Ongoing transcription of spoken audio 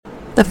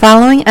The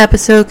following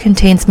episode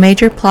contains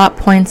major plot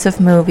points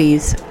of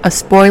movies. A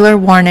spoiler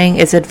warning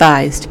is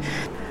advised.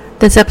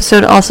 This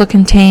episode also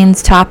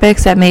contains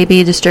topics that may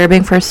be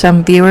disturbing for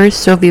some viewers,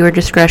 so viewer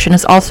discretion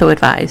is also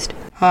advised.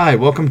 Hi,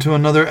 welcome to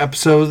another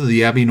episode of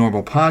the Abby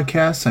Normal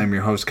Podcast. I'm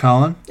your host,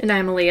 Colin. And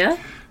I'm Aaliyah.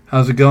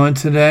 How's it going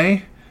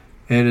today?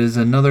 It is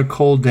another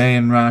cold day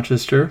in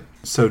Rochester.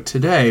 So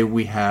today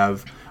we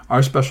have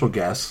our special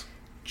guest,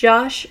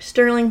 Josh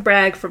Sterling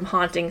Bragg from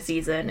Haunting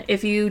Season.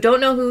 If you don't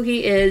know who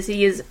he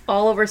is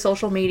all over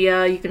social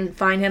media. You can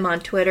find him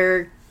on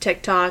Twitter,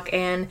 TikTok,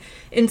 and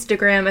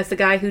Instagram as the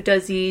guy who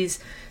does these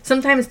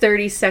sometimes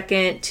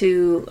 30-second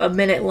to a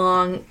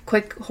minute-long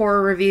quick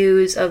horror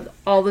reviews of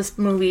all the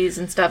movies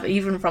and stuff,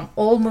 even from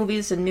old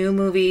movies to new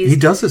movies. He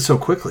does it so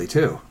quickly,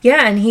 too.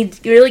 Yeah, and he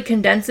really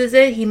condenses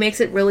it. He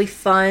makes it really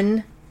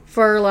fun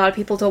for a lot of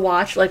people to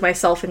watch, like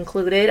myself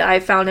included. I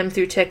found him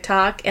through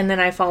TikTok, and then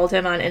I followed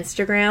him on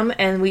Instagram,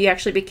 and we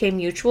actually became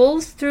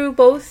mutuals through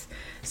both.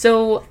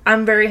 So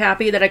I'm very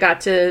happy that I got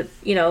to,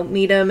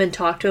 meet him and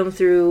talk to him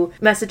through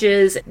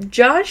messages.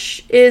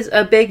 Josh is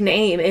a big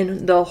name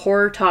in the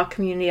horror talk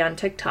community on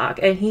TikTok,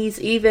 and he's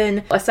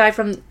even, aside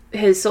from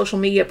his social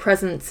media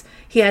presence,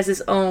 he has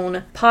his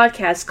own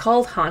podcast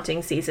called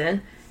Haunting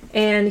Season.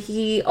 And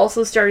he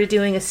also started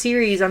doing a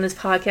series on his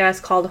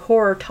podcast called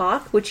Horror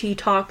Talk, which he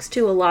talks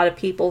to a lot of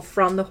people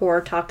from the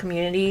horror talk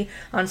community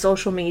on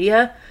social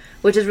media,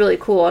 which is really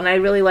cool. And I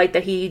really like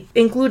that he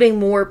including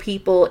more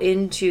people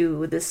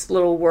into this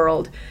little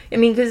world. I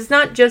mean, because it's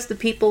not just the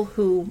people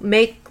who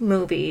make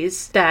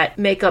movies that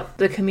make up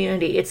the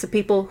community. It's the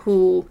people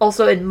who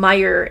also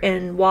admire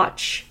and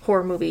watch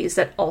horror movies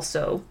that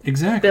also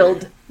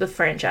build the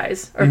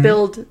franchise or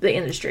build the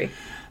industry.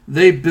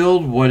 They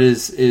build what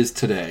is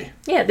today.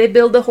 Yeah, they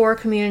build the horror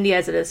community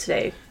as it is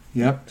today.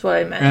 Yep. That's what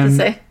I meant to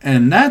say.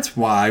 And that's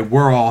why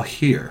we're all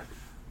here.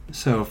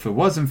 So if it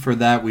wasn't for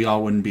that, we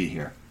all wouldn't be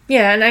here.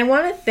 Yeah, and I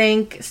want to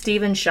thank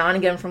Steve and Sean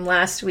again from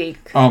last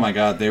week. Oh my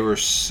god, they were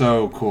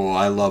so cool.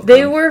 I love them.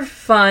 They were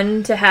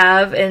fun to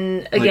have,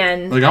 and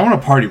again... I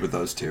want to party with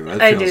those two.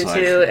 I do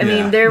too. I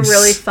mean, they're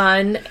really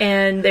fun,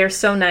 and they're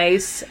so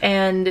nice,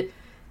 and...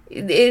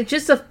 it's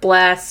just a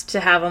blast to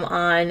have them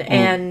on,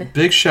 and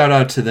big shout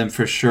out to them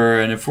for sure.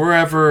 And if we're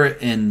ever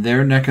in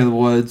their neck of the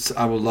woods,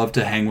 I would love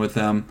to hang with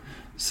them.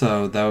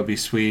 So that would be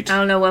sweet. I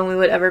don't know when we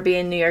would ever be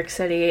in New York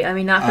City. I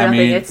mean, not for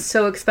nothing. It's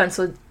so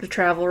expensive to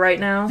travel right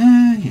now.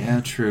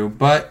 Yeah, true.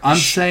 But I'm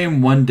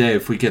saying one day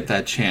if we get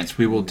that chance,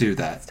 we will do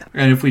that.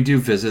 And if we do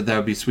visit, that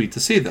would be sweet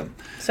to see them.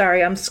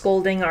 Sorry, I'm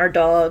scolding our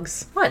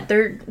dogs. What?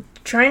 They're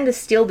trying to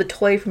steal the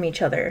toy from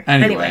each other.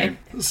 Anyway,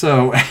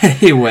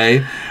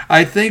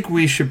 I think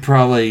we should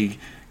probably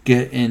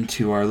get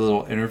into our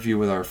little interview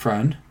with our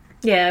friend.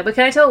 Yeah, but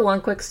can I tell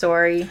one quick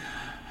story?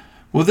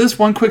 Will this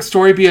one quick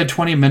story be a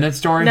 20-minute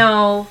story?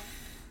 No.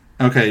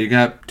 Okay, you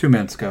got 2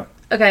 minutes, go.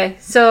 Okay,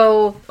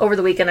 so over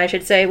the weekend, I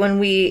should say, when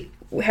we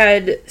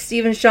had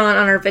Steve and Sean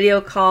on our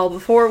video call,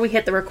 before we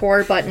hit the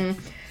record button,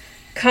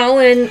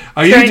 Colin...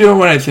 Are you doing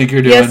what I think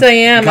you're doing? Yes, I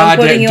am. God, I'm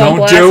putting you on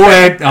blast. Don't do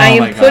it. Oh, I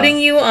am putting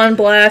you on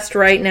blast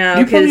right now.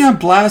 You put me on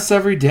blast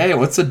every day.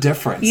 What's the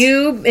difference?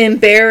 You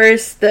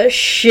embarrassed the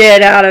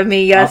shit out of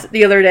me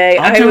the other day.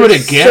 I'll do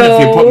it again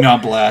if you put me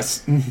on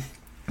blast.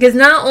 Because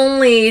not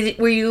only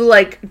were you,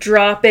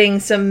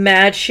 dropping some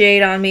mad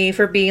shade on me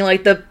for being,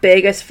 the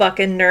biggest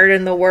fucking nerd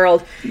in the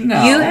world,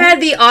 no. You had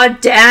the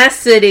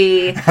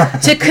audacity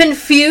to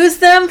confuse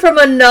them from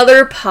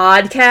another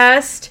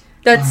podcast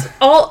that's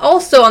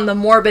also on the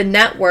Morbid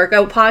Network,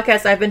 a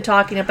podcast I've been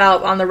talking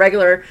about on the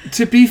regular.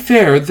 To be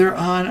fair, they're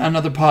on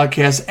another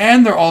podcast,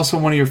 and they're also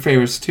one of your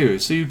favorites, too,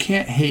 so you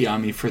can't hate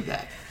on me for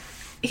that.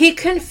 He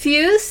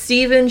confused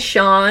Steve and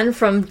Sean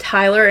from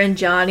Tyler and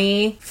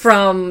Johnny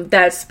from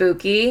That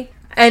Spooky.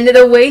 And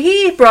the way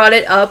he brought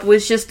it up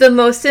was just the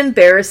most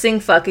embarrassing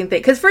fucking thing.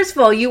 Because first of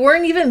all, you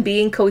weren't even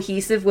being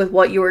cohesive with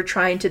what you were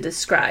trying to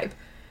describe.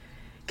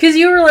 Because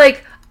you were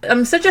like...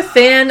 I'm such a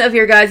fan of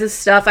your guys'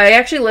 stuff. I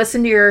actually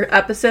listened to your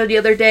episode the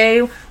other day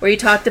where you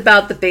talked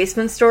about the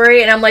basement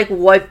story, and I'm like,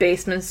 what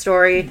basement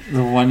story?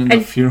 The one in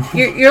the funeral home.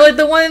 You're like,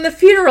 the one in the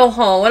funeral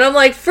home. And I'm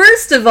like,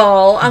 first of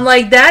all,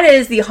 that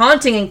is the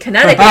Haunting in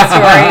Connecticut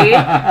story.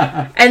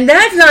 And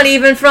that's not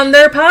even from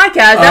their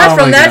podcast. That's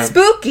from That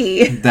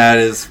Spooky. That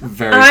is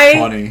very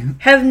funny. I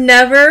have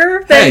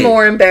never been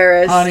more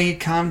embarrassed. Honey,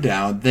 calm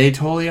down. They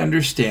totally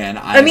understand.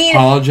 I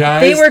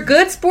apologize. They were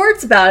good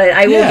sports about it.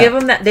 I will give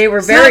them that. They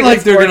were very good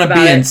sports. Going to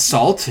be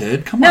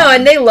insulted. Come on. No,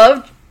 and they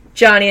love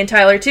Johnny and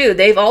Tyler too.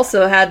 They've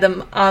also had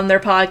them on their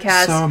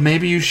podcast. So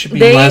maybe you should be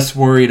less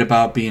worried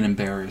about being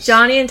embarrassed.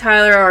 Johnny and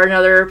Tyler are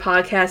another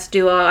podcast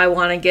duo I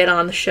want to get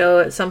on the show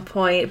at some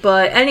point.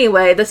 But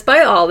anyway,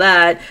 despite all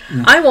that,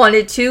 I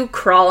wanted to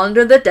crawl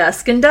under the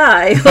desk and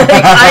die.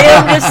 I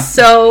am just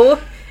so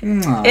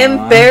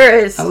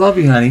embarrassed. I love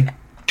you, honey.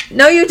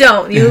 No, you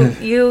don't.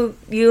 You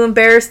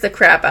embarrassed the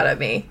crap out of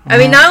me. I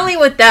mean, not only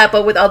with that,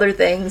 but with other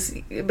things.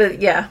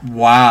 But yeah.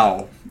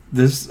 Wow.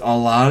 There's a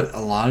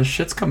lot of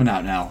shit's coming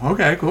out now.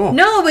 Okay, cool.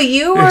 No, but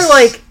you were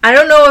like, I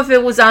don't know if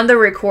it was on the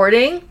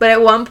recording, but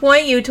at one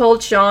point you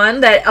told Sean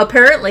that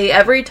apparently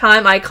every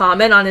time I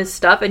comment on his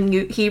stuff and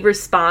he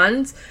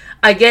responds,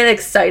 I get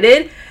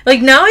excited.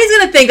 Like, now he's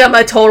gonna think I'm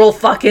a total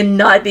fucking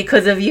nut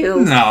because of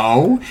you.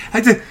 No.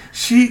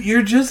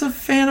 You're just a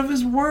fan of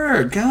his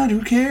work. God,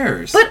 who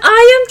cares? But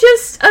I am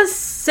just a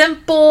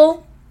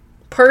simple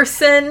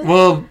person.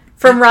 Well,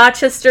 from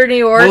Rochester, New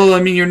York. Well,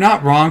 I mean, you're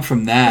not wrong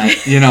from that,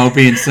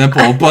 being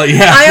simple, but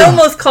yeah. I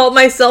almost called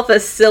myself a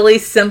silly,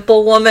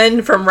 simple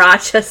woman from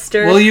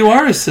Rochester. Well, you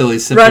are a silly,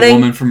 simple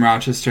woman from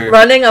Rochester.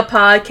 Running a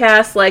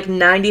podcast like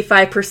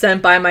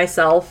 95% by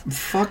myself.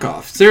 Fuck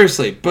off.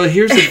 Seriously. But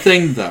here's the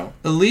thing, though.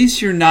 At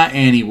least you're not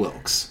Annie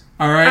Wilkes.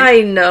 All right?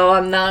 I know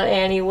I'm not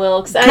Annie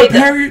Wilkes.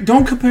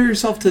 Don't compare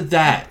yourself to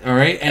that, all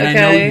right? And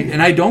okay.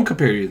 I don't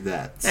compare you to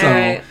that. So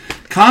right.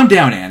 Calm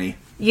down, Annie.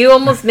 You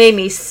almost made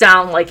me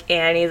sound like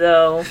Annie,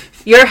 though.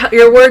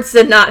 Your words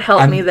did not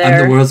help me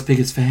there. I'm the world's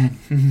biggest fan.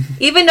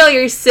 Even though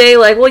you say,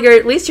 like, well,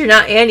 at least you're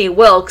not Annie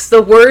Wilkes,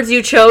 the words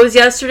you chose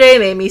yesterday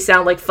made me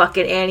sound like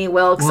fucking Annie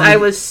Wilkes. Well, I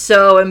was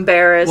so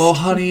embarrassed. Well,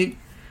 honey,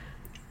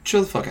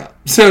 chill the fuck out.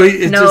 So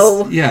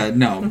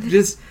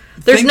just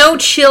there's no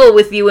chill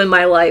with you in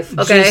my life,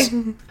 okay?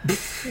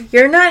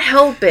 You're not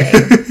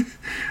helping.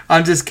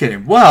 I'm just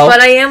kidding. Well, but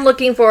I am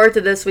looking forward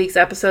to this week's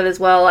episode as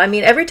well. I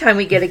mean, every time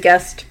we get a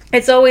guest,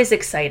 it's always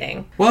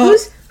exciting. Well,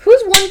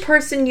 who's one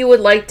person you would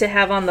like to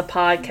have on the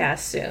podcast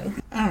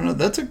soon? I don't know.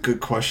 That's a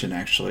good question,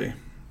 actually.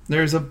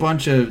 There's a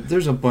bunch of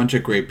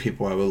great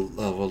people I would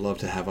love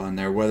to have on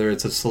there, whether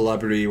it's a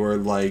celebrity or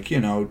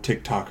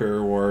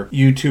TikToker or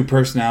YouTube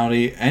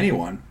personality,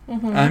 anyone.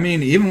 Mm-hmm. I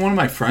mean, even one of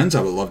my friends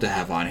I would love to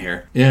have on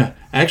here. Yeah.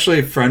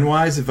 Actually,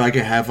 friend-wise, if I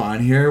could have on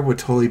here, would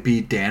totally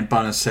be Dan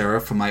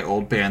Bonacera from my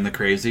old band, The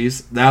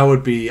Crazies. That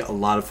would be a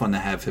lot of fun to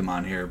have him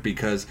on here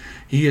because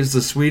he is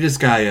the sweetest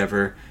guy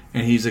ever,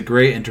 and he's a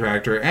great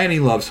interactor, and he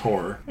loves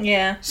horror.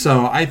 Yeah.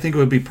 So I think it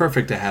would be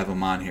perfect to have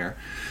him on here.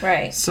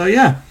 Right. So,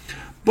 yeah.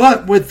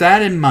 But with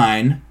that in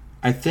mind,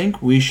 I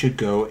think we should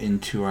go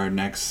into our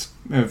next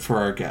for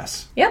our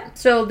guests. Yep.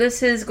 So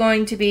this is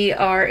going to be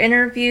our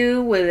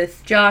interview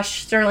with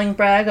Josh Sterling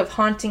Bragg of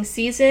Haunting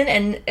Season.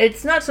 And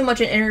it's not so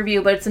much an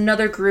interview, but it's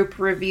another group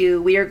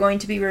review. We are going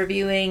to be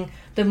reviewing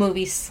the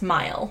movie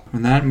Smile.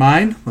 With that in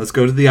mind, let's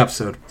go to the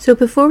episode. So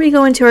before we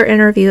go into our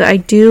interview, I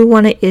do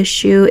want to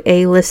issue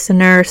a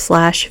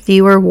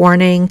listener/viewer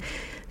warning.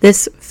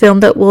 This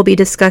film that we'll be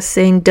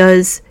discussing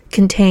does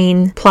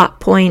contain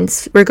plot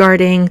points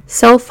regarding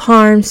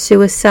self-harm,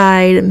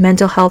 suicide,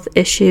 mental health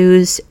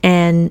issues,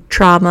 and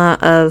trauma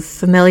of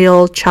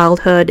familial,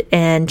 childhood,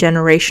 and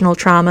generational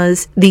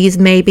traumas. These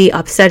may be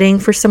upsetting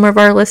for some of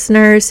our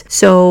listeners,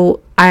 so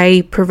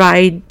I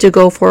provide to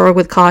go forward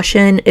with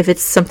caution. If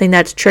it's something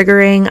that's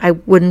triggering, I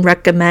wouldn't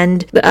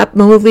recommend the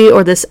movie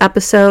or this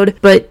episode,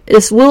 but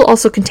this will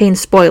also contain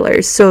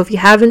spoilers. So if you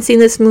haven't seen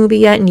this movie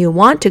yet and you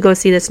want to go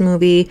see this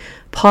movie,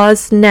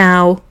 pause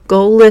now,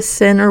 go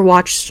listen or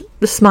watch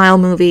the Smile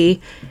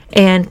movie,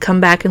 and come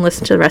back and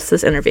listen to the rest of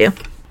this interview.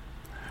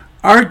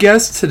 Our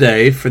guest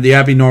today for the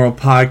Abby Normal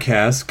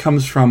podcast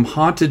comes from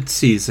Haunted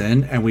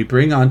Season, and we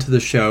bring onto the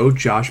show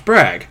Josh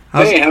Bragg.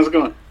 How's it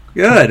going?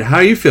 Good. How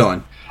are you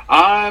feeling?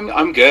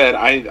 I'm good.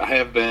 I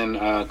have been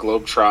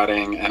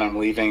globetrotting, and I'm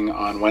leaving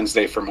on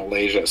Wednesday for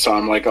Malaysia. So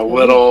I'm like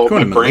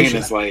my brain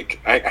is like,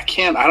 I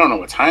don't know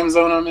what time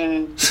zone I'm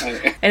in.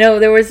 I know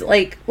there was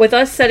with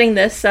us setting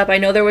this up, I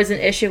know there was an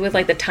issue with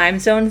the time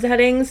zone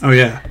settings. Oh,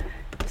 yeah.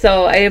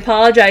 So I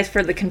apologize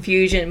for the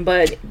confusion,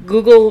 but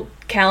Google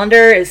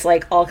Calendar is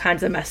all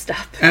kinds of messed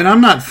up. And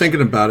I'm not thinking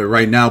about it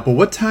right now, but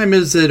what time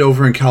is it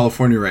over in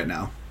California right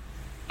now?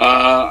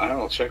 I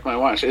will check my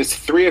watch. It's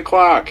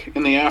 3:00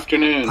 in the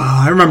afternoon. Oh,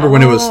 I remember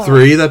when it was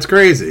 3. That's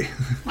crazy.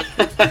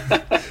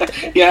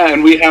 Yeah,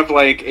 and we have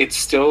it's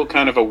still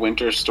kind of a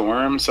winter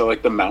storm, so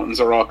the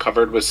mountains are all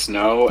covered with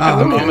snow at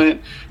the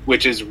moment,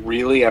 which is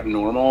really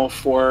abnormal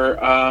for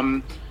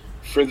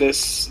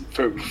this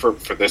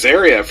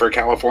area, for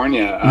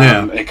California.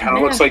 It kind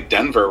of looks like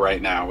Denver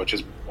right now, which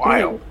is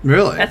wild.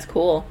 Really? That's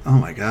cool. Oh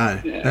my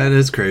god. Yeah. That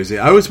is crazy.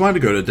 I always wanted to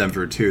go to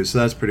Denver too, so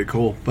that's pretty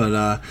cool. But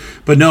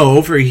no,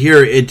 over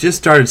here it just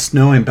started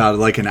snowing about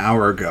an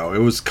hour ago. It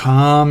was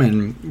calm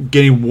and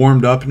getting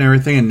warmed up and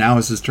everything, and now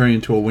it's just turning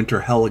into a winter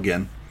hell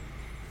again.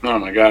 Oh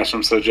my gosh,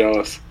 I'm so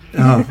jealous.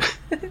 Oh.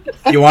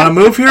 You want to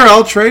move here?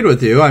 I'll trade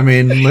with you. I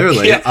mean,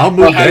 literally, I'll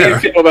move how there.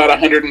 How do you feel about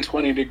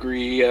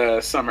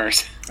 120-degree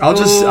summers? I'll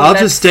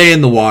just stay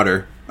in the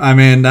water. I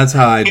mean, that's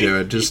how I do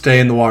it. Just stay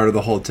in the water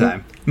the whole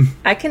time.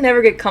 I can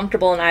never get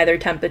comfortable in either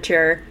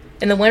temperature.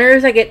 In the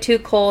winters, I get too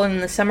cold, and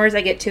in the summers,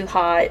 I get too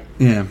hot.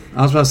 Yeah,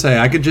 I was about to say,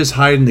 I could just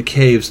hide in the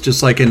caves,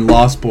 just like in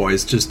Lost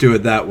Boys, just do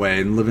it that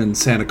way, and live in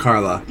Santa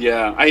Carla.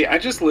 Yeah, I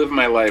just live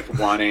my life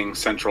wanting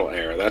central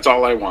air. That's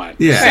all I want.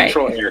 Yeah.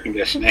 Central air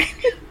conditioning.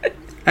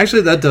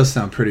 Actually, that does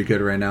sound pretty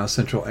good right now,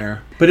 central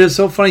air. But it's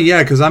so funny,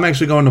 yeah, because I'm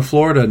actually going to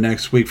Florida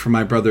next week for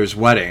my brother's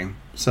wedding.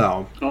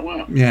 So, oh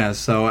wow, yeah.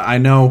 So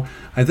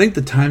I think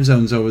the time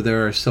zones over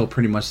there are still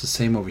pretty much the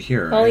same over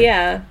here. Right? Oh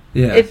yeah.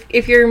 Yeah.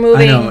 If you're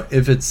moving, I know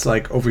if it's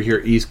like over here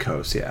East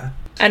Coast, yeah.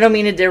 I don't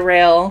mean to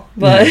derail,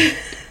 but Yeah.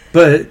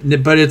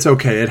 But it's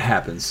okay. It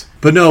happens.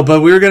 But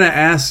we were going to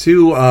ask,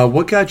 too,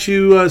 what got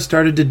you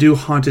started to do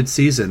Haunted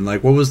Season?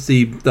 Like, what was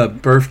the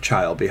birth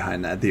child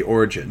behind that, the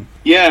origin?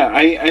 Yeah,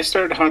 I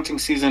started Haunting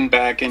Season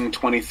back in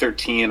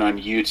 2013 on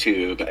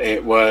YouTube.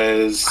 It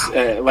was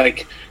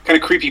like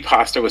kind of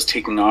creepypasta was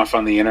taking off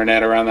on the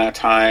internet around that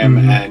time,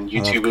 and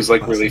YouTube was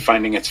like really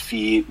finding its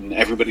feet, and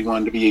everybody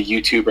wanted to be a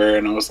YouTuber,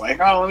 and I was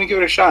like, oh, let me give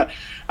it a shot.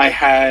 I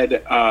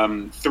had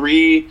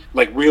 3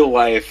 like real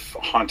life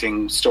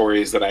haunting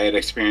stories that I had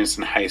experienced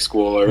in high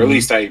school, or at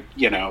least I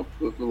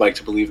like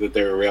to believe that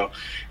they were real.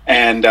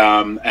 And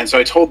so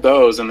I told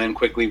those and then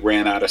quickly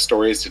ran out of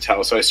stories to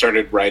tell. So I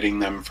started writing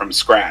them from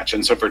scratch.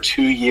 And so for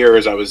 2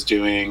 years I was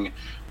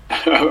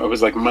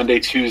like Monday,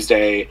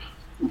 Tuesday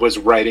was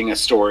writing a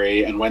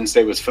story, and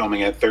Wednesday was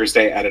filming it,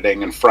 Thursday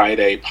editing, and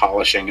Friday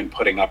polishing and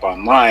putting up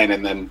online,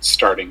 and then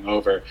starting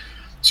over.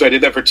 So I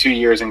did that for 2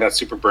 years and got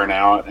super burnt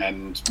out,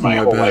 and my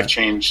whole life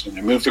changed. And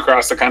I moved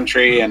across the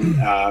country, and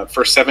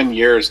for 7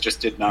 years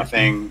just did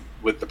nothing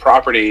with the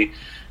property.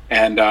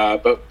 And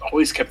but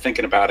always kept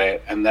thinking about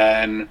it. And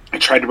then I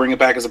tried to bring it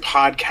back as a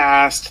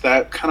podcast.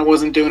 That kind of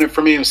wasn't doing it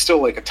for me. It was still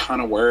like a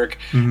ton of work.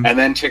 And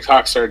then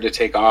TikTok started to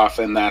take off,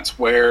 and that's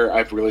where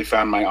I've really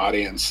found my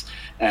audience,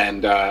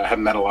 and have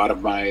met a lot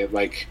of my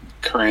like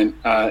current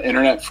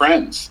internet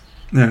friends.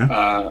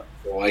 Yeah.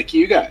 Like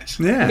you guys.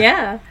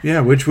 yeah.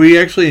 Yeah, which we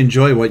actually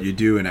enjoy what you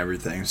do and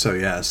everything. So,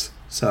 yes.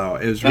 So,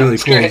 it was really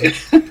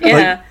cool.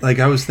 Yeah. Like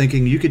I was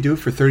thinking you could do it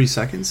for 30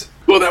 seconds.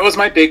 Well, that was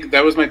my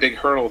big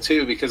hurdle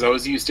too, because I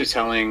was used to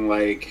telling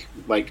like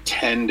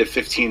 10 to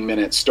 15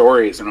 minute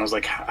stories, and I was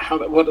like,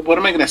 what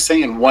am I going to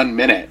say in 1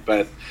 minute?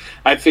 But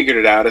I figured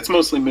it out. It's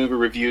mostly movie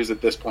reviews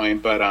at this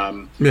point, but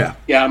yeah,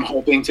 I'm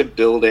hoping to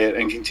build it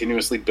and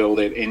continuously build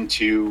it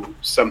into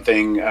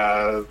something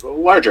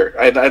larger.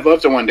 I'd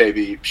love to one day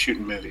be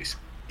shooting movies,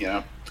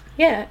 Yeah,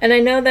 and I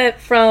know that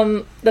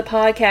from the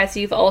podcast,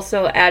 you've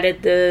also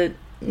added the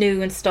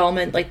new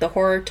installment, like the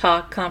Horror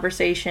Talk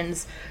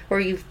Conversations, where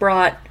you've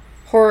brought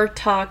Horror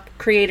Talk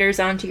creators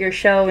onto your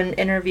show and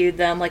interviewed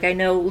them. Like, I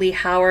know Lee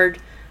Howard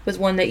was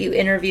one that you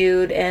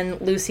interviewed,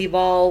 and Lucy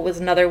Ball was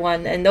another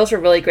one, and those were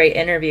really great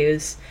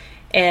interviews.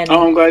 And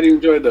I'm glad you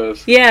enjoyed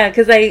those. Yeah,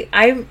 because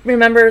I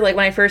remember, like,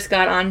 when I first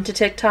got onto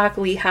TikTok,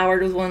 Lee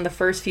Howard was one of the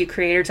first few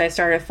creators I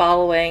started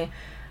following.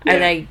 Yeah.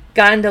 And I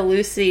got into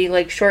Lucy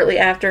like shortly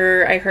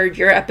after I heard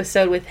your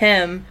episode with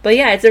him. But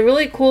yeah, it's a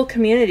really cool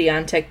community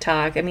on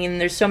TikTok. I mean,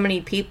 there's so many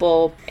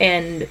people,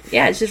 and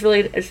yeah, it's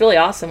really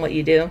awesome what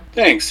you do.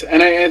 Thanks.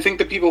 And I think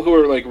the people who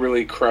are like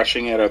really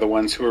crushing it are the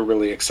ones who are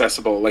really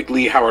accessible. Like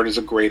Lee Howard is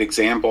a great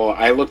example.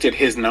 I looked at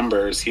his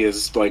numbers. He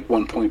has like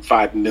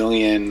 1.5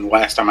 million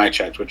last time I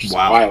checked, which was a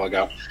while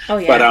ago. Oh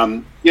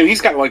yeah. But he's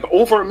got like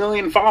over 1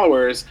 million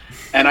followers,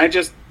 and I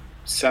just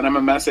sent him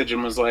a message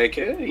and was like,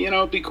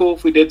 it'd be cool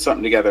if we did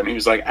something together. And he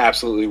was like,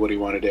 absolutely, what do you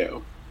want to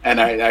do? And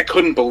I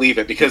couldn't believe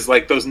it, because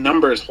like those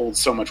numbers hold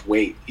so much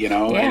weight,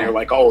 Yeah. And you're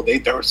like,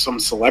 they're some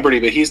celebrity,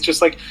 but he's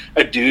just like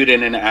a dude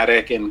in an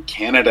attic in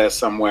Canada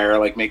somewhere,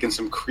 like making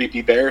some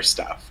creepy bear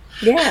stuff.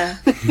 Yeah.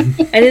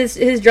 And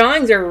his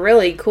drawings are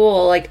really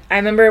cool. Like, I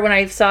remember when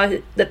I saw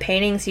the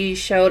paintings he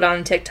showed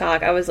on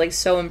TikTok, I was like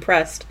so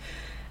impressed.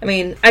 I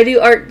mean, I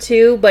do art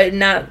too, but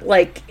not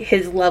like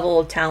his level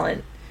of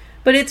talent.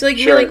 But it's like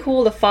really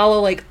cool to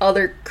follow like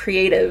other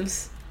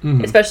creatives,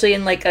 especially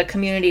in like a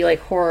community like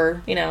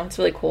horror. It's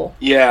really cool.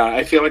 Yeah,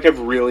 I feel like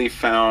I've really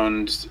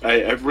found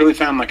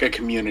like a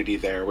community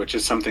there, which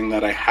is something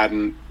that I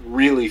hadn't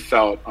really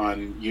felt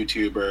on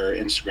YouTube or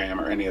Instagram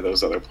or any of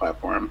those other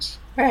platforms.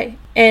 Right.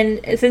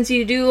 And since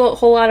you do a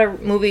whole lot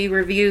of movie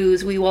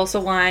reviews, we also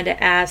wanted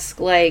to ask,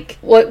 like,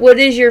 what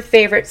is your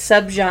favorite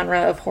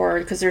subgenre of horror?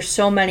 Because there's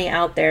so many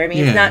out there. I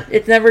mean,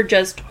 it's never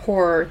just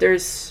horror.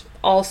 There's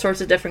all sorts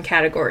of different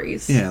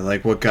categories. Yeah,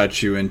 like what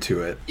got you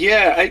into it?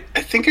 Yeah,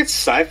 I think it's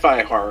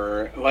sci-fi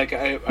horror. Like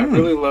I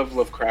really love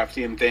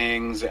Lovecraftian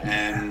things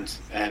and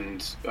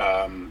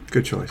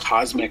good choice.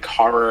 Cosmic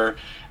horror.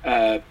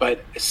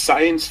 But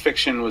science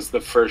fiction was the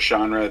first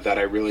genre that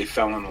I really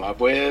fell in love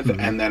with,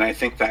 and then I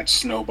think that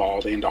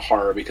snowballed into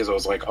horror, because I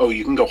was like, oh,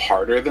 you can go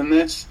harder than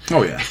this?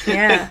 Oh, yeah.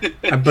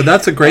 Yeah. But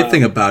that's a great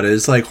thing about it,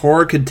 is like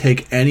horror could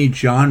take any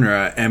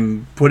genre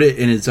and put it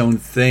in its own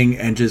thing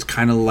and just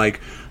kind of like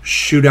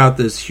shoot out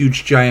this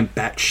huge giant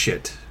bat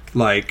shit.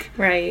 Like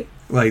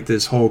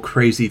this whole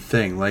crazy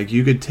thing. Like,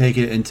 you could take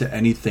it into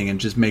anything and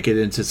just make it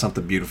into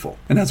something beautiful.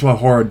 And that's what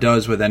horror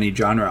does with any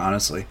genre,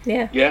 honestly.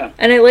 Yeah.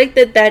 And I like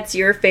that that's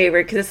your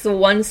favorite, because it's the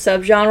one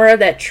subgenre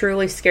that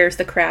truly scares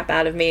the crap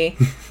out of me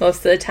most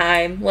of the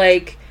time.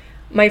 Like,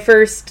 my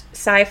first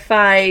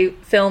sci-fi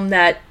film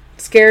that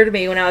scared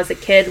me when I was a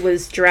kid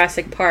was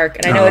Jurassic Park.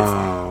 And I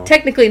know it's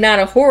technically not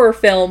a horror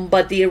film,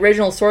 but the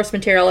original source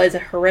material is a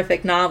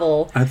horrific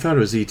novel. I thought it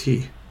was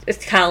E.T.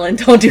 It's Colin,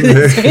 don't do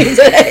this to me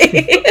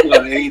today.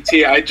 Well,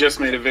 E.T., I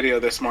just made a video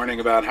this morning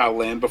about how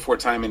Land Before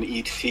Time and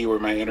E.T. were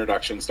my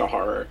introductions to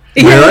horror.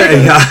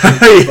 Really?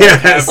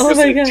 Yes. Oh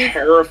my God.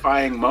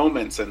 Terrifying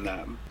moments in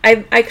them.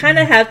 I kind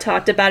of have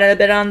talked about it a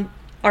bit on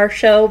our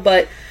show,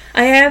 but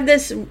I have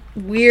this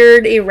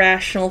weird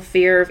irrational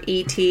fear of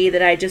E.T.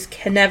 that I just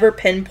can never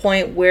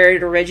pinpoint where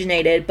it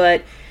originated,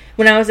 but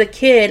when I was a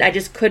kid, I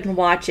just couldn't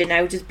watch it, and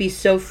I would just be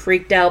so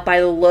freaked out by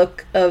the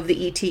look of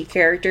the E.T.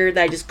 character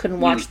that I just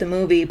couldn't watch the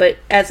movie. But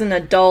as an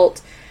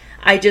adult,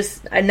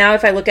 now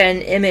if I look at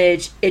an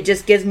image, it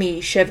just gives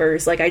me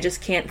shivers. Like, I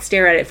just can't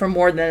stare at it for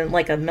more than,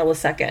 like, a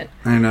millisecond.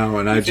 I know,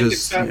 and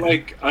It's that,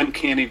 like,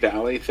 uncanny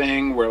valley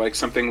thing where, like,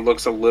 something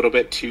looks a little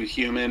bit too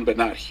human, but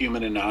not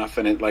human enough,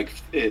 and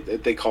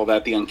they call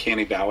that the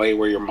uncanny valley,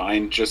 where your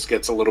mind just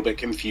gets a little bit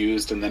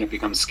confused, and then it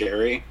becomes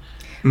scary.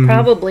 Mm-hmm.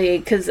 Probably,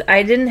 because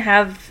I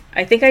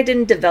think I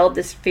didn't develop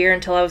this fear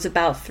until I was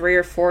about 3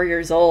 or 4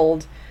 years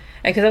old.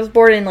 Because I was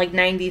born in, like,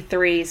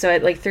 93, so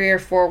at, like, 3 or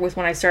 4 was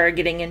when I started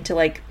getting into,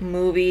 like,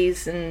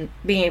 movies and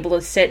being able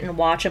to sit and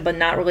watch them, but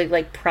not really,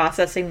 like,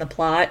 processing the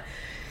plot.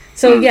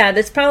 So, yeah,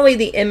 that's probably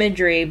the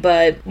imagery,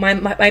 but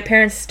my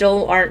parents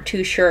still aren't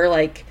too sure.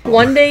 Like,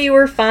 one day you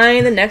were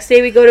fine, the next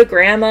day we go to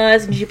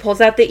Grandma's, and she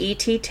pulls out the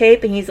E.T.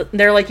 tape, and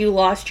they're like, you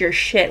lost your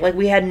shit. Like,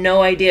 we had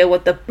no idea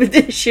what the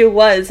issue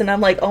was, and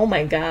I'm like, oh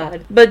my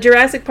God. But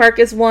Jurassic Park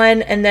is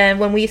one, and then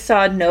when we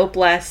saw Nope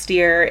last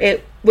year,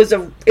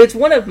 it's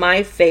one of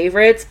my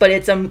favorites, but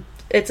it's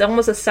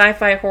almost a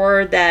sci-fi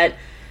horror that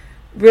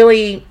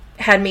really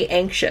had me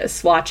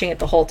anxious watching it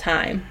the whole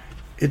time.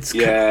 It's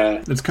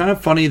kind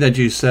of funny that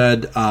you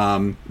said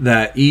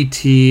that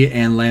E.T.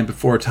 and Land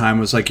Before Time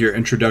was like your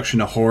introduction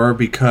to horror,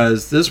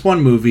 because this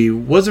one movie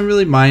wasn't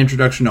really my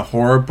introduction to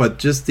horror, but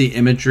just the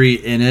imagery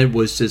in it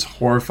was just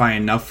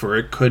horrifying enough for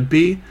it could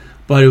be.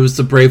 But it was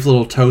the brave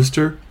little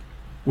toaster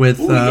with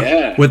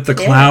the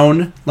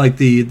clown, like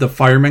the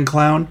fireman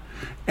clown.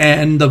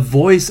 And the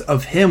voice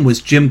of him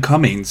was Jim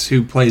Cummings,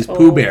 who plays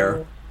Pooh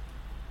Bear.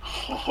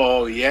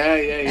 Oh,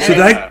 yeah. So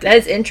that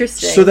is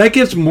interesting. So that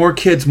gives more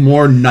kids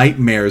more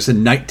nightmares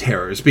and night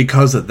terrors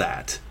because of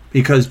that.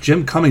 Because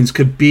Jim Cummings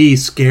could be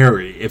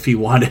scary if he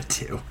wanted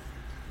to.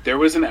 There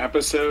was an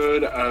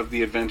episode of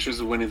The Adventures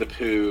of Winnie the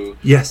Pooh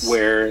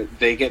where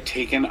they get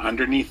taken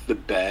underneath the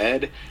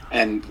bed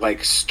and,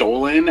 like,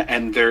 stolen,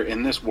 and they're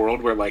in this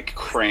world where, like,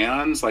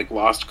 crayons, like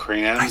lost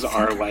crayons,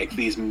 are, like,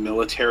 these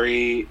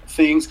military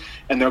things,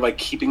 and they're, like,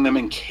 keeping them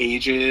in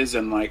cages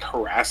and, like,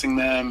 harassing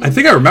them. I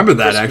think I remember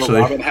that,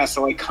 actually. Robin has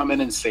to, like, come in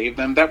and save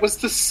them. That was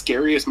the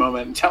scariest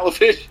moment in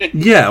television.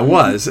 Yeah, it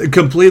was.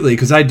 Completely,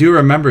 because I do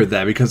remember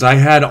that, because I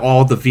had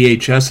all the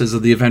VHSs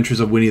of The Adventures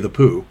of Winnie the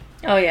Pooh.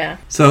 Oh, yeah.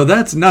 So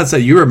that's nuts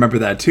that you remember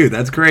that, too.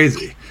 That's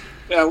crazy.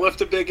 Yeah, it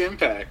left a big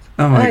impact.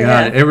 Oh, my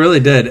God. Yeah. It really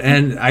did.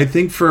 And I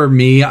think for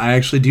me,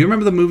 do you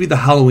remember the movie The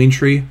Halloween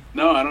Tree?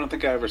 No, I don't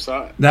think I ever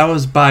saw it. That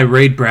was by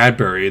Ray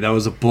Bradbury. That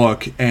was a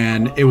book.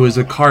 And it was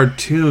a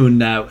cartoon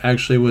that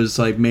actually was,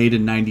 like, made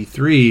in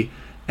 93.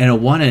 And it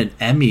won an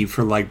Emmy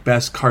for, like,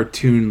 best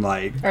cartoon,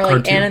 like... Or, like,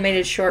 cartoon.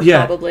 animated short,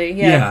 probably.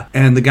 Yeah.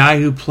 And the guy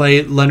who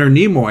played Leonard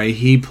Nimoy,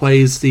 he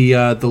plays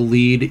the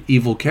lead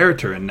evil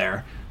character in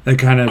there. That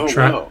kind of...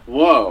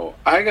 Whoa.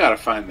 I gotta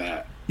find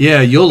that.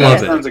 Yeah, you'll love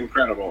it. That sounds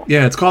incredible.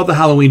 Yeah, it's called The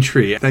Halloween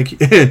Tree. Thank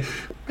you.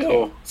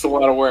 Cool. It's a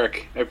lot of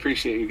work. I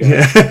appreciate you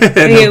guys.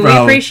 We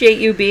appreciate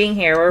you being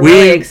here. We're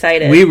really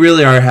excited. We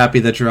really are happy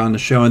that you're on the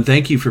show, and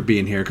thank you for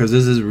being here, because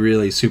this is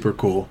really super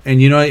cool.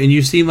 And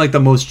you seem like the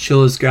most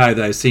chillest guy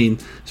that I've seen,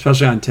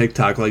 especially on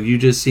TikTok. Like, you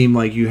just seem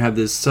like you have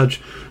this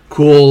such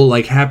cool,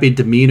 like, happy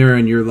demeanor,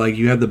 and you're like,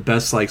 you have the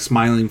best, like,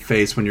 smiling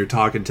face when you're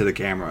talking to the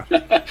camera.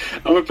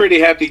 I'm a pretty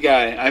happy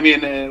guy. I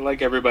mean,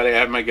 like everybody, I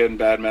have my good and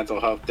bad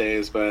mental health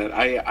days, but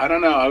I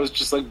don't know. I was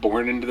just, like,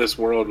 born into this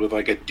world with,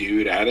 like, a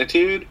dude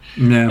attitude.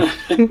 Yeah.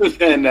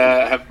 And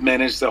have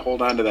managed to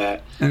hold on to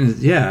that.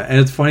 And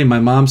it's funny. My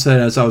mom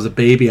said as I was a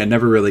baby, I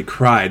never really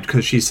cried,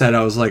 because she said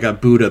I was like a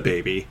Buddha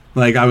baby.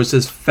 Like, I was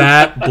just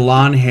fat,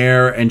 blonde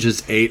hair, and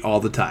just ate all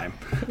the time.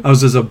 I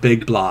was just a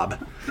big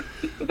blob.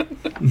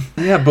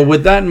 Yeah, but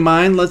with that in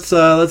mind, let's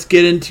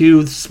get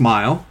into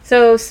Smile.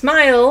 So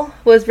Smile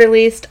was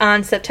released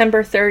on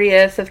September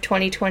 30th of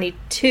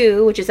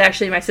 2022, which is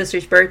actually my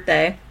sister's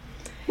birthday.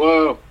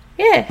 Whoa.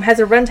 Yeah, it has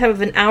a runtime of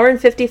 1 hour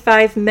and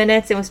 55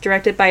 minutes and was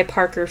directed by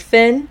Parker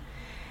Finn.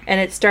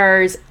 And it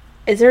stars,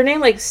 is her name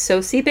like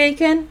Sosie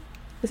Bacon?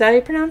 Is that how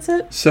you pronounce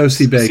it?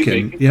 Sosie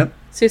Bacon. Yep.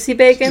 Sosie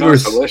Bacon?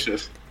 Sounds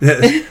delicious.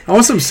 I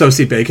want some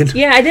Sosie Bacon.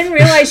 Yeah, I didn't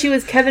realize she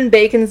was Kevin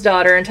Bacon's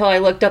daughter until I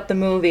looked up the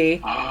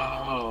movie.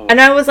 Oh. And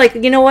I was like,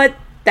 you know what?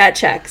 That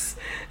checks.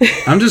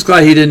 I'm just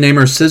glad he didn't name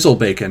her Sizzle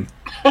Bacon.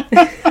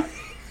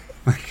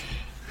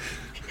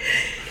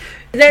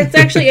 That's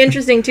actually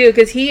interesting, too,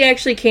 because he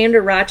actually came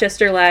to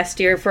Rochester last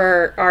year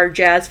for our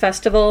jazz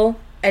festival,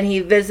 and he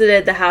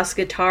visited the House of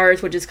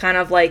Guitars, which is kind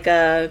of like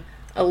a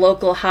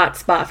local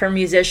hotspot for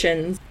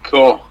musicians.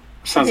 Cool.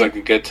 Sounds like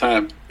a good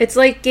time. It's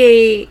like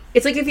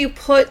if you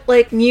put,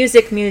 like,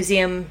 music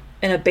museum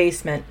in a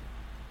basement.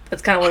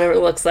 That's kind of what it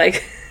looks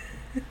like.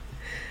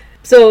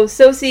 So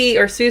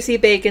Susie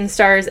Bacon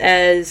stars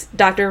as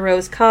Dr.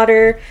 Rose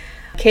Cotter,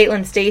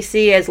 Caitlin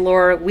Stacey as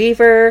Laura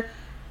Weaver,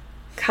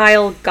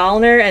 Kyle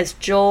Gallner as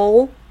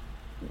Joel,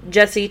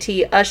 Jesse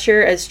T.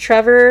 Usher as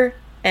Trevor,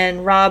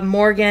 and Rob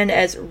Morgan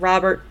as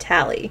Robert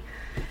Talley.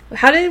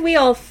 How did we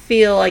all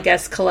feel, I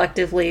guess,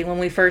 collectively when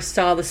we first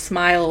saw the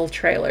Smile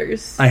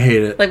trailers? I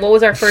hate it. Like, what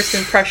was our first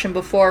impression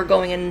before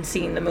going in and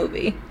seeing the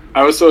movie?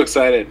 I was so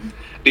excited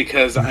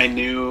because I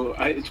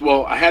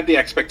had the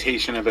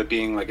expectation of it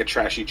being like a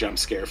trashy jump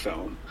scare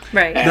film.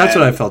 Right. And that's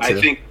what I felt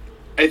too.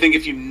 I think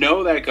if you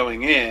know that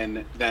going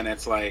in, then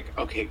it's like,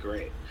 okay,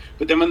 great.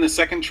 But then when the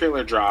second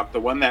trailer dropped, the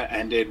one that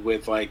ended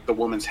with like the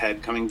woman's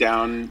head coming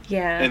down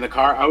in the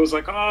car, I was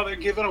like, oh, they're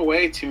giving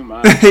away too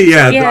much.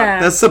 yeah,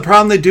 that's the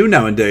problem they do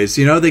nowadays.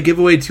 You know, they give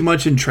away too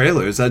much in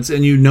trailers.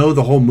 And you know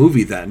the whole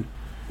movie then.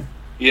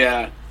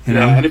 Yeah. You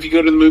know? And if you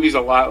go to the movies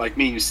a lot like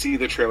me, you see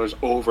the trailers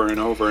over and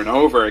over and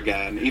over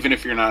again, even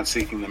if you're not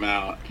seeking them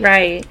out.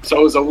 Right. So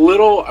I was a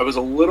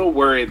little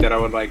worried that I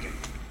would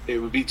it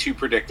would be too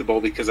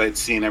predictable because I'd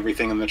seen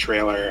everything in the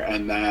trailer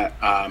and that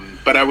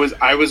but I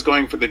was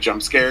going for the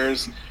jump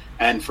scares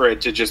and for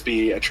it to just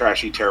be a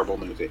trashy, terrible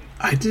movie.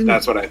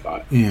 That's what I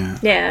thought.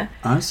 Yeah.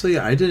 Honestly,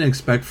 I didn't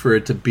expect for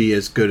it to be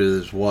as good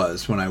as it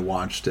was when I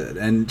watched it.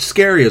 And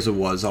scary as it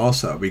was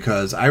also,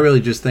 because I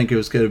really just think it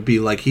was going to be,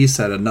 like he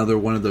said, another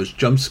one of those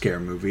jump scare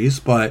movies.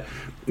 But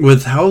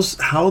with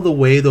how the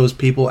way those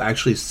people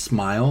actually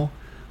smile,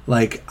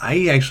 like,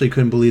 I actually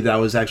couldn't believe that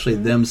was actually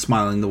them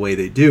smiling the way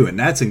they do. And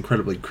that's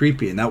incredibly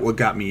creepy. And that's what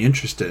got me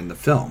interested in the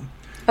film.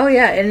 Oh,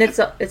 yeah. And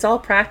it's all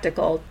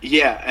practical.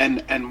 Yeah.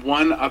 And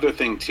one other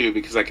thing, too,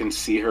 because I can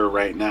see her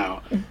right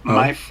now.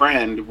 My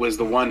friend was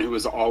the one who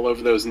was all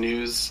over those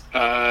news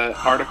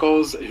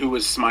articles who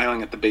was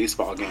smiling at the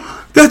baseball game.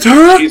 That's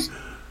her?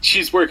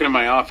 She's working in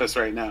my office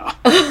right now.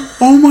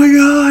 Oh, my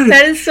God.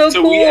 That is so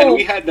cool.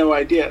 We had no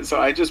idea.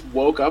 So I just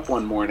woke up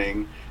one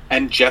morning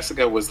and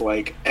Jessica was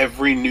like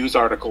every news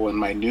article in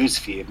my news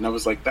feed, and I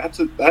was like,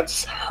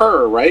 "That's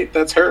her, right?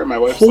 That's her." And my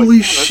wife's Holy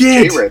like,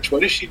 shit! That's J-Rich.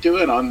 What is she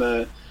doing on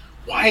the?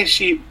 Why is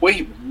she?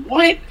 Wait,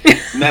 what?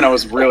 And then I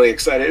was really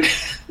excited.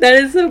 That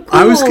is so cool.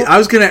 I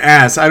was gonna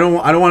ask. I don't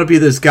want to be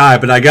this guy,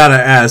 but I gotta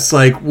ask.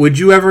 Like, would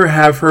you ever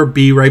have her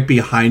be right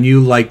behind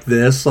you like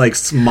this, like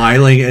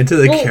smiling into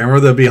the camera?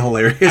 That'd be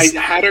hilarious. I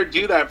had her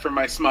do that for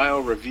my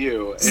Smile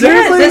review.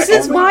 Yes, this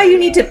is why you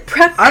need to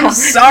prep. I'm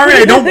sorry,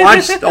 I don't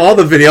watch all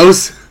the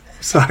videos.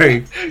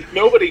 Sorry.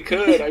 Nobody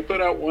could. I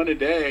put out one a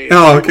day.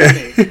 Oh,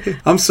 okay.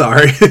 I'm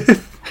sorry.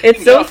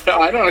 It's no,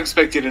 I don't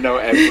expect you to know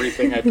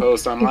everything I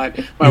post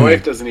online. My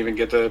wife doesn't even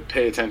get to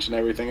pay attention to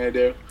everything I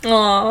do.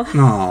 Aww.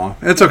 No,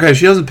 it's okay.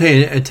 She doesn't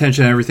pay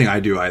attention to everything I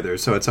do either,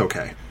 so it's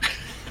okay.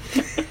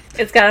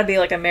 It's got to be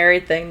like a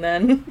married thing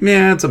then.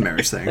 Yeah, it's a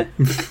marriage thing.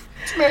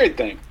 It's a married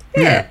thing.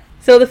 Yeah.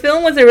 So the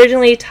film was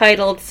originally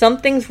titled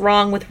Something's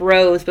Wrong with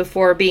Rose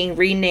before being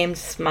renamed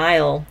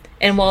Smile.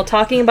 And while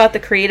talking about the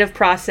creative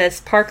process,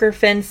 Parker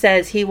Finn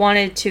says he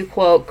wanted to,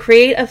 quote,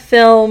 create a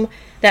film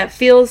that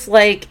feels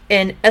like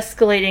an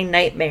escalating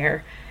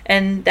nightmare.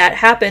 And that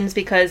happens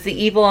because the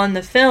evil in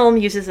the film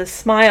uses a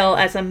smile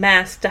as a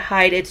mask to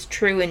hide its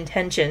true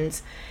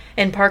intentions.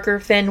 And Parker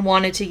Finn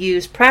wanted to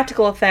use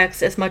practical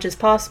effects as much as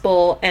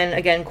possible and,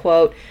 again,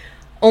 quote,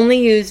 only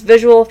use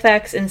visual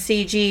effects and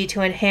CG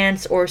to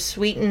enhance or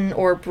sweeten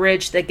or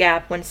bridge the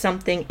gap when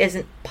something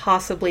isn't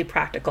possibly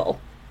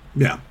practical.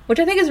 Yeah. Which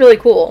I think is really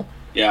cool.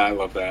 Yeah, I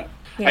love that.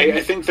 Yeah.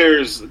 I think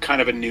there's kind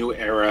of a new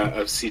era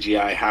of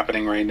CGI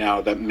happening right now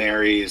that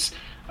marries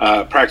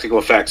practical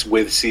effects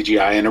with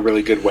CGI in a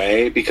really good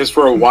way, because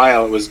for a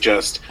while it was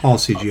just all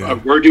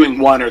CGI. We're doing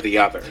one or the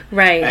other,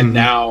 right? And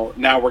now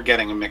we're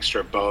getting a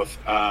mixture of both.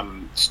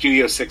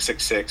 Studio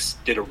 666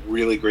 did a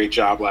really great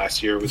job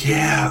last year with doing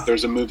that.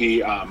 There's a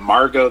movie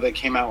Margot that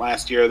came out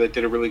last year that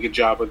did a really good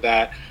job with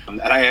that.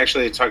 And I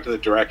actually talked to the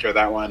director of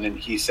that one, and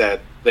he said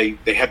they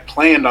had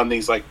planned on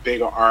these like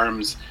big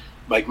arms,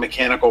 like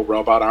mechanical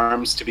robot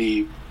arms, to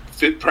be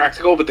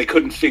practical, but they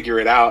couldn't figure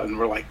it out, and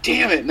we're like,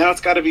 damn it, now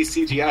it's got to be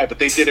CGI. But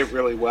they did it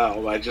really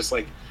well by just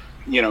like,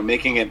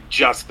 making it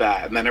just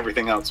that, and then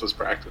everything else was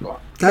practical.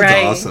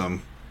 That's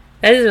awesome.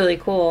 That is really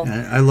cool.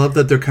 I love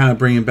that they're kind of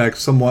bringing back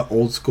somewhat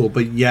old school,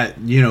 but yet,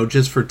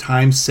 just for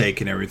time's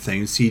sake and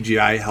everything,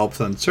 CGI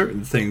helps on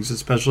certain things,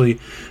 especially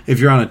if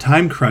you're on a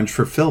time crunch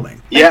for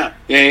filming. Yeah.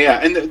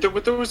 And there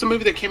was a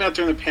movie that came out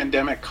during the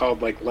pandemic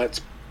called like Let's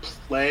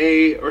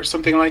Play or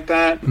something like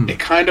that. It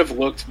kind of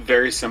looked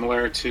very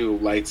similar to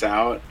Lights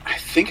Out. I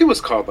think it was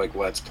called like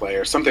Let's Play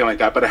or something like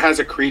that, but it has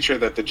a creature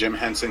that the Jim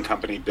Henson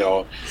Company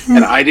built,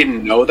 and I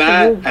didn't know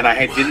that, and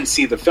I didn't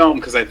see the film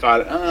because I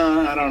thought,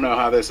 I don't know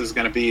how this is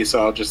going to be,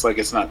 so I'll just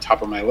it's not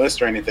top of my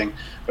list or anything.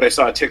 But I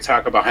saw a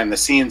TikTok behind the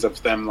scenes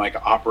of them like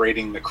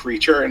operating the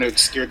creature, and it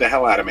scared the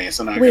hell out of me,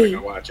 so now I gotta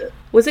go watch it.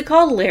 Was it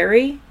called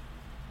Larry?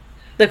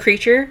 The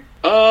creature?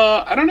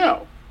 I don't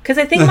know. Because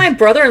I think my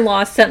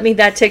brother-in-law sent me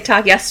that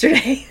TikTok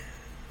yesterday.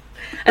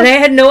 And I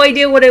had no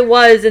idea what it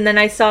was, and then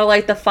I saw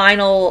like the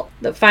final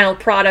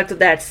product of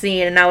that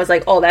scene, and I was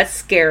like, oh, that's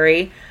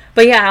scary.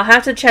 But yeah, I'll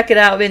have to check it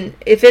out. And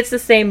if it's the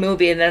same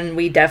movie, then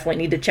we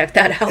definitely need to check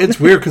that out. It's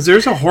weird because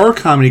there's a horror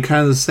comedy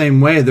kind of the same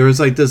way. There was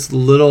like this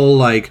little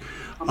like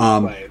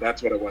Play.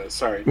 That's what it was.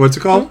 Sorry. What's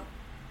it called?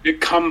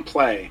 Come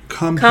Play.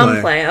 Come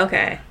Play.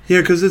 Okay. Yeah,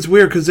 because it's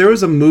weird because there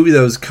was a movie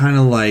that was kind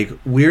of like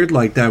weird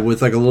like that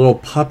with like a little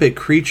puppet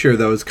creature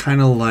that was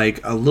kind of like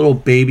a little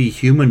baby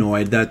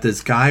humanoid that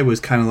this guy was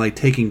kind of like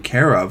taking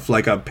care of,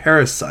 like a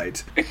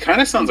parasite. It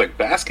kind of sounds like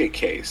Basket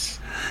Case.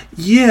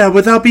 Yeah,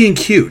 without being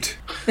cute.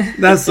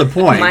 That's the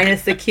point.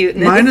 Minus the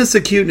cuteness. Minus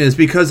the cuteness,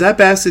 because that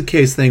basket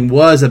case thing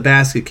was a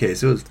basket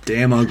case. It was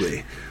damn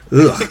ugly.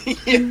 Ugh.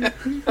 Yeah.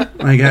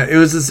 My God, it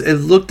was. It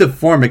looked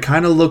deformed. It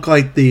kind of looked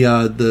like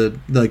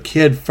the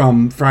kid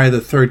from Friday the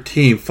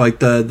 13th, like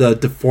the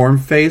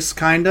deformed face,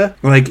 kind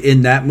of like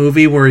in that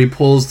movie where he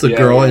pulls the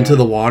girl into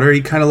the water.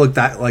 He kind of looked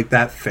like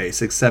that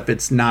face, except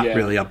it's not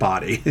really a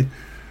body.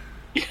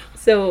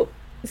 So,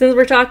 since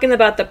we're talking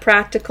about the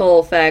practical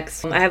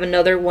effects, I have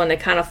another one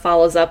that kind of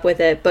follows up with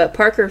it. But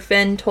Parker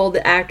Finn told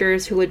the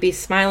actors who would be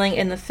smiling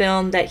in the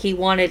film that he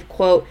wanted,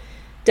 quote,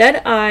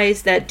 dead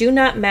eyes that do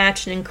not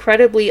match an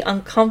incredibly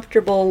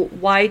uncomfortable,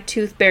 wide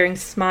tooth-bearing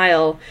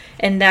smile,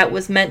 and that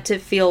was meant to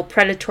feel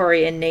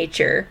predatory in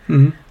nature.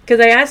 Because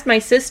I asked my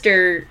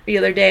sister the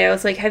other day, I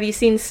was like, have you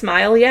seen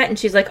Smile yet? And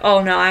she's like,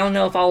 oh no, I don't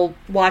know if I'll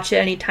watch it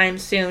anytime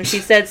soon. She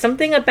said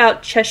something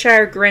about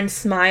Cheshire Grin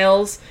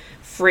smiles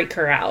freak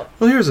her out.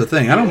 Well, here's the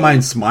thing. I don't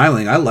mind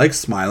smiling. I like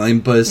smiling,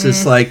 but it's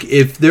just like,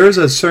 if there's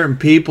a certain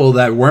people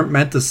that weren't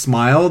meant to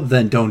smile,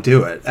 then don't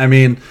do it. I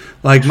mean,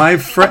 like my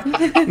friend,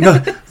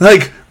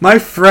 my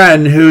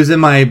friend who's in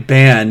my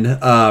band,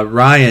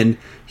 Ryan,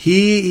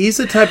 he's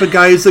the type of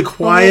guy who's a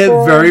quiet,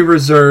 very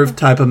reserved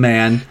type of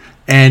man.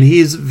 And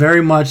he's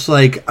very much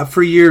like,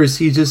 for years,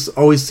 he just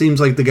always seems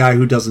like the guy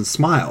who doesn't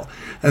smile.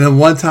 And then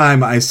one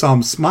time I saw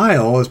him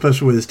smile,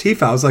 especially with his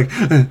teeth out. I was like,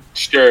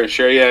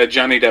 Sure, yeah.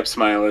 Johnny Depp's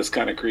smile is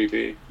kind of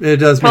creepy. It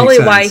does probably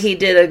make sense. why he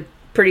did a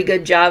pretty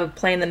good job of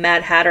playing the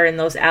Mad Hatter in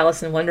those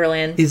Alice in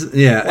Wonderland.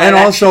 And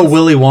also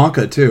Willy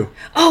Wonka, too.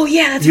 Oh,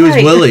 yeah, that's he right.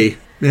 He was Willy.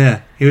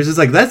 Yeah, he was just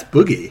like, that's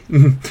Boogie.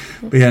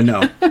 But yeah,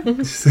 no.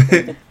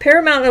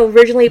 Paramount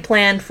originally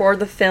planned for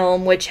the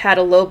film, which had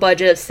a low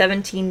budget of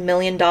 $17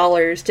 million,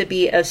 to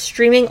be a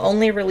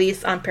streaming-only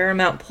release on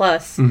Paramount+.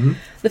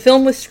 The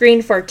film was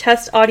screened for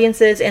test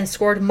audiences and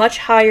scored much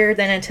higher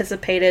than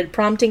anticipated,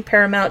 prompting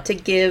Paramount to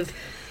give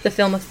the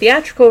film a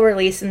theatrical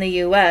release in the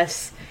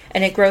U.S.,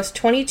 and it grossed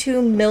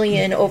 $22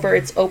 million over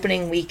its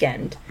opening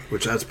weekend.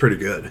 Which, that's pretty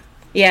good.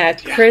 Yeah,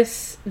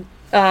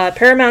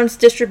 Paramount's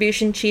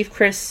distribution chief,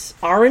 Chris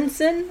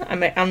Aronson, I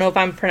don't know if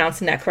I'm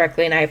pronouncing that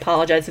correctly, and I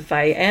apologize if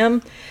I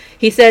am.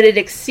 He said it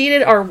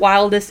exceeded our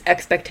wildest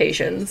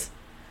expectations.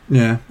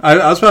 Yeah, I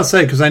was about to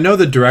say, because I know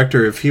the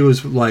director, if he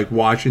was like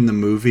watching the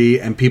movie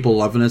and people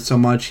loving it so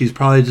much, he's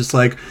probably just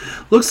like,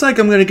 looks like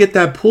I'm going to get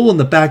that pool in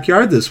the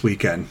backyard this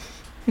weekend.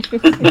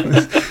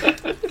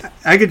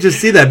 I could just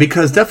see that,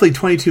 because definitely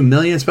 22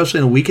 million, especially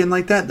in a weekend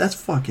like that, that's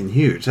fucking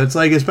huge. That's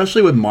like,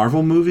 especially with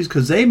Marvel movies,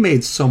 because they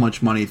made so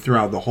much money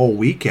throughout the whole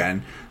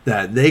weekend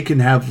that they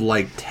can have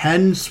like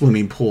 10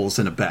 swimming pools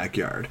in a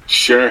backyard.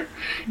 Sure.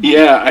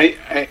 Yeah,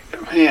 I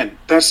man,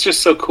 that's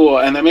just so cool.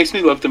 And that makes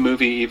me love the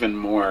movie even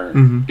more,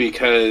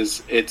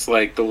 because it's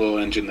like the little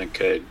engine that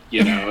could,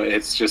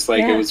 it's just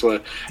like it was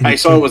what I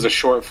saw. It was a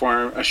short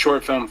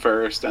film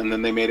first, and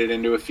then they made it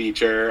into a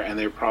feature, and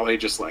they were probably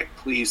just like,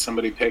 please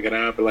somebody pick it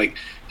up, or like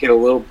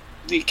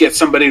get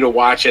somebody to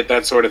watch it,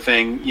 that sort of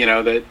thing.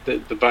 The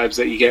vibes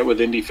that you get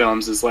with indie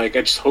films is like,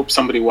 I just hope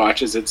somebody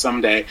watches it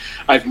someday.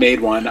 I've made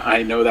one.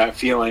 I know that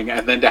feeling.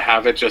 And then to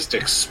have it just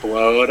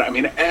explode. I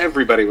mean,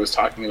 everybody was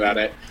talking about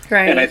it.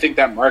 Right. And I think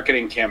that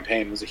marketing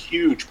campaign was a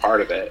huge part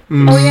of it.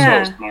 Oh,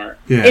 yeah. So smart.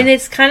 Yeah. And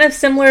it's kind of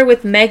similar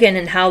with Megan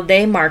and how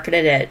they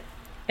marketed it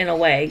in a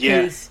way.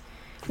 Because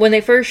when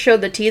they first showed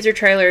the teaser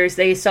trailers,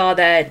 they saw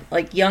that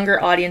like younger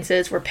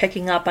audiences were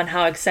picking up on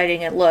how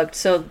exciting it looked.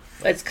 So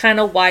it's kind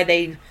of why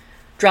they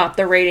dropped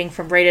the rating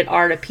from rated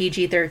R to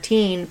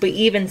PG-13, but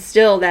even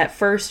still, that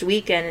first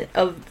weekend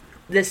of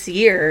this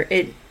year,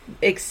 it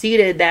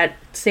exceeded that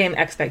same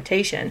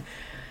expectation.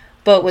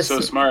 But was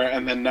so smart.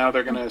 And then now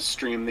they're going to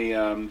stream the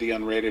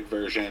unrated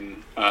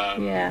version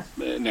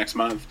next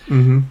month.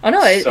 Mm-hmm. Oh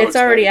no, it's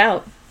already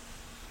out.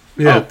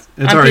 Yeah,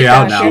 it's already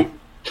out now.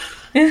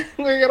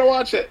 We're gonna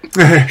watch it.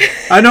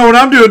 I know what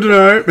I'm doing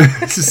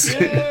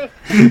tonight.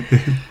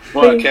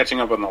 Well, catching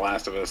up on The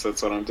Last of Us,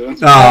 that's what I'm doing.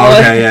 Oh,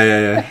 okay,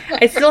 yeah.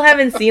 I still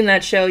haven't seen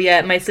that show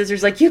yet. My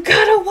sister's like, you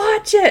gotta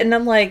watch it! And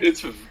I'm like...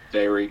 It's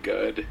very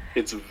good.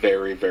 It's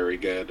very, very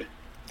good.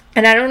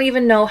 And I don't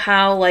even know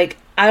how, I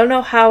don't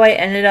know how I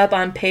ended up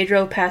on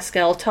Pedro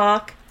Pascal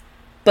talk,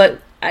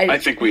 but I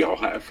think we all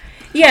have.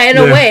 Yeah, in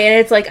a way. And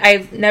it's like,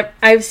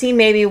 I've seen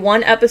maybe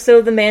one episode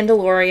of The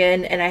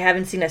Mandalorian, and I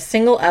haven't seen a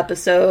single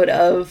episode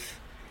of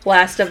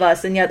Last of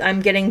Us, and yet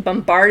I'm getting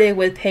bombarded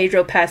with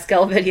Pedro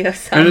Pascal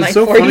videos on my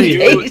For You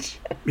page.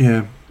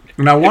 Yeah.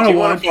 And I want if to you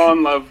want watch. to fall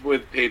in love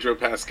with Pedro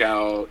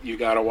Pascal, you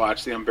got to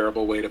watch The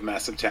Unbearable Weight of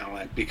Massive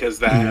Talent, because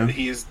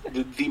he's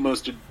the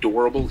most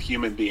adorable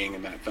human being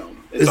in that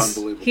film. It's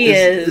unbelievable. He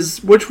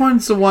is. Which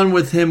one's the one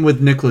with him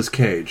with Nicolas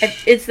Cage?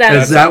 It's that.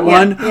 Is that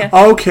one? Yeah.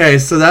 Okay,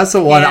 so that's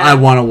the one I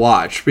want to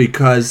watch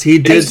because he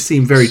did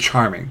seem very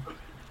charming.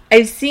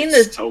 I've seen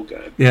this. So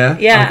good. Yeah.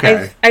 Yeah,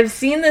 Okay. I've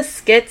seen the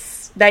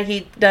skits that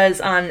he does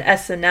on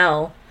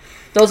SNL.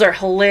 Those are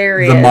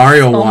hilarious. The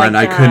Mario one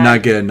I could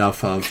not get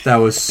enough of. That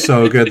was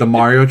so good. The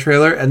Mario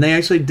trailer. And they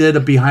actually did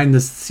a behind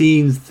the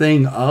scenes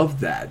thing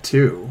of that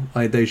too.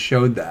 Like they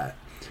showed that.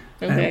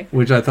 Okay.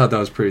 Which I thought that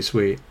was pretty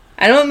sweet.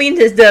 I don't mean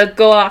to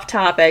go off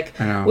topic.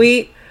 I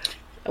know.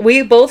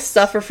 We both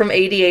suffer from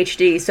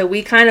ADHD, so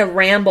we kind of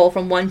ramble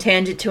from one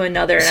tangent to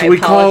another. And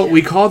So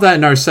we call that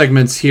in our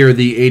segments here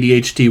the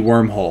ADHD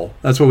wormhole.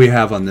 That's what we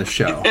have on this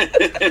show.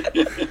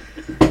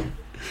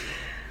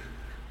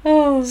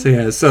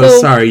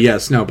 Sorry,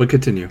 yes, no, but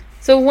continue.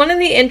 So one of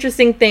the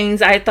interesting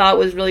things I thought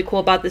was really cool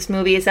about this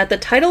movie is that the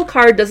title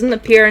card doesn't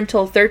appear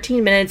until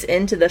 13 minutes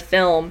into the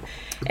film.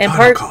 And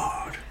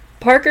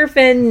Parker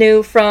Finn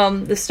knew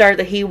from the start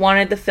that he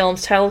wanted the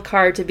film's title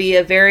card to be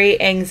a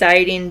very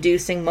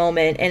anxiety-inducing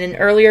moment, and an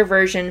earlier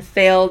version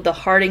failed the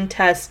Harding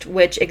test,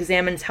 which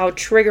examines how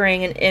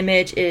triggering an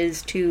image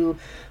is to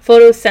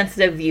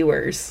photosensitive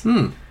viewers.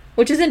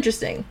 Which is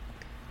interesting.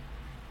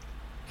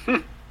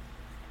 Yeah,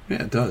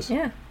 it does.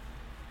 Yeah.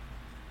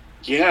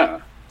 Yeah,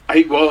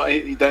 I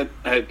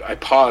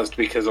paused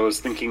because I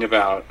was thinking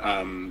about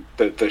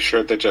the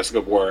shirt that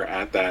Jessica wore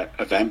at that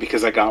event,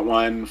 because I got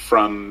one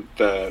from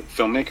the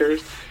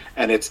filmmakers,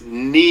 and it's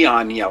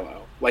neon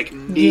yellow, like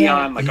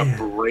neon,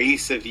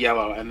 abrasive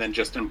yellow, and then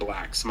just in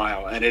black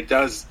smile, and it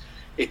does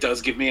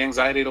give me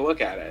anxiety to look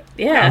at it.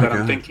 Yeah, now that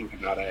I'm thinking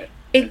about it,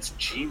 it's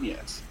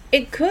genius.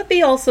 It could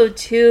be also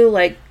too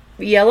like.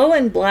 Yellow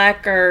and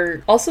black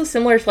are also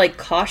similar to like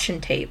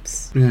caution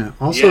tapes. Yeah.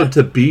 Also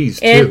to bees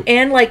too.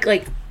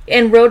 And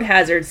and road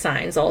hazard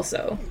signs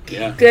also.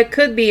 Yeah. That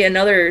could be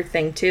another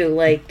thing too.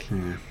 Like,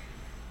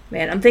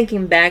 man, I'm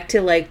thinking back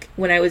to like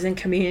when I was in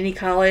community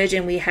college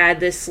and we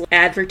had this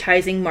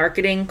advertising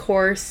marketing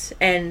course,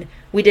 and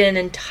we did an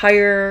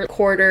entire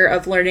quarter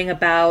of learning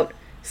about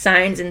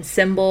signs and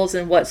symbols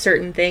and what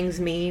certain things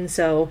mean.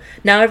 So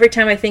now every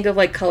time I think of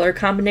like color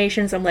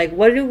combinations, I'm like,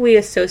 what do we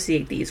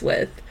associate these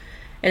with?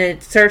 And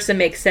it starts to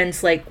make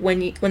sense, like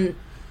when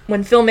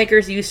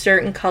filmmakers use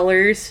certain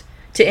colors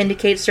to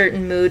indicate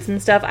certain moods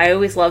and stuff. I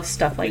always love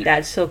stuff like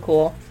that. It's so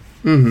cool.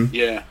 Mm-hmm.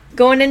 Yeah.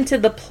 Going into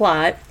the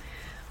plot,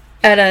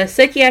 at a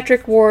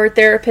psychiatric ward,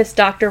 therapist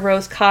Dr.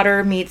 Rose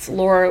Cotter meets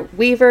Laura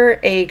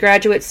Weaver, a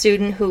graduate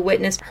student who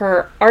witnessed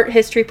her art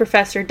history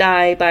professor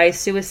die by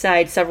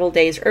suicide several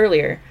days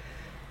earlier.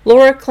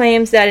 Laura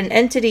claims that an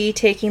entity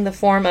taking the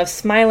form of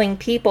smiling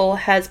people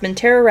has been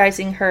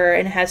terrorizing her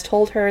and has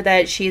told her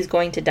that she is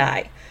going to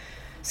die.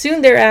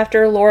 Soon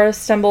thereafter, Laura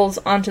stumbles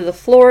onto the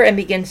floor and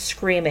begins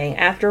screaming.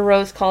 After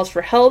Rose calls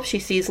for help, she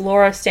sees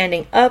Laura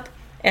standing up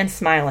and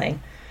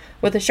smiling.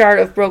 With a shard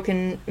of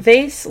broken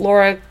vase,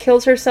 Laura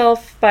kills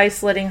herself by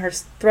slitting her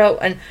throat.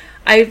 And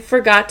I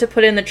forgot to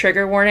put in the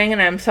trigger warning,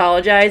 and I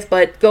apologize,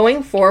 but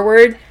going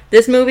forward,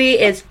 this movie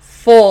is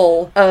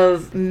full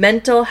of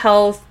mental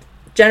health,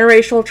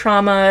 generational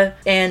trauma,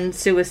 and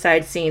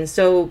suicide scenes.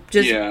 So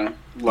just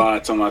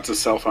lots and lots of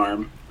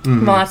self-harm.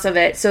 Mm-hmm. Lots of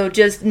it. So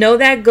just know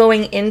that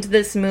going into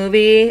this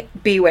movie,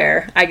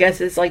 beware. I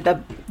guess is like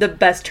the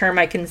best term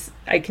I can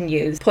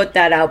use. Put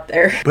that out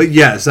there. But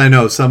yes, I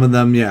know some of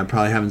them,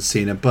 probably haven't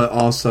seen it. But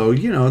also,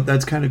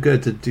 that's kind of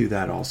good to do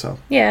that also.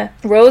 Yeah.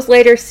 Rose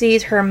later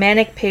sees her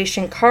manic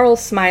patient Carl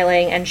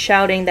smiling and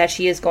shouting that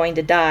she is going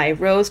to die.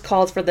 Rose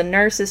calls for the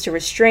nurses to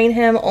restrain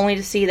him, only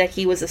to see that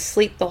he was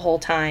asleep the whole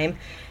time.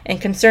 And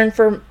concerned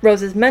for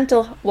Rose's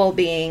mental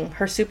well-being,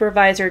 her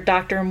supervisor,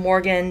 Dr.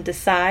 Morgan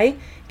Desai,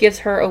 gives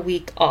her a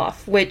week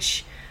off,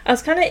 which I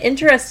was kind of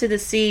interested to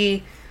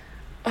see.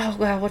 Oh,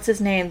 wow, what's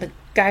his name? The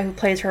guy who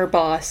plays her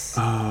boss.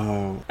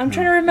 Oh. I'm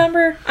trying to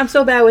remember. I'm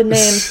so bad with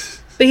names.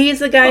 But he's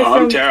the guy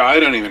from... I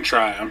don't even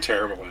try. I'm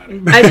terrible at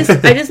it.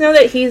 I just know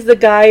that he's the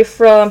guy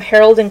from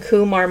Harold and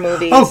Kumar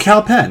movies. Oh,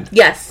 Cal Penn.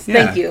 Yes,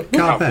 thank you.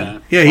 Cal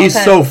Penn. Yeah,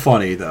 he's so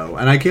funny, though.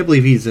 And I can't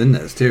believe he's in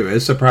this, too. It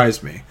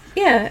surprised me.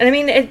 Yeah, and I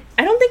mean,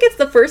 I don't think it's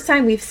the first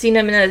time we've seen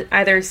him in a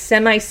either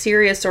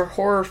semi-serious or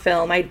horror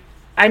film.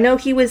 I know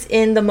he was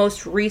in the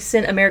most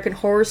recent American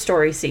Horror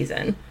Story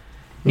season,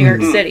 New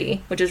York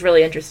City, which is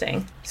really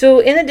interesting. So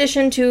in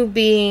addition to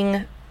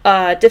being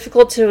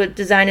difficult to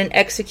design and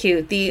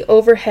execute, the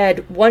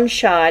overhead one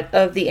shot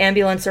of the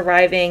ambulance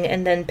arriving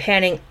and then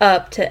panning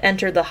up to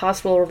enter the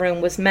hospital room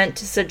was meant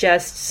to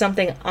suggest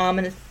something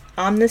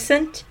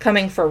omniscient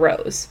coming for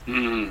Rose.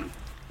 Mm.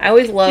 I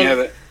always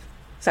love...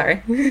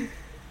 Sorry.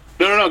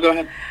 No, go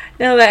ahead.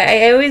 No, but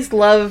I always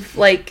love,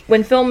 like,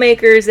 when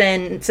filmmakers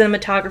and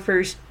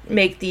cinematographers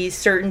make these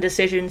certain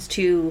decisions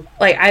to,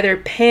 like, either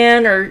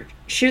pan or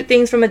shoot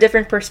things from a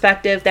different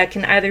perspective that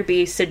can either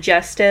be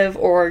suggestive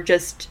or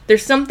just,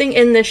 there's something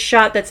in this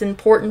shot that's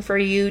important for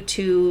you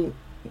to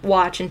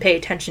watch and pay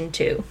attention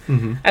to.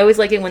 I always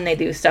like it when they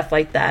do stuff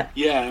like that.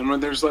 Yeah, and when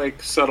there's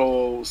like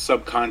subtle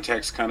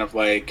subcontext kind of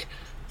like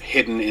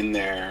hidden in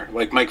there,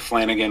 like Mike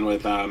Flanagan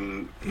with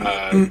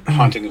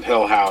Haunting of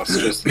Hill House,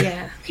 just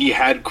he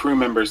had crew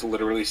members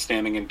literally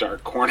standing in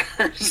dark corners.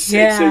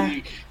 So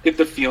you get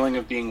the feeling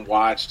of being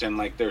watched, and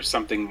like there's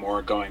something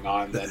more going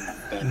on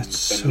than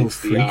so meets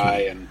freaky. the eye.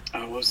 And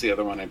what was the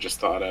other one I just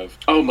thought of?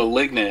 Oh,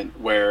 Malignant,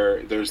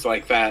 where there's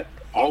like that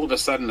all of a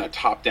sudden a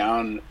top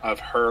down of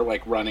her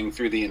like running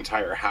through the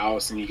entire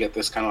house, and you get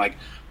this kind of like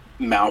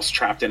mouse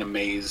trapped in a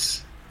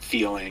maze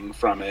feeling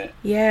from it.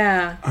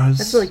 Yeah,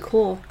 that's really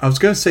cool. I was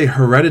going to say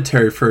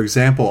Hereditary, for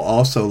example,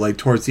 also, like,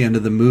 towards the end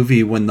of the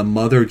movie when the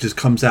mother just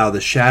comes out of the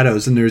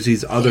shadows and there's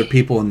these other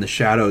people in the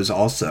shadows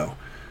also.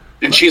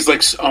 And she's,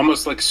 like,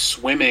 almost, like,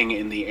 swimming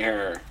in the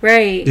air.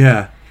 Right.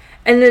 Yeah.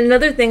 And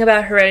another thing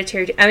about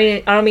Hereditary, I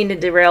mean, I don't mean to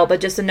derail, but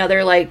just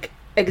another, like,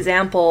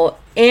 example.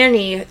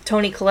 Annie,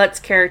 Toni Collette's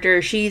character,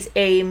 she's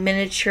a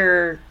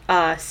miniature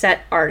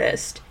set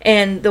artist.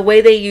 And the way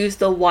they use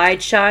the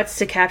wide shots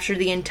to capture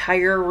the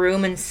entire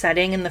room and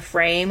setting in the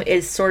frame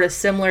is sort of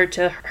similar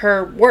to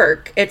her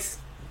work. It's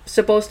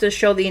supposed to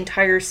show the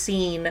entire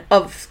scene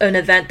of an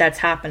event that's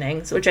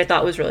happening, which I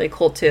thought was really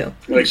cool too.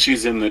 Like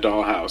she's in the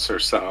dollhouse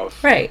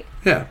herself. Right.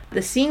 Yeah.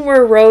 The scene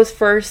where Rose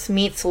first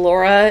meets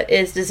Laura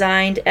is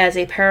designed as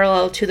a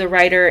parallel to the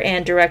writer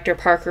and director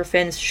Parker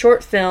Finn's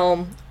short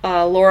film,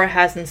 Laura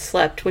Hasn't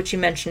Slept, which you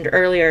mentioned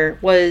earlier,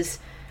 was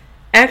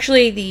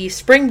actually the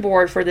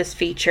springboard for this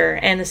feature,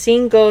 and the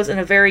scene goes in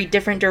a very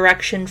different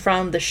direction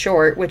from the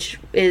short, which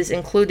is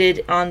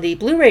included on the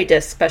Blu-ray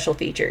disc special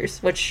features,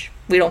 which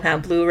we don't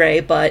have Blu-ray,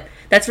 but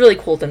that's really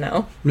cool to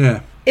know.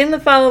 Yeah. In the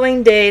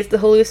following days, the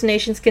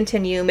hallucinations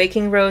continue,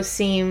 making Rose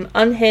seem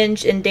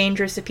unhinged and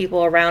dangerous to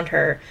people around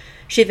her.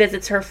 She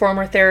visits her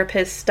former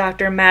therapist,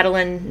 Dr.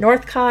 Madeline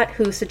Northcott,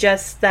 who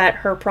suggests that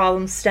her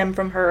problems stem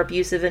from her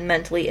abusive and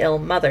mentally ill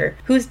mother,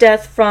 whose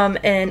death from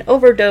an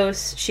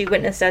overdose she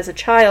witnessed as a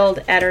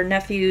child at her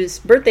nephew's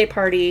birthday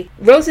party.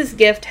 Rose's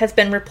gift has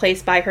been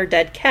replaced by her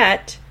dead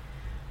cat,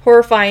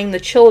 horrifying the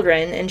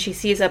children, and she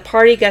sees a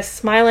party guest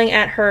smiling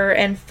at her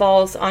and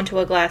falls onto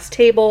a glass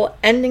table,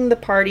 ending the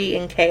party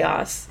in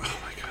chaos.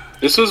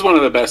 This was one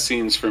of the best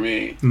scenes for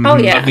me. Oh,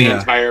 yeah. Of the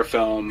entire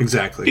film.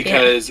 Exactly.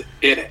 Because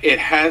it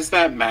has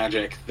that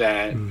magic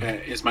that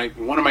is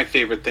one of my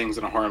favorite things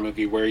in a horror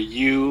movie, where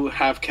you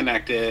have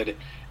connected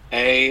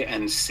A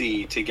and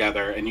C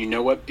together, and you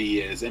know what B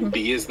is, and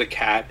B is the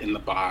cat in the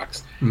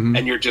box,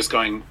 and you're just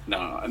going,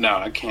 no,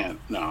 I can't,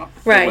 no.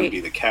 Right. It wouldn't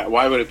be the cat.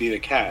 Why would it be the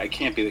cat? It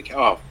can't be the cat.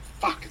 Oh,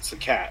 fuck, it's the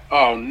cat.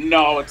 Oh,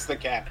 no, it's the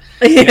cat.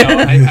 You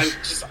know,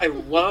 I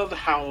love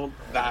how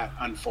that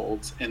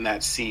unfolds in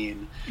that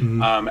scene.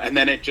 And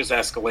then it just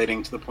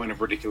escalating to the point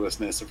of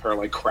ridiculousness of her,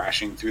 like,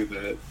 crashing through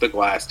the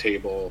glass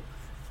table.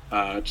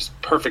 Just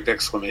perfect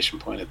exclamation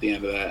point at the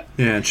end of that.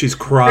 Yeah, and she's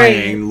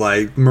crying,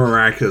 like,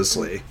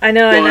 miraculously. I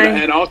know, well,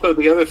 and also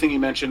the other thing you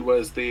mentioned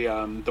was the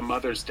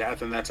mother's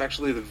death, and that's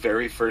actually the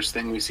very first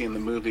thing we see in the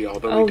movie,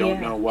 although we don't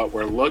know what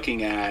we're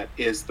looking at,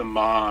 is the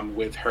mom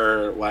with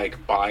her,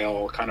 like,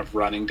 bile kind of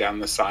running down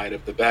the side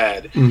of the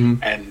bed,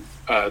 and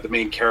the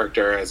main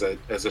character as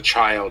a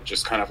child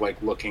just kind of,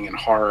 like, looking in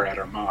horror at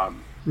her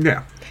mom.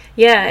 Yeah.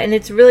 Yeah, and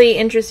it's really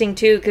interesting,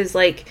 too, because,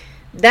 like,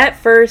 that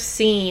first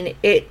scene,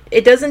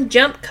 it doesn't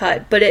jump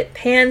cut, but it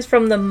pans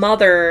from the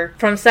mother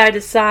from side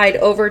to side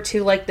over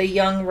to, like, the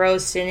young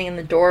Rose standing in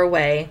the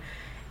doorway.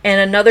 And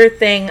another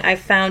thing I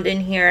found in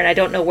here, and I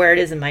don't know where it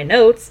is in my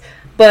notes,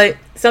 but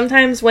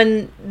sometimes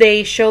when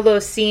they show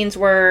those scenes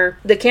where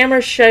the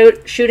camera's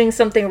shooting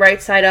something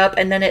right side up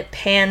and then it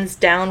pans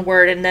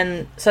downward and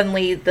then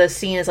suddenly the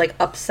scene is, like,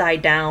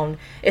 upside down,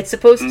 it's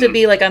supposed to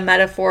be like a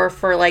metaphor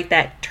for, like,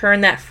 that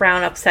turn that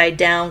frown upside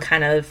down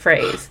kind of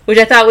phrase, which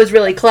I thought was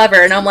really clever.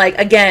 And I'm like,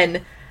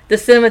 again, the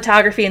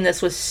cinematography in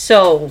this was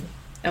so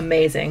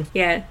amazing.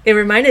 Yeah, it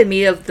reminded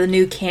me of the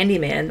new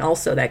Candyman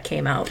also that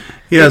came out.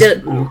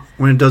 Yes,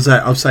 when it does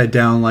that upside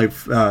down, like,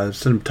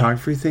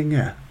 cinematography thing,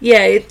 yeah.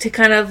 Yeah, to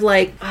kind of,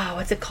 like,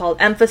 what's it called?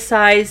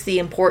 Emphasize the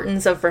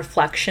importance of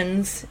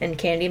reflections in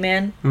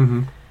Candyman.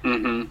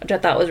 Which I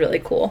thought was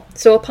really cool.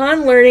 So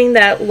upon learning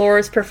that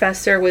Laura's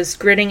professor was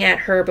grinning at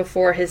her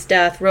before his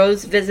death,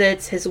 Rose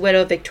visits his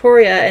widow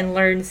Victoria and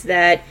learns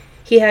that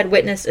he had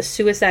witnessed a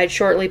suicide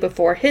shortly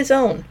before his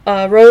own.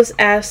 Rose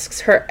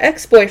asks her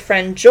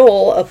ex-boyfriend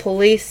Joel, a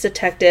police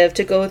detective,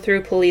 to go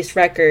through police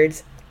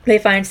records. They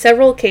find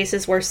several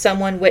cases where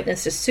someone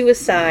witnessed a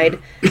suicide,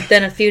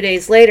 then a few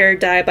days later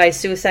died by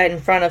suicide in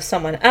front of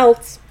someone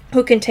else,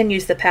 who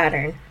continues the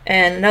pattern.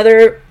 And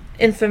another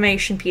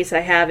information piece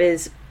I have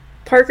is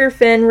Parker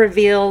Finn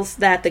reveals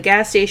that the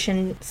gas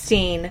station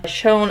scene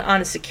shown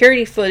on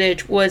security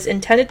footage was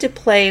intended to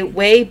play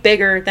way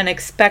bigger than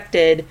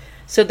expected,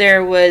 so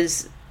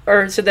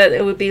that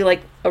it would be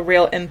like a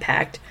real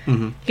impact.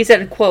 He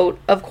said, quote,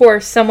 "Of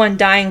course, someone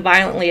dying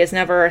violently is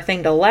never a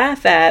thing to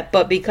laugh at,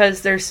 but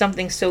because there's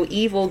something so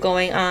evil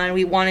going on,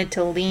 we wanted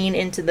to lean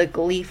into the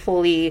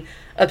gleefully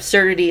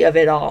absurdity of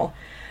it all."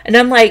 And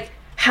I'm like,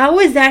 how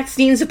is that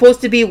scene supposed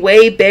to be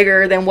way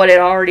bigger than what it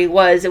already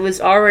was? It was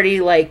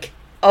already like,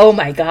 oh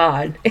my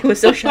god. It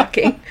was so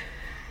shocking.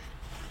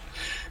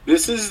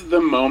 This is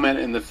the moment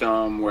in the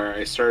film where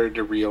I started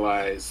to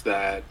realize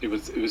that it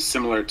was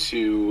similar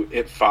to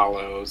It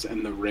Follows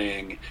and The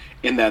Ring,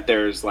 in that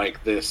there's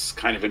like this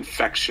kind of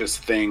infectious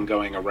thing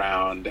going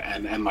around,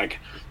 and like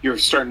you're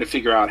starting to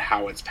figure out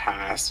how it's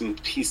passed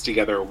and piece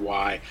together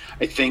why.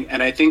 I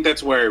think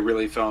that's where I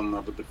really fell in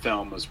love with the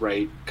film, was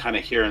right kind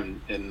of here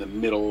in the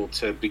middle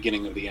to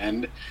beginning of the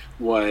end.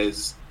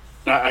 Was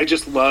I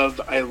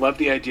love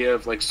the idea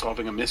of like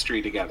solving a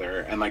mystery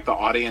together, and like the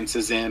audience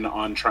is in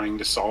on trying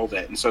to solve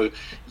it, and so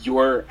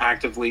you're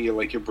actively,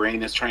 like, your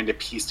brain is trying to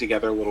piece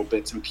together little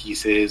bits and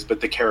pieces,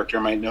 but the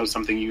character might know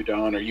something you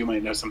don't, or you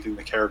might know something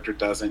the character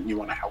doesn't, and you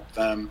want to help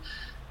them.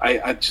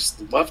 I just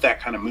love that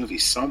kind of movie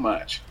so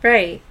much.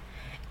 Right.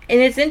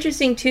 And it's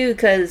interesting too,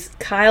 because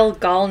Kyle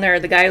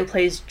Gallner, the guy who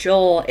plays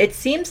Joel, it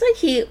seems like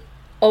he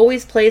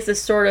always plays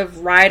this sort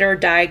of ride or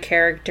die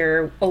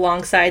character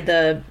alongside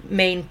the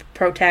main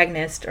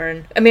protagonist.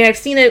 I've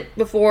seen it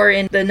before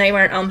in the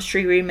Nightmare on Elm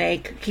Street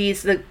remake.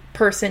 He's the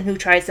person who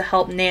tries to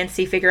help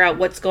Nancy figure out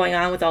what's going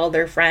on with all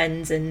their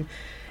friends, and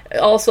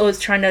also is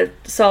trying to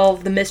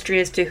solve the mystery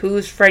as to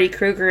who Freddy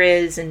Krueger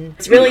is. And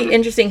it's really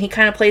interesting. He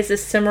kind of plays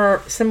this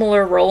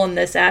similar role in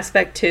this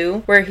aspect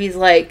too, where he's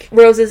like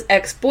Rose's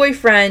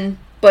ex-boyfriend,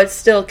 but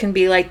still can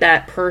be like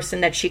that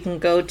person that she can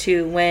go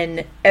to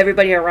when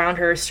everybody around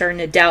her is starting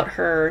to doubt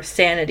her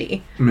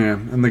sanity.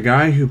 Man, and the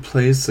guy who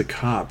plays the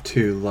cop,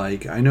 too,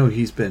 like, I know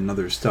he's been in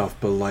other stuff,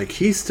 but, like,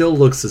 he still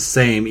looks the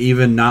same,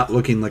 even not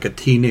looking like a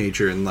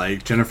teenager in,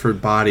 like, Jennifer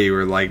Body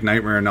or, like,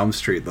 Nightmare on Elm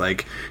Street.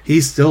 Like, he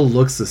still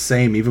looks the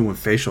same, even with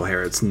facial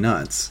hair. It's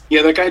nuts.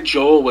 Yeah, that guy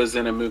Joel was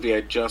in a movie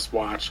I just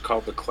watched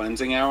called The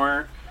Cleansing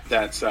Hour.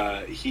 That's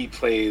he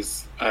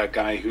plays a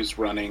guy who's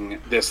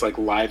running this like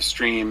live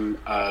stream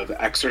of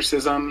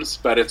exorcisms,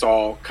 but it's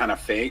all kind of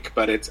fake.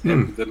 But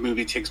the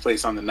movie takes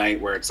place on the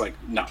night where it's like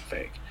not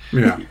fake.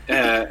 Yeah,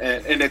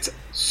 and it's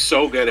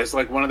so good. It's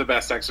like one of the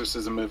best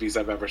exorcism movies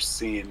I've ever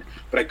seen.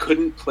 But I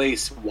couldn't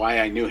place why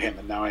I knew him,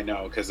 and now I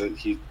know, because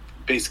he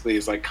basically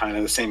is like kind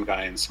of the same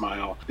guy in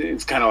Smile.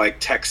 It's kind of like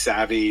tech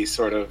savvy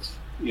sort of,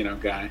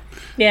 guy.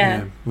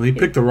 Yeah. Well, he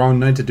picked the wrong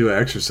night to do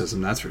an exorcism,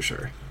 that's for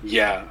sure.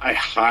 Yeah, I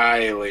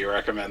highly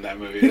recommend that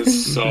movie.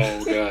 It's so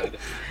good.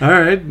 All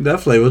right,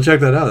 definitely. We'll check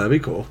that out. That'd be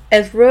cool.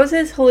 As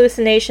Rose's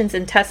hallucinations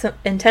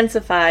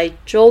intensify,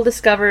 Joel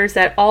discovers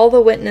that all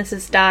the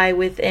witnesses die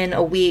within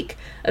a week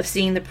of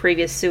seeing the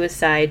previous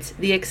suicides.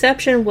 The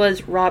exception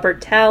was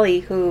Robert Talley,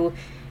 who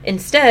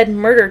instead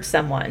murdered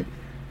someone.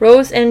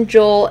 Rose and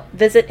Joel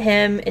visit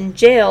him in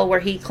jail,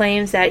 where he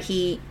claims that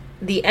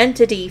the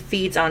entity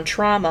feeds on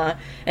trauma,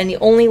 and the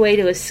only way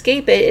to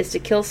escape it is to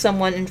kill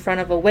someone in front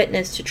of a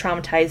witness to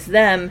traumatize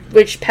them,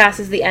 which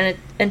passes the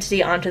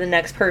entity on to the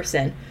next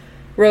person.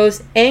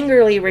 Rose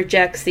angrily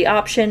rejects the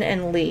option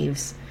and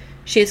leaves.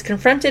 She is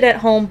confronted at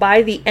home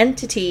by the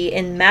entity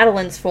in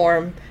Madeline's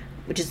form,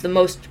 which is the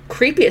most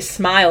creepiest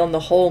smile in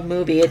the whole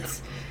movie.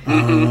 It's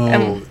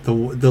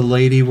the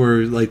lady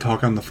where like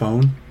talk on the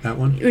phone, that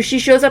one? She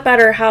shows up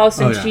at her house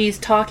and she's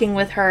talking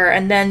with her,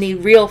 and then the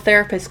real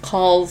therapist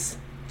calls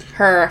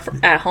her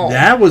at home.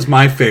 That was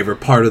my favorite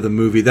part of the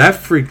movie. That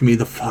freaked me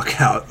the fuck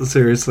out,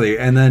 seriously.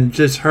 And then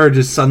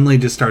her suddenly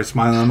start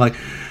smiling. I'm like,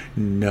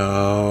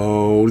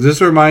 no.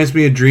 This reminds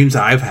me of dreams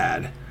I've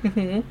had.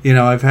 Mm-hmm.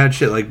 I've had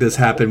shit like this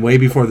happen way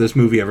before this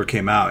movie ever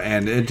came out,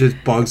 and it just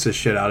bugs the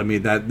shit out of me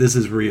that this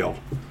is real.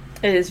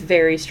 It is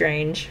very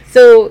strange.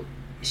 So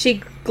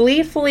she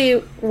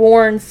gleefully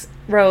warns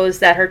Rose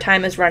that her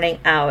time is running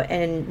out,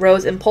 and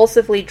Rose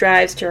impulsively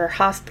drives to her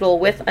hospital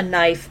with a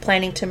knife,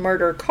 planning to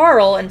murder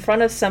Carl in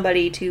front of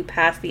somebody to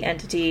pass the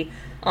entity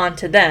on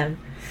to them.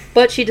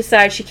 But she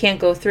decides she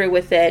can't go through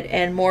with it,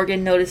 and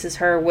Morgan notices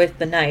her with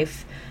the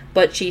knife,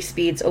 but she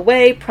speeds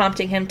away,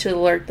 prompting him to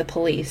alert the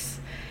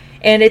police.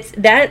 And it's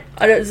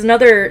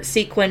another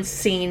sequence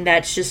scene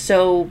that's just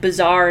so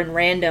bizarre and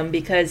random,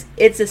 because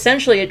it's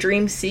essentially a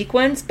dream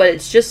sequence, but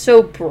it's just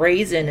so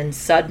brazen and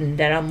sudden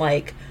that I'm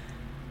like,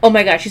 oh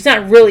my gosh, she's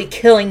not really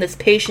killing this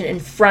patient in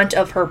front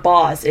of her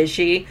boss, is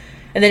she?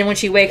 And then when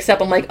she wakes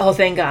up, I'm like, oh,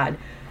 thank God.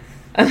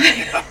 I'm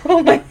like,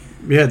 oh my.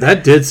 Yeah,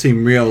 that did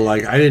seem real.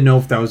 Like, I didn't know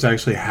if that was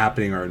actually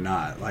happening or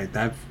not. Like,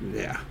 that,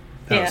 yeah.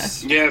 Yeah,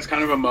 it's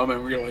kind of a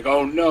moment where you're like,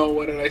 oh no,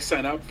 what did I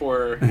sign up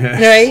for?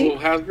 Right? Oh,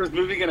 how's this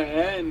movie going to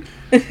end?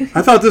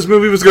 I thought this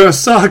movie was going to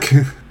suck.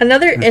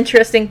 Another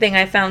interesting thing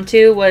I found,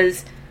 too,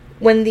 was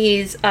when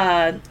these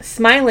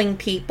smiling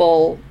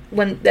people,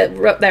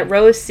 that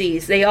Rose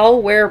sees, they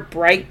all wear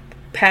bright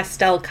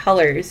pastel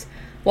colors,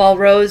 while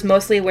Rose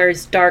mostly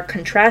wears dark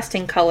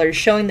contrasting colors,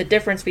 showing the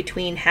difference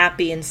between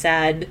happy and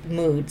sad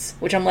moods,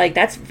 which I'm like,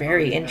 that's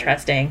very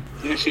interesting.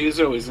 Yeah, she is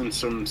always in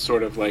some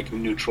sort of like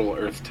neutral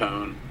earth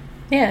tone.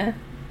 Yeah.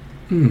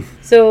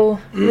 So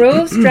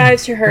Rose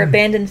drives to her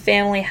abandoned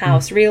family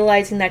house,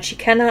 realizing that she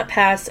cannot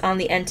pass on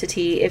the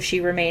entity if she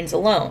remains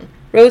alone.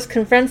 Rose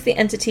confronts the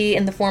entity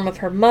in the form of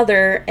her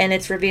mother, and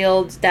it's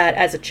revealed that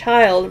as a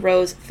child,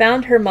 Rose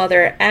found her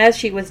mother as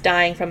she was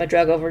dying from a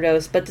drug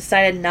overdose, but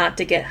decided not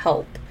to get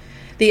help.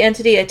 The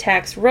entity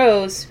attacks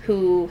Rose,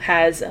 who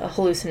has a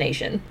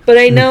hallucination. But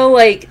I know,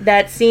 like,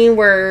 that scene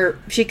where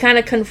she kind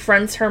of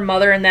confronts her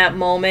mother in that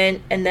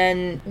moment, and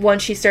then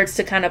once she starts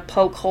to kind of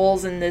poke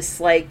holes in this,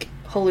 like,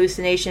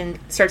 hallucination,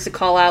 starts to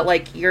call out,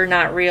 like, you're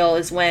not real,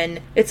 is when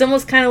it's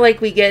almost kind of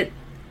like we get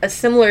a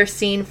similar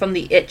scene from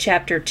the It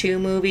Chapter 2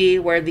 movie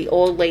where the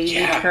old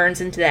lady turns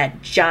into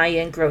that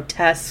giant,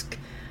 grotesque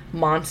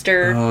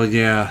monster. Oh,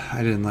 yeah.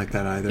 I didn't like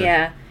that either.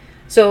 Yeah.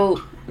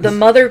 So the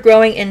mother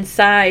growing in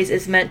size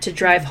is meant to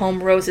drive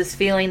home Rose's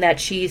feeling that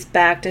she's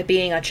back to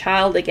being a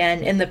child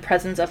again in the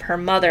presence of her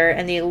mother,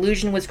 and the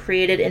illusion was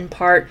created in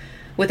part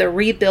with a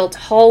rebuilt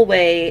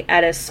hallway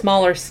at a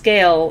smaller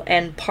scale,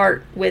 and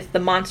part with the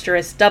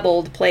monstrous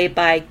doubled played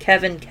by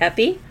Kevin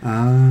Kepi,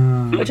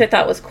 which I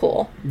thought was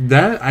cool.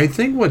 That, I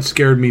think what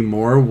scared me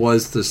more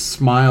was the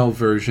Smile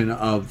version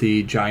of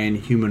the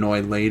giant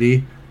humanoid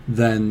lady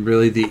than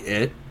really the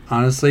It,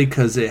 honestly,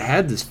 because it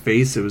had this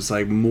face that was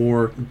like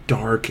more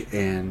dark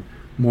and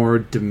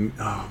more,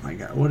 oh my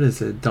god, what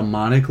is it,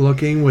 demonic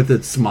looking with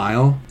its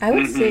smile. I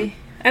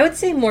would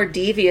say more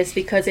devious,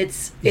 because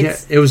it's yeah,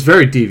 it was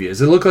very devious.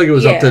 It looked like it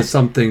was up to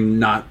something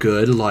not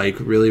good, like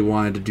really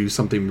wanted to do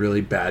something really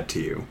bad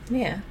to you.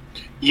 Yeah.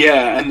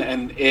 Yeah,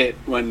 and it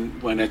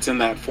when it's in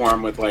that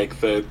form with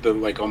like the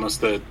like almost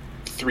the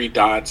 3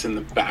 dots in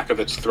the back of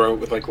its throat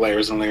with like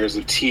layers and layers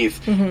of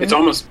teeth, it's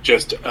almost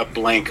just a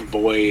blank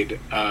void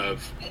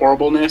of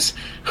horribleness,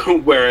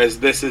 whereas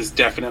this is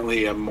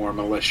definitely a more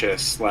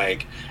malicious,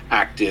 like,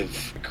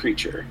 active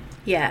creature.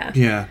 Yeah.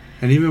 Yeah.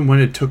 And even when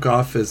it took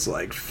off its,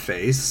 like,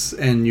 face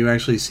and you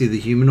actually see the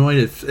humanoid,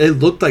 it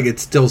looked like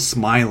it's still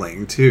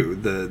smiling, too,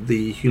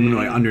 the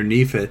humanoid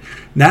underneath it.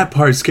 And that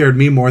part scared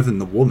me more than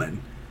the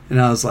woman. And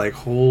I was like,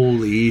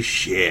 holy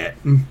shit.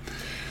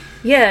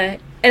 Yeah.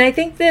 And I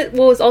think that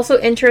what was also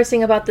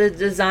interesting about the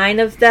design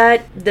of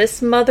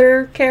this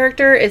mother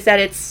character is that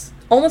it's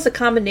almost a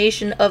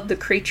combination of the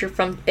creature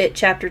from It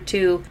Chapter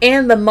 2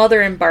 and the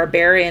mother in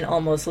Barbarian,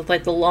 almost, with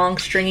like the long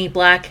stringy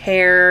black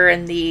hair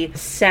and the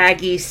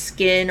saggy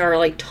skin or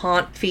like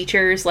taunt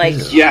features. Like,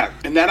 yeah,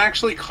 and that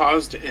actually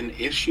caused an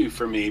issue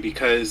for me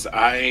because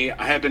I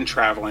had been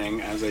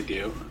traveling, as I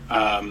do.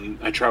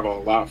 I travel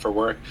a lot for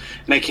work,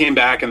 and I came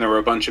back and there were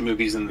a bunch of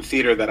movies in the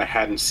theater that I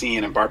hadn't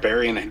seen, and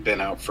Barbarian had been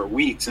out for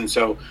weeks. And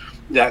so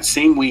that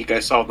same week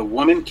I saw The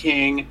Woman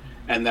King,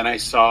 and then I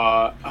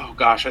saw,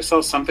 I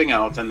saw something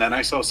else, and then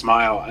I saw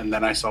Smile, and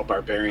then I saw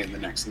Barbarian the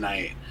next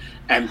night.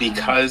 And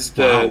because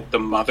the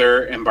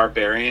mother in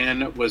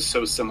Barbarian was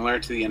so similar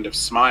to the end of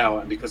Smile,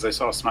 and because I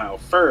saw Smile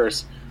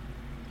first,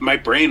 my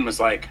brain was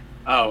like,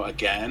 oh,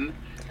 again?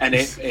 And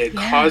it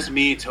caused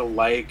me to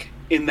like,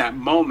 in that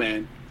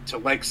moment, to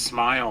like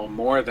Smile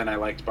more than I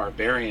liked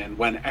Barbarian,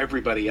 when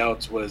everybody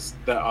else was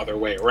the other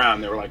way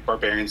around. They were like,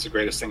 Barbarian's the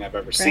greatest thing I've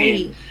ever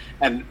seen.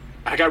 And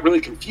I got really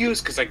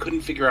confused because I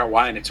couldn't figure out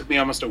why, and it took me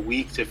almost a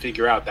week to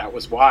figure out that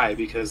was why,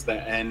 because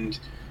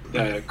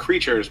the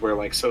creatures were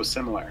like so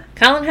similar.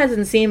 Colin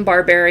hasn't seen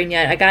Barbarian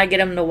yet. I gotta get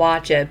him to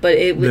watch it, but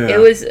it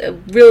was a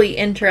really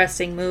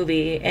interesting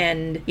movie.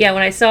 And yeah,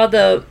 when I saw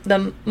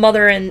the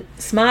mother in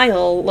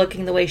Smile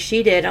looking the way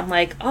she did, I'm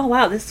like, oh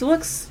wow, this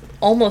looks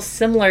almost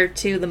similar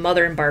to the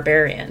mother in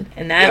Barbarian,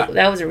 and that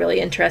was a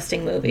really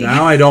interesting movie.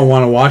 Now I don't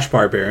want to watch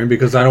Barbarian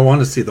because I don't want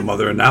to see the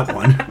mother in that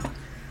one.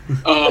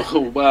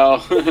 Oh, well,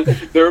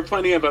 there are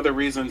plenty of other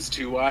reasons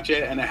to watch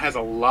it, and it has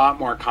a lot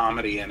more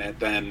comedy in it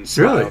than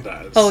Smile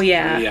does. Oh,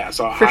 yeah. Yeah,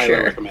 so I highly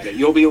recommend it.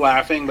 You'll be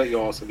laughing, but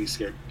you'll also be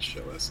scared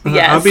shitless.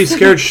 Yes. I'll be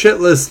scared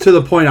shitless to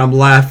the point I'm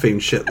laughing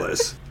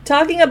shitless.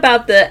 Talking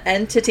about the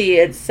entity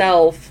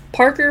itself,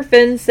 Parker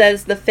Finn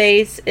says the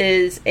face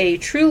is a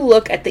true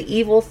look at the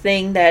evil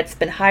thing that's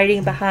been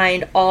hiding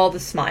behind all the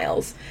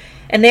smiles.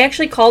 And they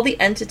actually call the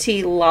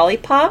entity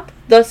Lollipop,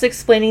 thus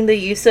explaining the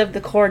use of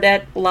the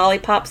Chordette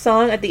Lollipop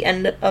song at the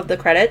end of the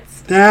credits.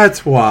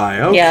 That's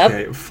why.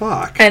 Okay,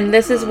 fuck. And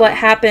this is what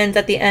happens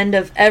at the end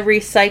of every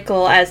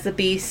cycle as the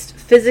beast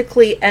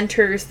physically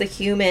enters the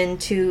human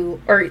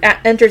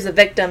enters the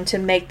victim to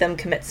make them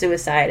commit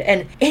suicide.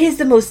 And it is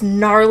the most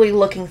gnarly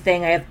looking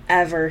thing I have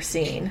ever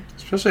seen.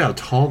 Especially how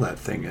tall that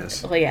thing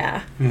is. Well,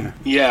 yeah.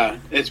 Yeah,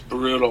 it's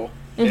brutal.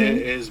 It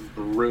is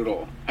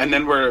brutal. And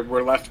then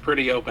we're left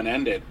pretty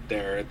open-ended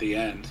there at the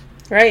end.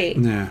 Right.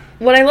 Yeah.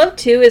 What I love,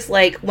 too, is,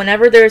 like,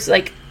 whenever there's,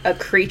 like, a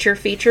creature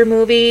feature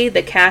movie,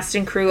 the cast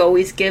and crew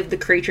always give the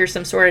creature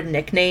some sort of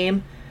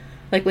nickname.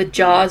 Like, with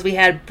Jaws, we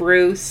had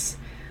Bruce.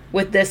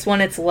 With this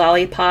one, it's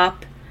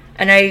Lollipop.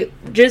 And I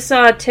just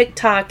saw a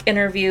TikTok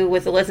interview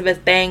with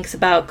Elizabeth Banks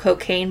about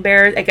cocaine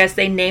bears. I guess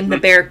they named the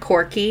bear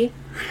Corky,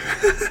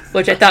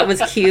 which I thought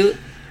was cute.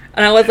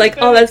 And I was like,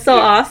 oh, that's so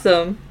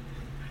awesome.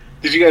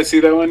 Did you guys see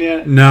that one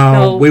yet?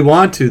 No, we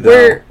want to,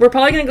 though. We're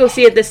probably going to go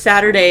see it this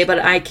Saturday, but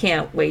I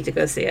can't wait to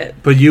go see it.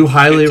 But you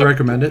highly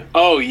recommend it?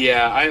 Oh,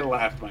 yeah. I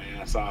laughed my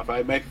ass off.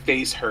 My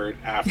face hurt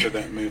after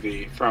that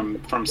movie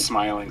from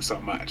smiling so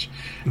much.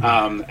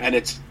 And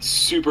it's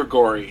super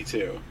gory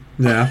too.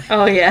 Yeah.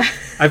 Oh yeah.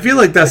 I feel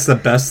like that's the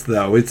best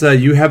though. It's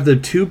you have the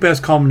two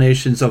best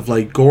combinations of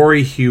like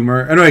gory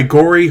humor, anyway,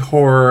 gory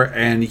horror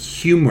and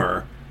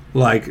humor,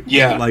 like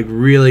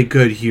really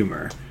good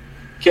humor.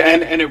 Yeah,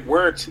 and it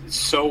worked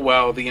so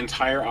well. The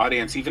entire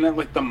audience, even at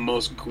like the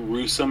most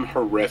gruesome,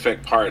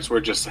 horrific parts, were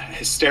just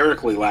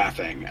hysterically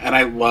laughing, and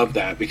I love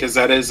that because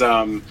that's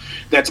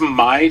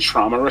my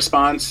trauma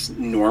response.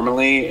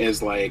 Normally,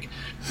 is like,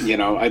 you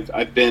know,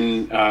 I've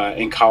been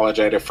in college.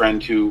 I had a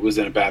friend who was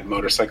in a bad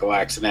motorcycle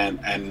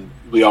accident, and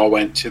we all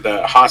went to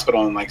the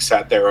hospital and like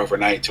sat there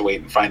overnight to wait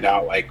and find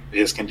out like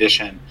his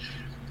condition.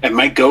 And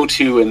my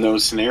go-to in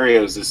those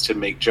scenarios is to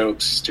make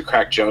jokes, to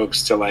crack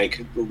jokes, to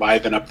like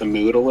liven up the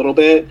mood a little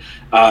bit.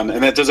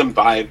 And that doesn't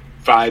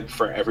vibe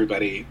for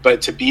everybody.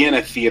 But to be in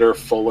a theater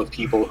full of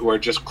people who are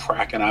just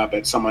cracking up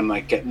at someone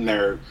like getting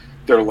their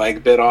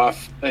leg bit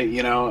off,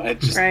 you know, it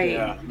just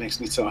it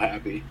makes me so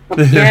happy.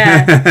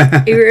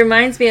 Yeah. It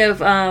reminds me of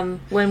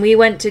when we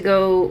went to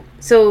go...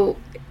 So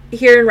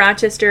here in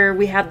Rochester,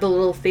 we have the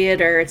little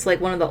theater. It's like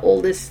one of the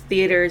oldest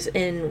theaters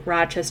in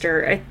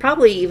Rochester,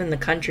 probably even the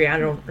country. I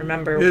don't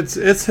remember. It's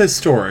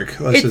historic,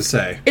 let's just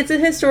say. It's a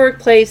historic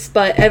place,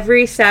 but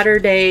every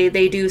Saturday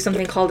they do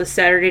something called a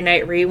Saturday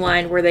Night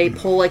Rewind, where they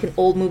pull like an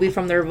old movie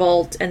from their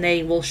vault and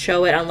they will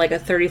show it on like a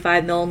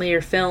 35 millimeter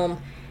film.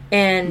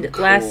 And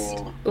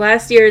cool.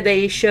 last year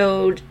they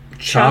showed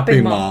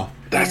Chopping Mall.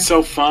 That's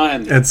so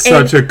fun. It's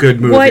such a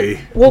good movie.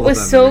 What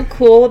was so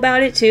cool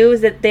about it, too,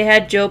 is that they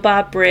had Joe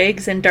Bob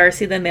Briggs and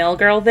Darcy the Mail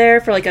Girl there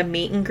for, like, a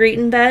meet and greet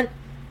event.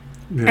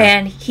 Yeah.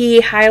 And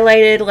he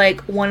highlighted,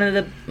 like, one of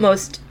the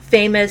most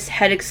famous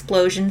head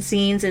explosion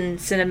scenes in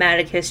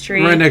cinematic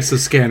history. Right next to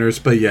Scanners,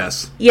 but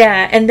yes.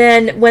 Yeah, and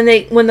then when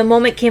the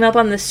moment came up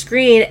on the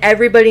screen,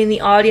 everybody in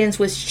the audience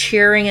was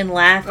cheering and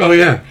laughing. Oh,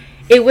 yeah.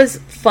 It was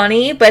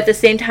funny, but at the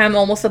same time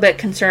almost a bit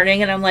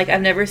concerning, and I'm like,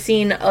 I've never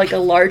seen like a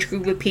large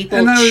group of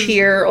people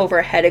cheer over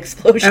a head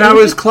explosion. And I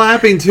was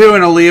clapping too,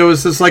 and Aaliyah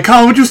was just like,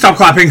 Colin, would you stop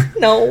clapping?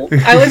 No,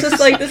 I was just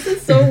like, this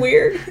is so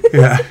weird.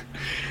 Yeah.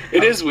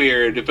 It is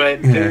weird,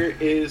 but there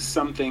is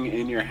something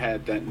in your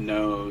head that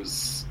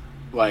knows,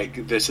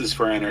 like, this is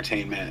for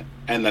entertainment,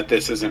 and that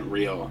this isn't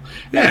real.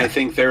 Yeah. And I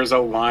think there's a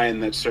line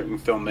that certain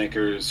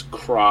filmmakers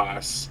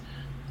cross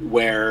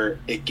where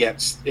it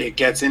gets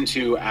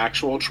into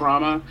actual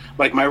trauma.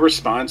 Like my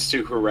response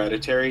to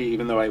Hereditary,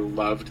 even though I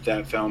loved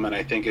that film and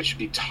I think it should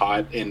be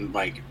taught in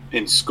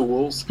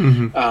schools,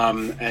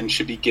 and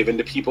should be given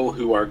to people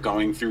who are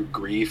going through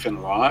grief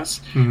and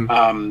loss.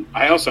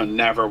 I also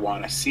never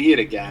want to see it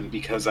again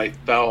because I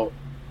felt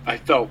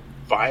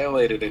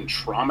violated and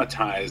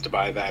traumatized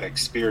by that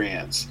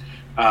experience.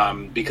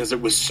 Because it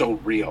was so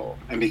real,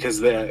 and because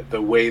the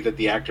way that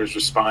the actors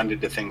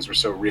responded to things were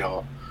so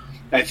real.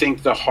 I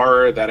think the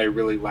horror that I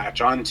really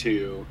latch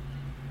onto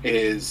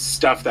is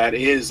stuff that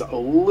is a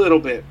little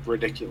bit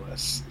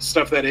ridiculous,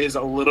 stuff that is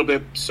a little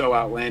bit so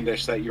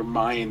outlandish that your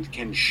mind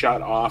can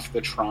shut off the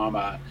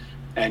trauma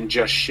and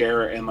just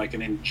share in like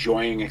an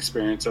enjoying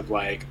experience of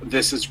like,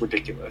 this is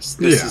ridiculous,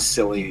 this is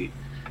silly.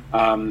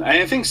 And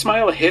I think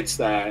Smile hits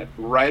that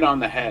right on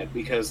the head,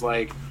 because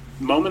like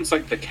moments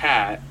like the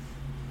cat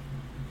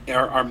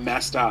are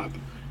messed up,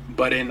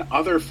 but in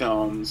other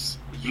films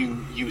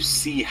you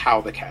see how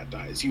the cat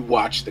dies, you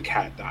watch the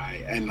cat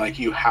die, and like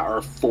you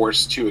are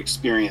forced to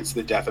experience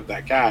the death of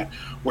that cat,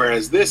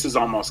 whereas this is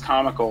almost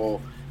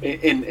comical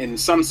in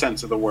some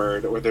sense of the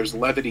word, or there's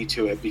levity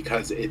to it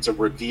because it's a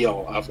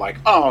reveal of like,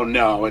 oh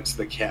no, it's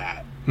the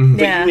cat. But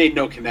you made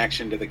no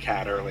connection to the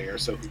cat earlier,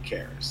 so who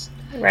cares?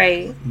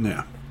 Right.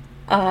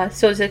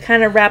 So to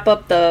kind of wrap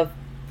up the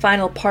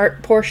final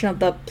portion of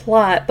the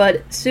plot,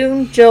 but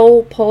soon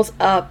Joel pulls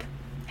up,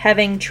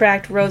 having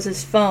tracked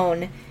Rose's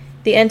phone.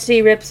 The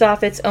entity rips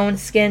off its own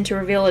skin to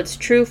reveal its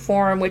true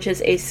form, which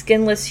is a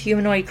skinless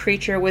humanoid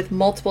creature with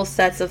multiple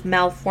sets of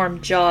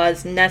malformed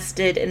jaws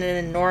nested in an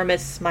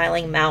enormous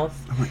smiling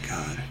mouth. Oh my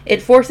god.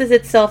 It forces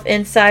itself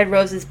inside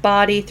Rose's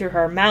body through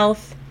her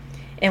mouth,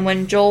 and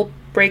when Joel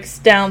breaks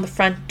down the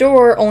front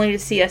door, only to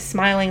see a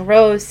smiling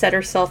Rose set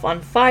herself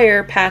on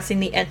fire, passing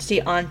the entity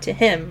on to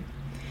him.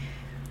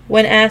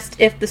 When asked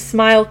if the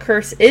smile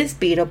curse is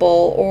beatable,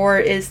 or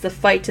is the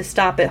fight to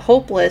stop it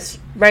hopeless,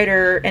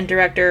 writer and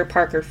director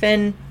Parker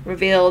Finn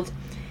revealed,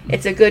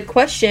 "It's a good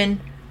question.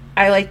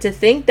 I like to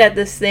think that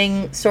this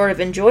thing sort of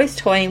enjoys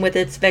toying with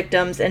its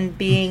victims and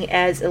being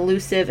as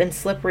elusive and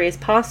slippery as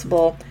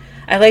possible.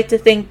 I like to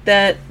think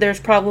that there's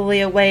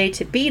probably a way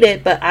to beat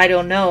it, but I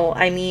don't know.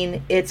 I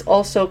mean, it's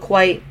also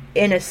quite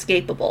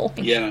inescapable."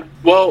 Yeah.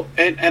 Well,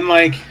 and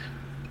like,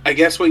 I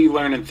guess what you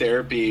learn in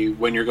therapy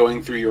when you're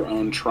going through your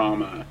own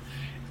trauma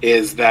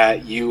is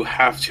that you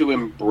have to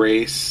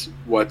embrace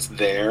what's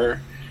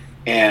there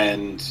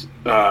and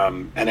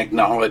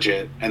acknowledge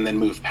it and then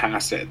move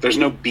past it. There's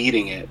no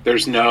beating it.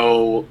 There's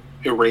no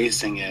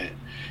erasing it.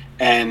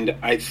 And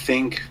I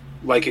think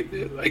like,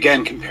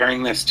 again,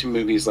 comparing this to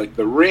movies like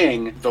The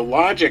Ring, the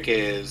logic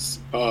is,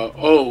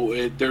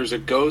 there's a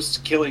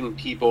ghost killing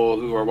people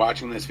who are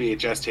watching this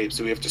VHS tape,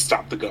 so we have to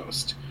stop the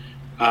ghost.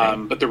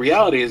 But the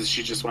reality is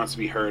she just wants to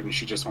be heard and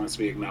she just wants to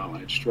be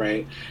acknowledged,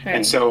 right?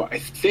 And so I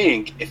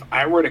think if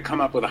I were to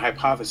come up with a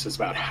hypothesis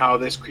about how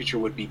this creature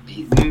would be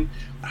beaten,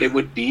 it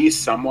would be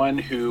someone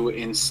who,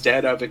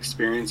 instead of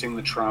experiencing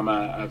the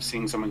trauma of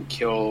seeing someone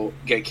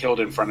get killed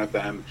in front of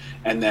them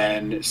and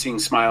then seeing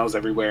smiles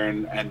everywhere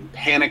and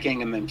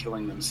panicking and then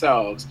killing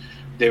themselves,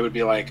 they would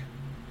be like,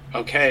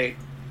 okay,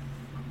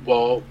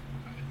 well,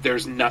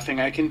 there's nothing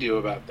I can do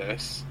about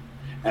this,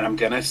 and I'm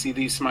going to see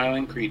these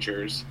smiling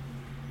creatures,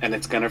 and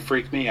it's going to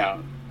freak me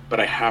out, but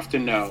I have to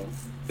know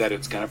that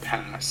it's going to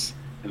pass,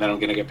 and then I'm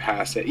going to get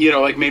past it. You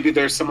know, like, maybe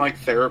there's some, like,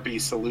 therapy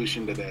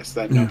solution to this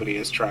that nobody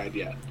has tried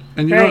yet.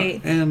 And you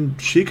know,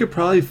 and she could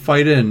probably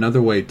fight it another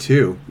way,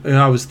 too. And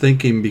I was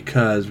thinking,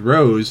 because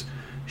Rose,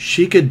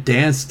 she could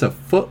dance to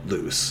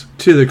Footloose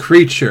to the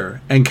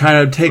creature and kind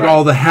of take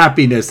all the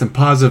happiness and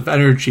positive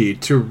energy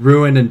to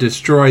ruin and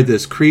destroy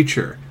this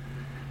creature.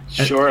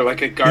 Sure,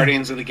 like a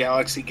Guardians of the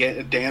Galaxy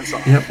dance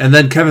off. Yep. And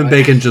then Kevin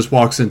Bacon just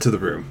walks into the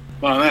room.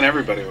 Well, then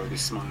everybody would be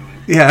smiling.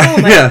 Yeah,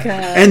 oh my God.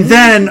 And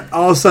then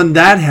all of a sudden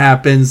that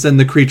happens, and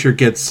the creature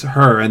gets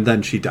her, and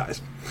then she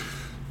dies.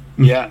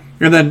 Yeah.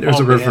 And then there's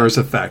a reverse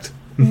effect.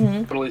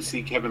 Mm-hmm. Totally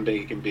see Kevin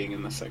Bacon being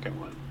in the second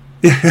one.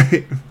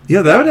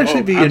 Yeah, that would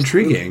actually be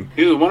intriguing.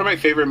 Dude, one of my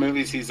favorite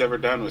movies he's ever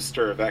done was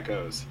Stir of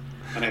Echoes.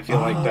 And I feel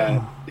like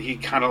that he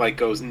kind of like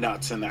goes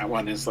nuts in that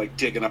one, is like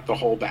digging up the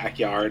whole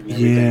backyard and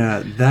everything.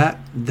 Yeah,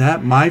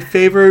 that my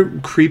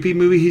favorite creepy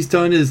movie he's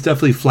done is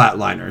definitely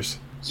Flatliners.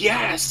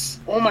 Yes!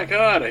 Oh my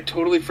God, I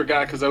totally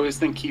forgot, because I always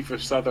think Kiefer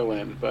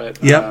Sutherland,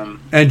 but... Yep,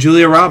 and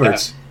Julia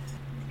Roberts.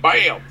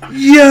 Yeah. Bam!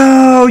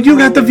 Yo, you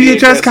got the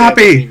VHS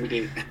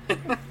copy!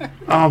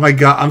 Oh my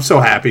God, I'm so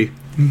happy.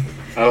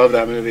 I love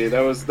that movie.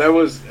 That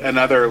was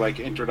another, like,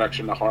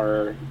 introduction to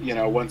horror. You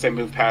know, once I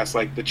moved past,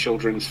 like, the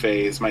children's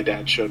phase, my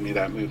dad showed me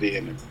that movie,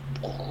 and it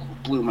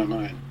blew my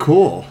mind.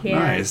 Cool. Yeah.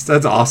 Nice.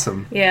 That's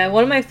awesome. Yeah,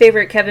 one of my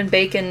favorite Kevin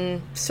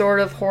Bacon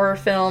sort of horror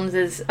films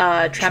is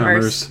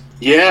Tremors.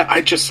 Yeah, I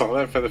just saw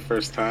that for the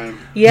first time.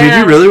 Yeah, did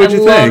you really? What'd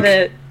you think?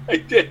 It. I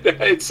did.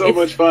 It's so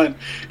much fun.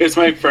 It's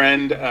my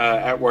friend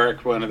at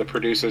work, one of the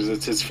producers.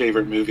 It's his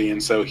favorite movie,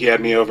 and so he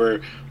had me over.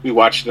 We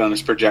watched it on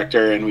his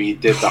projector, and we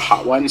did the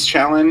Hot Ones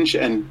challenge,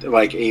 and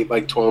like ate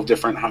like 12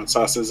 different hot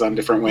sauces on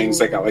different wings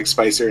that got like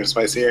spicier and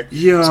spicier.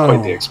 Yo, it's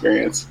quite the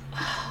experience.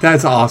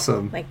 That's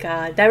awesome. My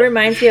God, that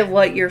reminds me of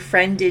what your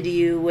friend did to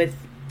you with.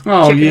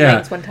 Oh, chicken yeah.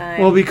 wings one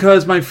time. Well,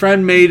 because my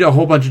friend made a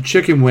whole bunch of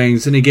chicken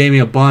wings, and he gave me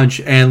a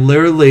bunch, and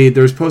literally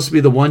there's supposed to be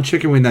the one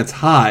chicken wing that's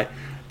hot,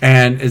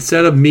 and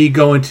instead of me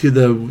going to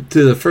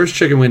the first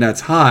chicken wing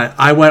that's hot,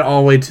 I went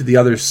all the way to the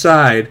other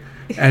side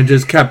and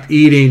just kept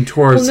eating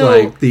towards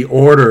like the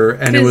order,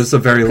 and it was the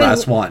very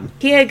last one.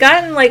 He had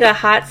gotten like a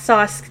hot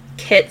sauce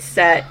kit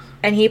set,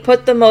 and he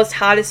put the most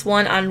hottest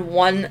one on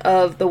one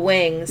of the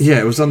wings.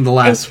 Yeah, it was on the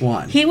last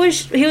one. He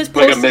was posting,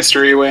 like a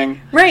mystery wing.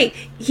 Right.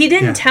 He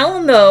didn't tell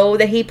him though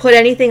that he put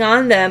anything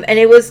on them, and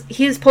he was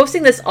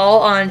posting this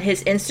all on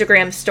his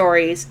Instagram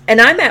stories.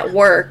 And I'm at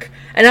work,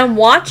 and I'm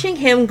watching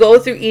him go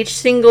through each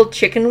single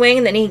chicken wing,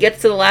 and then he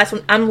gets to the last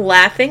one. I'm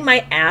laughing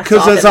my ass off.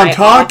 Because as I'm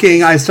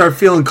talking, I start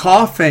feeling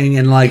coughing,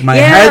 and like my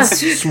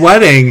head's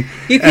sweating.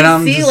 You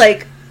can see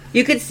like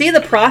you could see the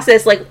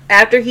process. Like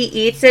after he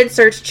eats it,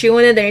 starts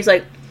chewing it, then he's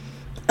like.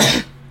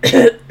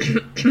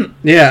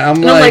 Yeah,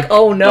 I'm like,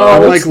 oh no!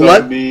 I'm like,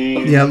 let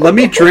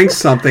me drink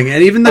something,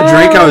 and even the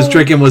drink I was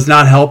drinking was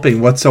not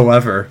helping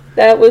whatsoever.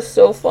 That was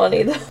so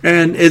funny, though.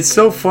 And it's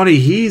so funny.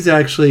 He's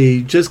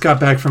actually just got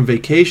back from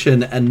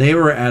vacation, and they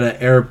were at an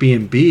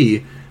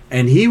Airbnb,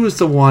 and he was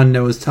the one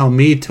that was telling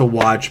me to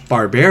watch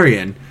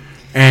Barbarian.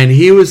 And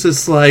he was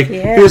just like,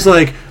 he was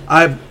like,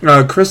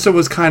 Krista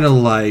was kind of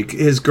like,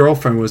 his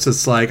girlfriend was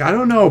just like, I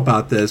don't know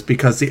about this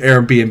because the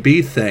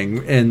Airbnb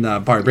thing in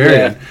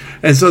Barbarian. Yeah.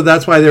 And so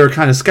that's why they were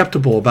kind of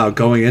skeptical about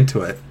going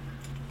into it.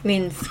 You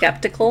mean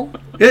skeptical?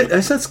 I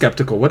said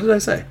skeptical. What did I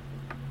say?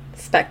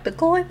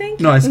 Spectacle, I think?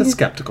 No, I said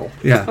skeptical.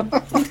 Yeah.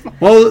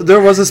 Well, there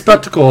was a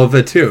spectacle of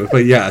it too,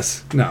 but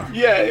yes. No.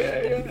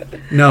 Yeah.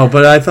 No,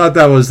 but I thought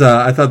that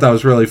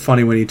was really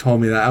funny when he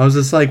told me that. I was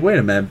just like, wait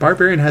a minute,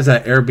 Barbarian has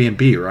that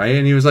Airbnb, right?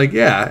 And he was like,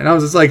 yeah. And I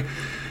was just like,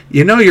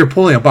 you're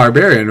pulling a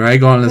Barbarian, right?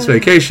 Going on this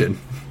vacation.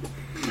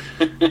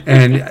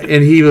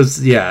 and he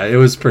was, it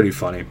was pretty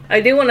funny.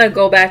 I do want to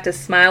go back to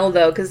Smile,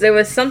 though, because there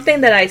was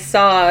something that I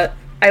saw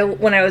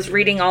when I was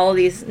reading all of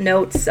these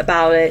notes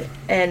about it,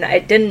 and I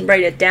didn't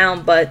write it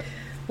down, but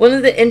one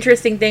of the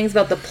interesting things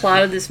about the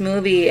plot of this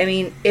movie, I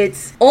mean,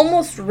 it's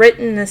almost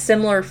written in a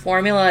similar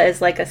formula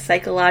as like a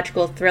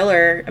psychological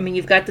thriller. I mean,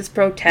 you've got this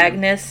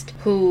protagonist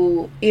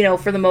who,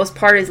 for the most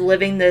part is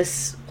living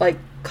this like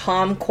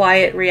calm,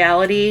 quiet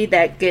reality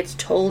that gets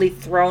totally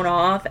thrown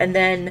off, and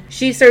then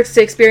she starts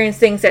to experience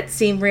things that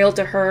seem real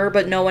to her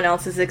but no one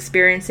else is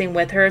experiencing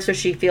with her, so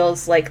she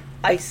feels like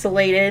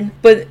isolated.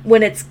 But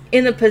when it's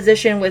in the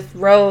position with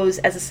Rose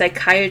as a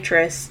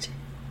psychiatrist,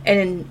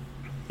 and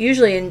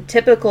usually in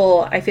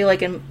typical, I feel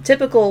like in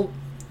typical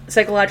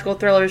psychological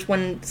thrillers,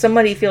 when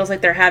somebody feels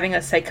like they're having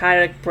a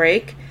psychotic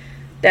break,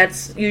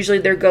 that's usually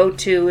their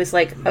go-to is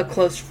like a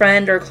close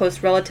friend or a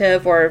close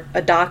relative or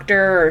a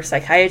doctor or a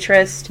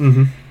psychiatrist.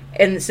 Mm-hmm.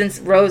 And since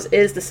Rose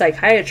is the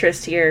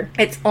psychiatrist here,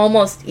 it's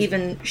almost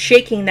even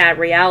shaking that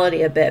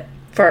reality a bit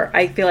for,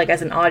 I feel like,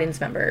 as an audience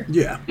member.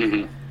 Yeah.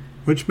 Mm-hmm.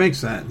 Which makes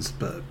sense,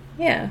 but...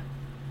 Yeah.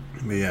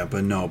 Yeah,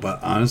 but no.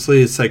 But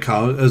honestly,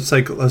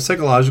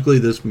 psychologically,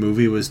 this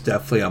movie was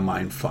definitely a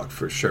mind fuck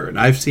for sure. And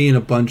I've seen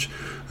a bunch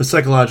of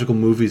psychological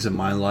movies in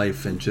my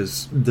life, and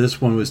just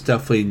this one was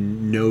definitely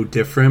no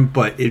different.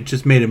 But it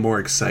just made it more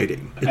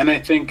exciting. And I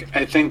think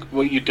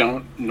what you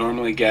don't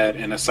normally get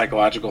in a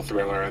psychological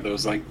thriller are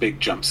those like big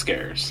jump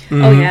scares.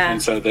 Mm-hmm. Oh yeah.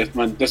 And so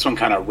this one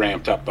kind of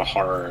ramped up the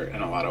horror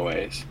in a lot of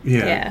ways.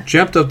 Yeah.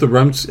 Jumped up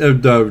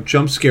the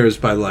jump scares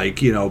by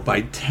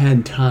by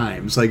 10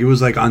 times. Like it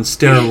was like on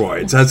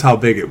steroids. That's how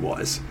big it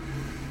was.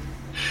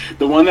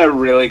 The one that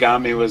really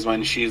got me was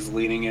when she's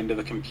leaning into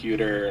the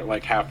computer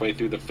like halfway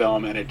through the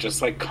film and it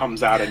just like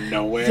comes out of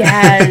nowhere.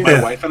 Yes.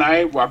 My wife and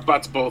I, our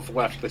butts both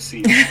left the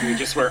seat. We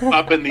just were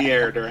up in the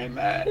air during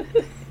that.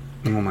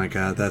 Oh my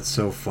god, that's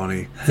so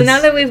funny. So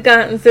now that we've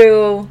gotten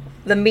through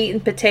the meat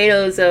and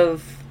potatoes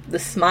of the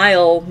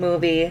Smile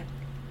movie,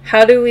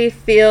 how do we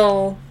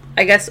feel,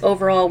 I guess,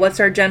 overall? What's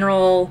our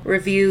general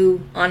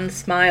review on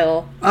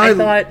Smile? I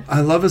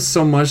love it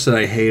so much that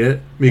I hate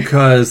it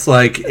because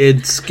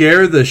it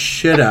scared the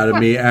shit out of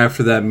me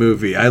after that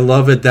movie. I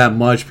love it that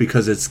much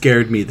because it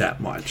scared me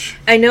that much.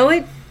 I know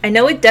it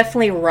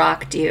definitely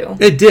rocked you.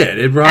 It did.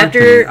 It rocked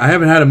me. I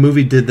haven't had a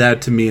movie did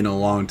that to me in a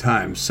long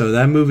time. So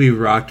that movie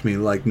rocked me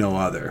like no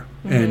other.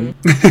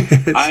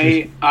 Mm-hmm.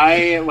 And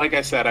I like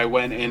I said, I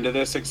went into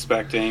this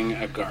expecting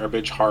a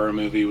garbage horror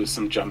movie with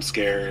some jump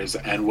scares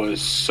and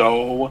was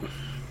so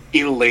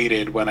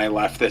elated when I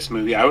left this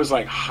movie. I was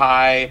like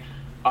high,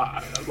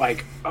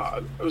 it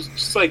was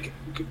just like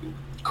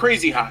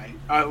crazy high.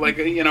 I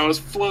was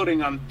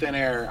floating on thin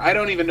air. I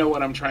don't even know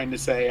what I'm trying to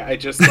say. I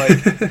just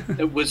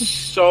it was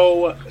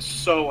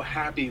so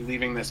happy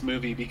leaving this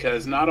movie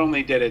because not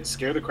only did it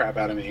scare the crap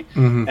out of me,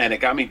 mm-hmm. and it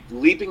got me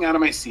leaping out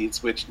of my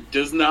seats, which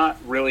does not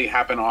really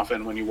happen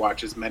often when you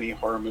watch as many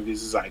horror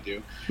movies as I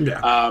do.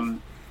 Yeah.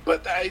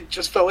 But I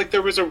just felt like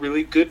there was a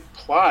really good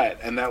plot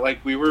and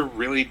that we were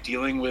really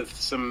dealing with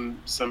some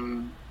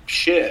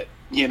shit,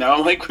 we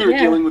were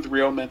dealing with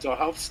real mental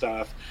health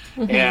stuff.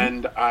 Mm-hmm.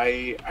 And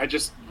I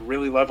just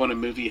really love when a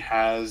movie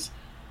has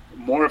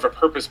more of a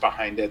purpose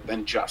behind it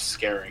than just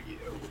scaring you.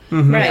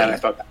 Mm-hmm. Right. And I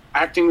thought the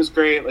acting was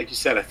great. Like you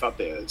said, I thought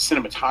the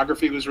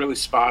cinematography was really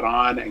spot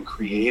on and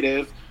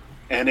creative.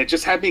 And it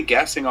just had me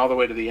guessing all the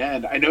way to the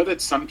end. I know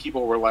that some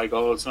people were like,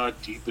 oh, it's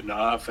not deep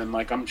enough. And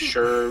I'm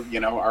sure,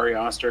 Ari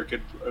Aster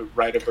could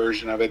write a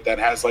version of it that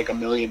has 1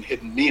 million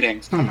hidden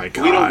meanings. Oh my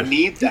God. We don't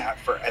need that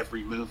for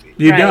every movie.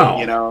 You Right.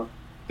 don't.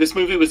 This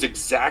movie was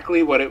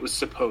exactly what it was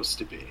supposed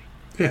to be.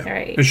 Yeah.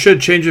 Right. It should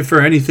change it for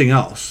anything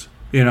else.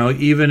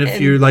 Even if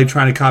you're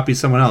trying to copy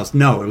someone else.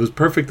 No, it was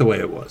perfect the way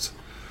it was.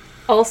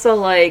 Also,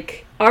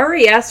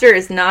 Ari Aster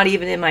is not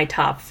even in my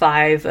top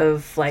 5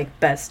 of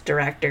best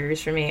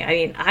directors for me. I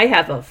mean, I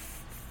have a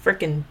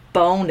freaking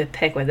bone to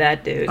pick with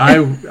that dude.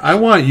 I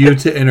want you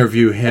to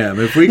interview him.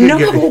 If we could No.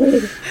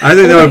 I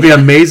think that would be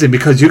amazing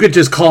because you could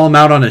just call him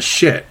out on his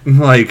shit.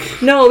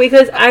 No,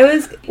 because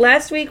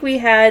last week we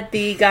had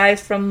the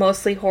guys from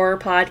Mostly Horror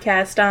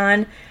podcast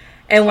on,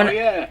 and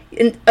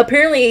and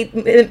apparently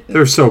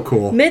they're so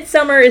cool.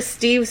 Midsummer is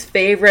Steve's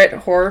favorite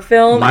horror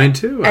film. Mine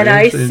too. And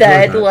I actually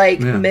said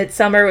enjoyed that. Yeah.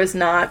 Midsummer was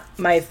not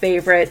my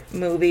favorite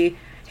movie.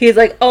 He's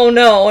like, "Oh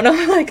no," and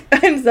I'm like,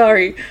 "I'm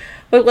sorry,"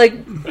 but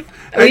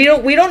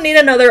we don't need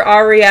another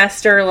Ari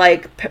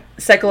Aster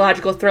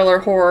psychological thriller,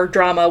 horror,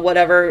 drama,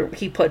 whatever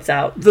he puts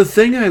out. The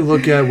thing I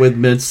look at with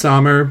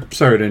Midsummer,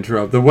 sorry to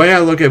interrupt, the way I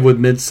look at with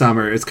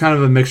Midsummer, it's kind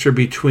of a mixture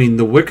between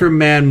The Wicker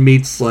Man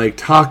meets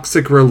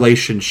toxic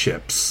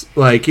relationships,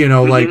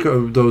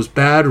 Mm-hmm. Those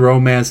bad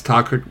romance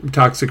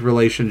toxic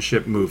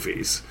relationship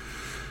movies.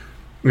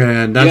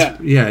 And that's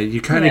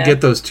you kind of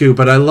get those too.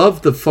 But I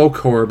love the folk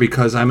horror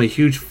because I'm a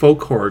huge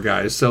folk horror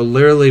guy. So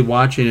literally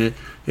watching it,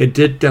 it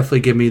did definitely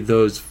give me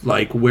those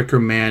Wicker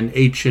Man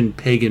ancient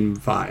pagan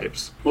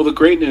vibes. Well, the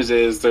great news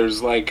is there's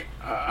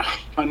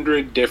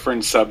 100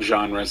 different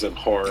subgenres of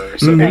horror,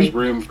 so Mm-hmm. there's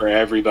room for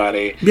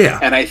everybody. Yeah.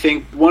 And I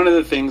think one of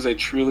the things I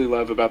truly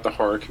love about the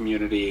horror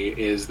community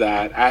is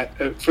that,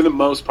 for the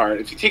most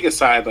part, if you take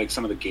aside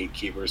some of the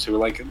gatekeepers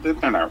who are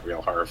they're not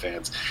real horror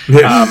fans,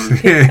 Yeah.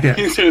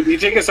 so if you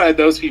take aside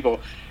those people,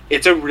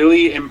 it's a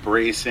really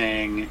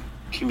embracing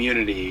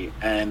community,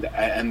 and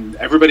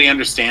everybody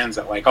understands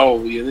that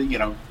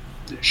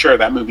sure,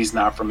 that movie's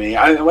not for me.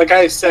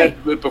 I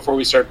said before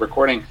we started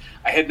recording,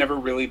 I had never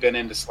really been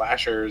into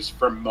slashers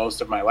for most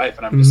of my life,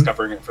 and I'm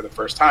discovering it for the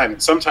first time.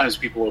 And sometimes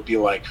people will be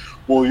like,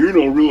 well, you're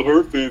not a real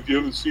horror fan if you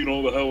haven't seen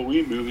all the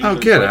Halloween movies. Oh,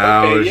 And get it's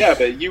out. Okay, yeah,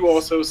 but you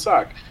also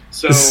suck.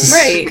 So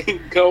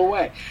go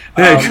away.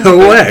 Yeah,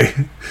 go away.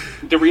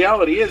 The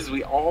reality is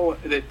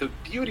the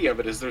beauty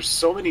of it is there's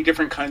so many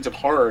different kinds of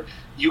horror.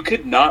 You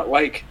could not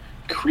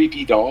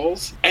creepy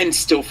dolls and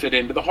still fit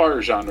into the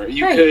horror genre.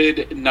 You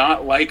could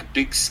not like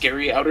big,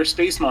 scary outer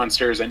space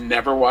monsters and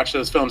never watch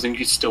those films, and you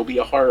could still be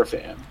a horror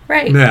fan.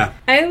 Right. Yeah.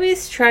 I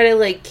always try to,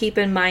 like, keep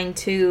in mind,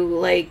 too,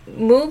 like,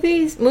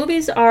 movies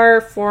are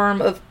a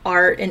form of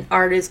art, and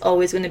art is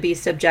always going to be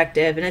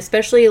subjective, and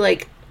especially,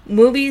 like,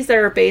 movies that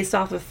are based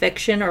off of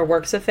fiction or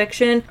works of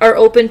fiction are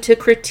open to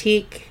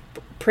critique,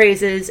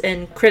 praises,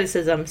 and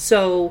criticism.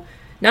 So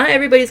not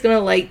everybody's going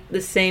to like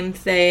the same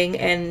thing,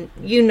 and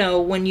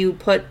when you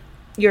put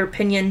your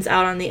opinions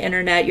out on the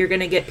internet, you're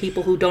going to get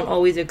people who don't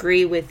always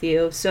agree with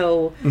you.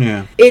 So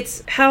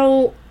it's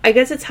how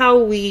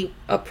we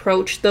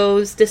approach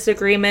those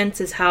disagreements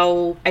is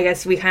how I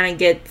guess we kind of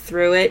get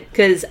through it.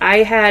 Because I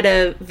had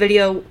a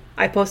video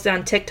I posted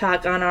on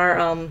TikTok on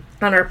our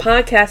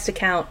podcast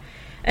account,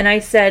 and I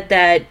said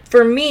that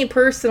for me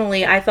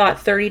personally, I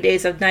thought 30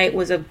 Days of Night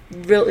was a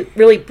really,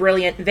 really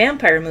brilliant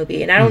vampire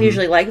movie. And I don't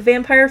usually like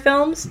vampire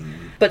films.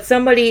 But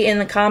somebody in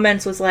the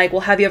comments was like,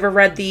 well, have you ever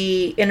read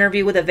the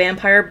Interview with a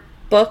Vampire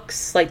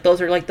books? Like, those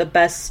are like the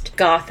best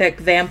gothic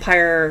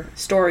vampire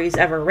stories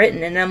ever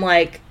written. And I'm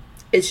like,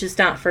 it's just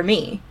not for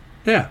me.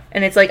 Yeah.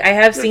 And it's like, I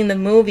have seen the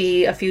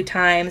movie a few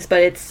times,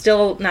 but it's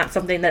still not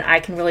something that I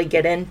can really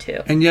get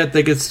into. And yet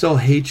they could still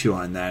hate you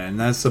on that. And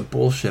that's the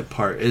bullshit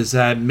part, is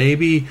that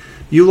maybe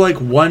you like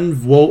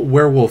one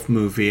werewolf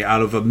movie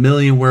out of a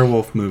million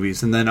werewolf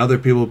movies, and then other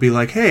people will be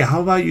like, hey,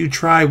 how about you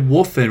try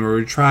Wolfen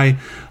or try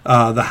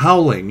The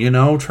Howling,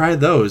 try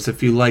those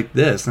if you like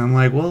this. And I'm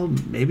like, well,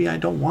 maybe I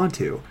don't want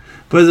to.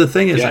 But the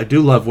thing is, I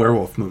do love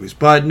werewolf movies.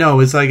 But no,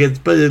 but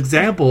the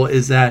example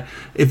is that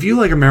if you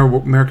like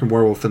American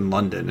Werewolf in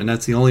London, and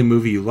that's the only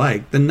movie you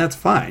like, then that's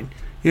fine.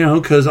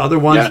 Because other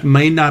ones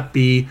may not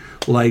be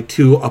like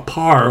to a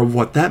par of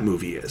what that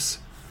movie is.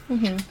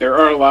 Mm-hmm. There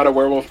are a lot of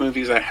werewolf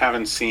movies I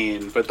haven't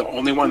seen, but the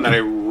only one that I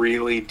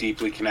really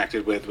deeply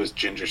connected with was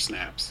Ginger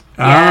Snaps.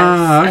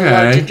 Yes, okay.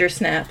 I love Ginger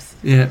Snaps.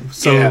 Yeah,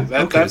 so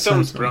that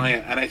film's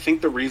brilliant, and I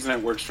think the reason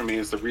it works for me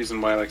is the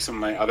reason why like some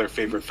of my other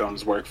favorite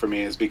films work for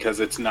me is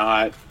because it's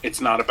not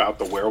about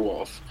the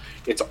werewolf.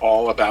 It's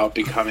all about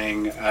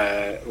becoming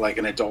like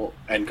an adult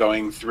and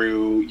going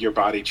through your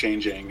body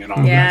changing and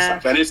all that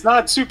stuff. And it's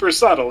not super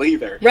subtle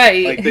either.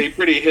 Right. Like they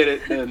pretty hit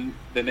it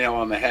the nail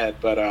on the head.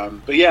 But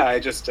yeah, I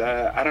just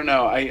I don't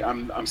know.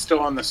 I'm still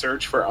on the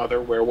search for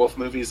other werewolf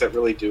movies that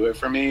really do it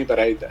for me. But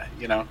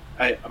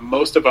I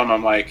most of them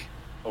I'm like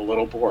a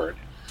little bored.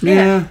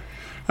 Yeah.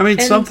 I mean,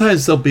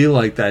 sometimes they'll be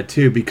like that,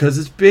 too, because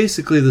it's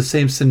basically the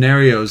same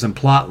scenarios and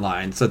plot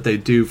lines that they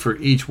do for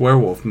each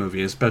werewolf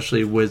movie,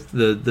 especially with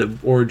the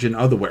origin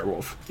of the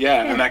werewolf.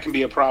 Yeah, and that can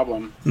be a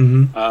problem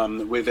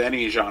with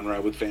any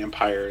genre, with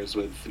vampires,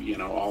 with,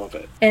 all of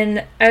it.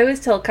 And I always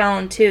tell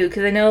Colin, too,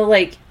 because I know,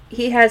 like,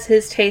 he has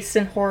his tastes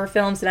in horror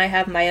films and I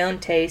have my own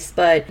taste,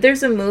 but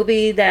there's a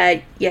movie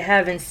that you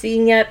haven't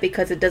seen yet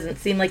because it doesn't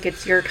seem like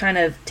it's your kind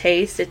of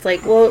taste. It's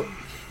like, well,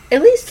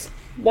 at least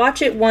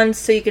watch it once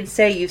so you can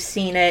say you've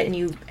seen it and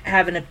you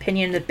have an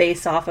opinion to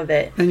base off of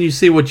it. And you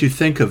see what you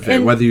think of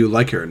it, whether you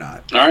like it or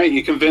not. All right,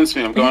 you convinced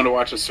me. I'm going to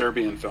watch a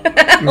Serbian film.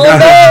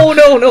 Oh,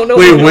 no.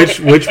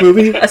 Wait, which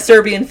movie? A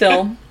Serbian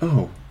film.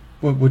 Oh,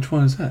 which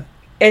one is that?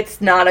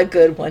 It's not a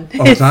good one.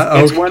 Oh, it's not?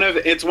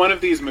 It's one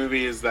of these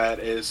movies that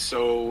is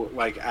so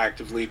like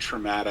actively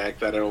traumatic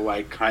that it'll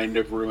like kind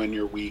of ruin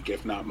your week,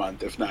 if not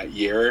month, if not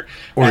year.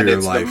 Or and your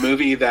it's life. The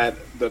movie that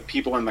the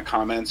people in the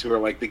comments who are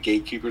like the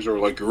gatekeepers are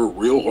like, you're a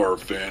real horror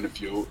fan if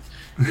you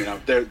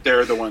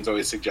they're the ones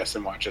always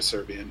suggesting watch a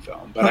Serbian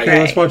film. But okay,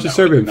 let's watch a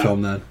Serbian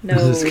film then.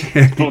 No.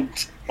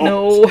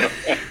 No.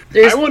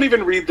 I won't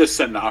even read the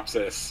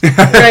synopsis.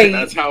 Right.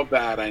 That's how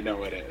bad I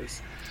know it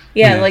is.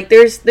 Yeah, like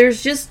there's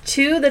just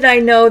two that I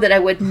know that I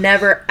would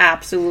never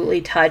absolutely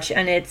touch,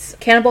 and it's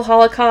Cannibal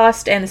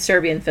Holocaust and the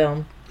Serbian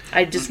film.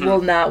 I just will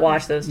not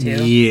watch those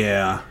two.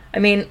 Yeah. I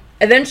mean,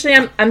 eventually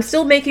I'm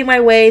still making my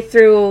way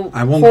through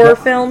horror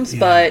films,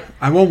 but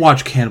I won't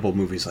watch cannibal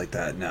movies like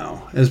that,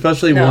 no.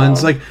 Especially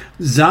ones like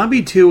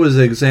Zombie 2 is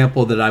an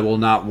example that I will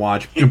not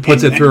watch and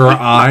puts it through her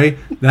eye.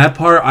 That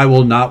part I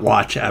will not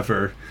watch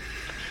ever.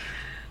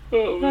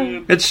 Oh,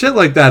 man. It's shit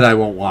like that I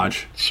won't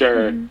watch.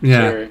 Sure.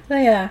 Yeah. Sure. Oh,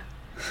 yeah.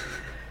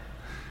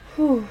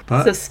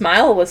 But, so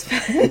Smile was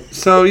fun.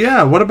 So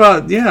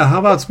how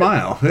about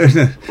Smile?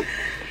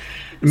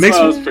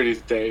 Smile's pretty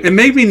safe. It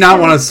made me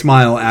not want to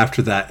smile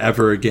after that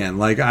ever again.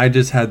 Like I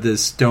just had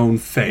this stone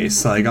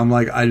face. Like I'm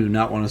like, I do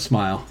not want to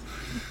smile.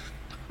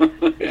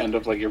 End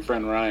up like your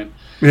friend Ryan.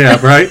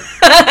 Yeah, right?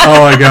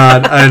 Oh my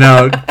god, I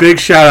know. Big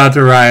shout out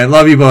to Ryan.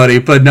 Love you, buddy.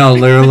 But no,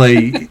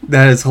 literally,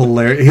 that is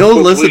hilarious. He'll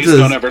listen to this.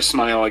 Don't ever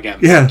smile again.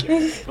 Yeah.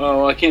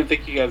 Well, I can't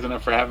thank you guys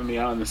enough for having me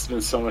on. This has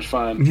been so much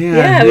fun.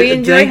 Yeah, we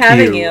enjoy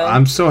having you.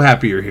 I'm so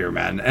happy you're here,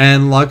 man.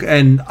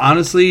 And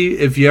honestly,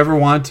 if you ever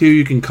want to,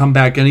 you can come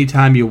back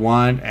anytime you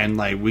want, and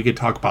like we could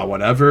talk about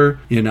whatever,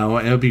 and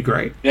it'll be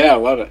great. Yeah, I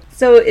love it.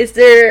 So is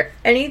there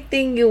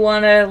anything you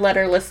want to let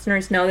our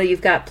listeners know that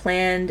you've got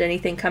planned?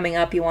 Anything coming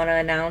up you want to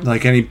announce?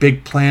 Like any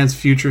big plans,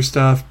 future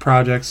stuff,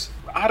 projects?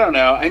 I don't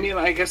know. I mean,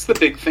 I guess the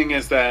big thing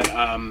is that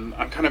I'm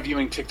kind of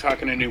viewing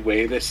TikTok in a new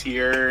way this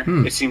year.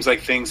 It seems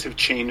like things have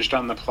changed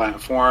on the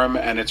platform,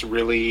 and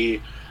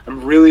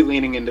I'm really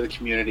leaning into the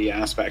community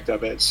aspect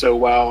of it. So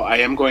while I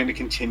am going to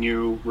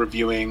continue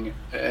reviewing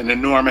an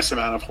enormous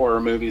amount of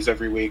horror movies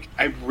every week,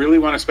 I really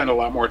want to spend a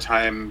lot more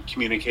time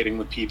communicating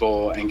with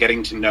people and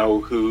getting to know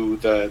who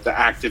the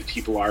active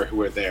people are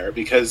who are there,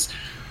 because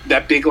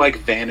that big like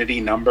vanity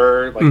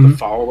number, like the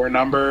follower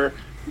number,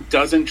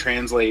 doesn't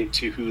translate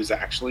to who's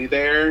actually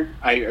there.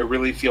 I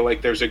really feel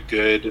like there's a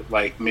good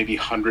like maybe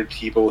 100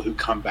 people who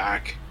come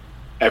back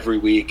every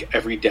week,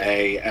 every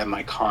day, and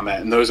like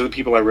comment, and those are the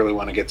people I really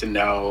want to get to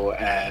know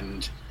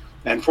and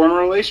form a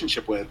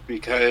relationship with,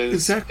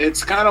 because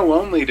it's kind of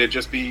lonely to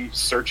just be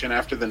searching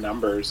after the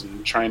numbers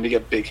and trying to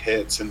get big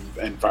hits and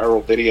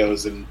viral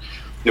videos. And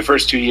the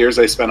first 2 years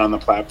I spent on the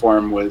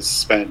platform was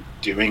spent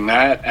doing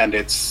that, and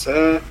it's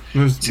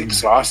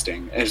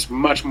exhausting. It's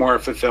much more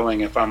fulfilling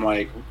if I'm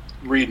like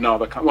reading all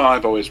the well,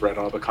 I've always read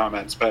all the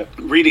comments, but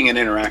reading and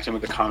interacting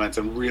with the comments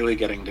and really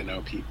getting to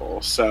know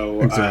people.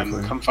 So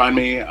come find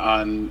me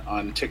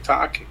on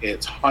TikTok.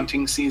 It's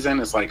hunting season.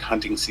 It's like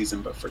hunting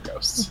season but for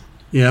ghosts.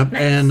 Yeah,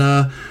 nice. And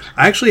I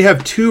actually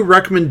have 2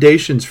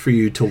 recommendations for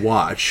you to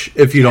watch,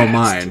 if you don't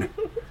mind.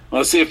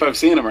 Let's see if I've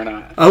seen them or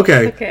not.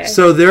 Okay.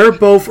 So they're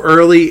both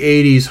early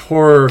 80s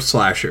horror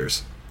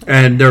slashers.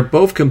 And they're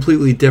both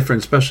completely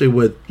different, especially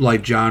with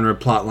like genre,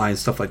 plot lines,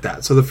 stuff like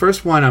that. So the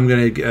first one I'm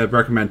going to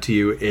recommend to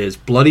you is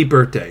Bloody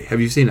Birthday. Have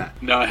you seen that?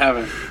 No, I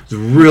haven't. It's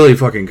really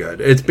fucking good.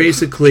 It's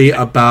basically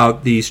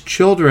about these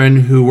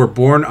children who were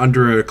born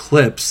under an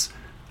eclipse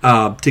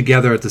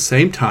together at the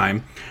same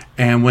time.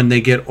 And when they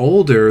get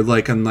older,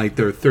 like on like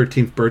their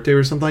 13th birthday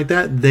or something like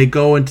that, they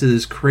go into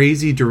this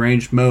crazy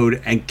deranged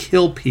mode and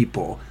kill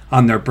people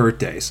on their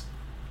birthdays.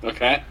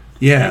 Okay.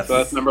 Yeah. So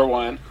that's number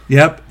 1.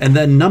 Yep. And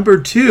then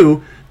number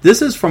 2... this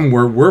is from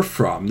where we're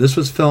from. This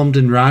was filmed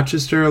in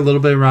Rochester, a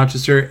little bit in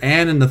Rochester,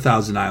 and in the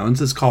Thousand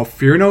Islands. It's called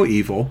Fear No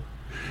Evil.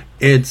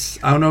 I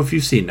don't know if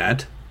you've seen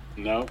that.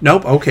 No.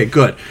 Nope? Okay,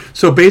 good.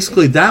 So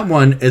basically that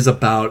one is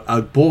about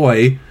a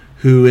boy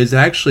who is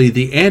actually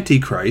the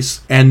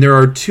Antichrist, and there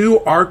are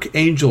 2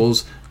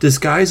 archangels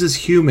disguised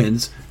as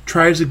humans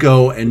try to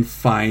go and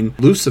find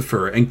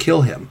Lucifer and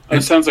kill him.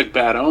 It sounds like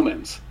Bad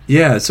Omens.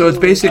 Yeah, so it's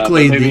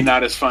basically... maybe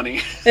not as funny.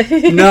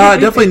 No,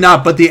 definitely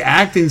not, but the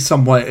acting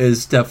somewhat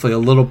is definitely a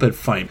little bit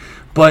funny.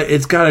 But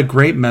it's got a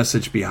great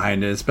message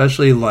behind it,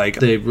 especially like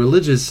the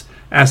religious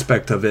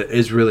aspect of it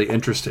is really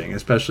interesting,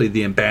 especially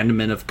the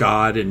abandonment of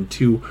God and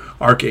 2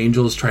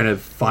 archangels trying to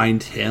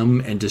find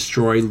him and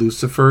destroy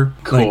Lucifer.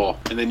 Cool.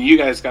 And then you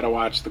guys got to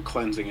watch The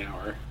Cleansing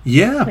Hour.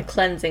 Yeah. The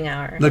Cleansing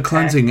Hour. The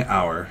Cleansing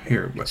Hour.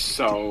 Here.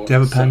 So, do you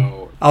have a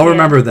pen? I'll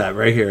remember that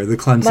right here. The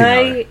Cleansing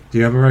Hour. Do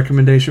you have a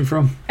recommendation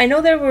from? I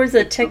know there was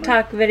a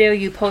TikTok video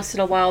you posted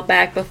a while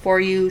back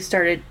before you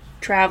started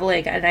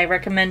traveling, and I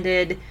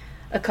recommended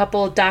a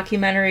couple of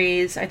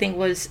documentaries. I think it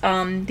was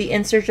The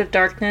In Search of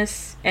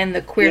Darkness and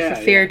the Queer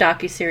for Fear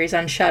docuseries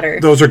on Shudder.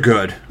 Those are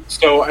good.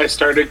 So I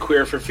started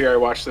Queer for Fear. I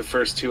watched the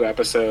first 2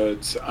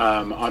 episodes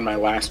on my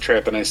last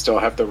trip, and I still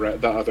have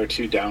the other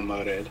 2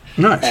 downloaded.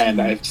 Nice.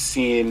 And I've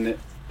seen...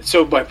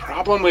 So my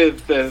problem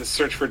with the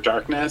Search for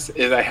Darkness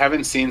is I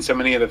haven't seen so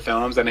many of the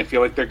films, and I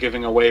feel like they're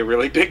giving away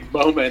really big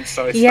moments,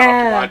 so I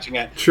stopped watching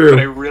it. True. But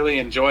I really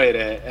enjoyed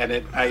it,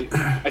 and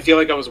I feel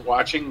like I was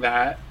watching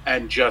that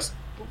and just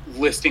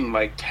listing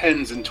like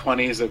 10s and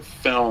 20s of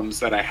films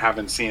that I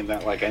haven't seen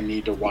that like I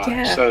need to watch.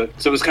 Yeah. So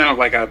it was kind of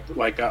like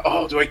a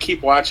oh, do I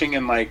keep watching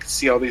and like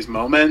see all these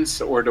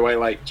moments, or do I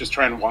like just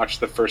try and watch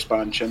the first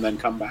bunch and then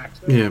come back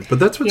to it? Yeah, but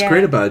that's what's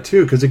great about it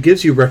too, because it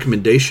gives you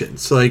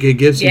recommendations. Like it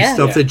gives you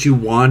stuff that you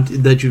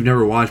want that you've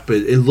never watched, but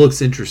it looks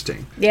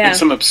interesting. Yeah, and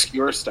some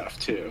obscure stuff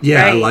too.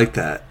 Yeah, right. I like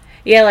that.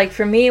 Yeah, like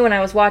for me, when I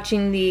was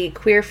watching the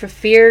Queer for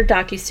Fear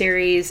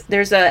docuseries,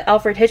 there's a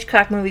Alfred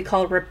Hitchcock movie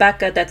called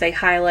Rebecca that they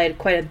highlight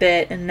quite a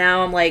bit, and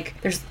now I'm like,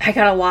 I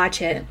gotta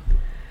watch it.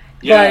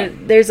 Yeah.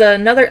 But there's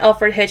another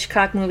Alfred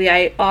Hitchcock movie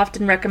I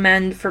often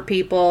recommend for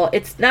people.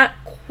 It's not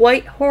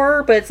quite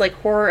horror, but it's like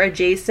horror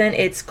adjacent.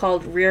 It's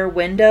called Rear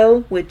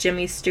Window with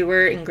Jimmy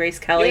Stewart and Grace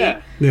Kelly.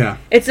 Yeah.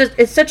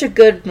 It's such a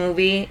good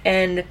movie,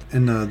 and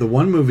the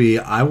one movie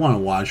I want to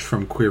watch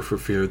from Queer for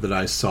Fear that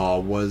I saw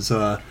was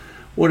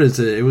what is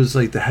it? It was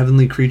like The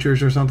Heavenly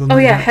Creatures or something. Oh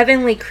like yeah, that?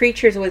 Heavenly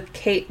Creatures with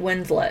Kate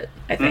Winslet,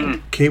 I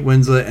think. Kate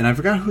Winslet, and I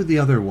forgot who the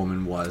other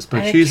woman was,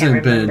 but she's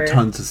been in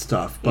tons of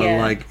stuff. But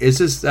like, it's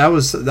just that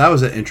was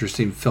an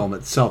interesting film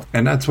itself,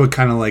 and that's what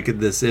kind of like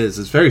this is.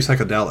 It's very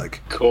psychedelic.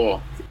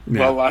 Cool. Yeah.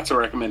 Well, lots of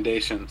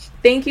recommendations.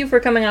 Thank you for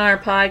coming on our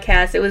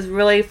podcast. It was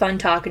really fun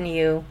talking to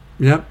you.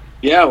 Yep.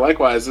 Yeah,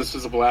 likewise. This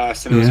was a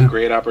blast, and it was a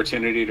great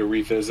opportunity to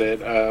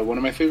revisit one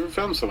of my favorite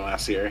films from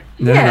last year.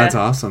 Yeah, that's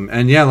awesome.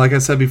 And yeah, like I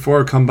said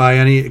before, come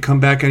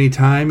back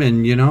anytime,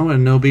 and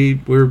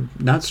and we're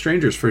not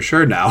strangers for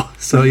sure now.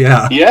 So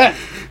yeah.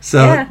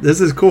 So this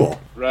is cool.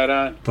 Right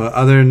on. But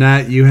other than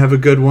that, you have a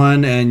good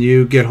one, and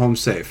you get home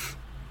safe.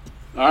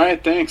 All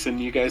right, thanks,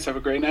 and you guys have a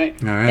great night.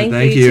 All right,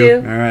 thank you.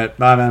 All right,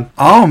 bye, man.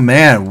 Oh,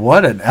 man,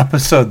 what an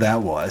episode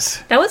that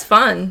was. That was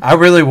fun. I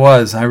really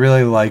was. I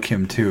really like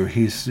him, too.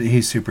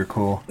 He's super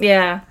cool.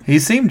 Yeah. He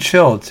seemed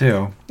chill,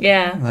 too.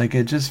 Yeah. Like,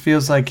 it just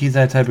feels like he's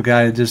that type of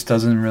guy that just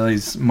doesn't really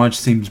much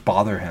seems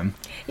bother him.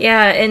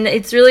 Yeah, and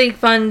it's really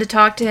fun to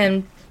talk to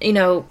him,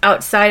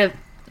 outside of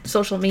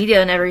social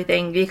media and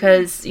everything,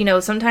 because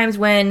sometimes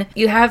when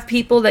you have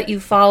people that you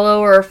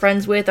follow or are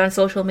friends with on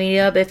social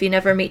media, but if you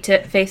never meet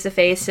face to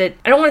face, I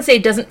don't want to say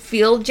it doesn't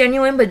feel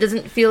genuine, but it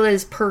doesn't feel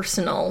as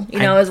personal,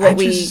 as what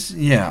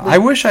I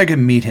wish I could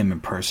meet him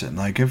in person.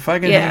 Like, if I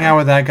could hang out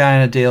with that guy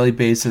on a daily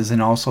basis,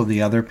 and also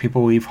the other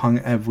people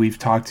we've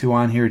talked to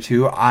on here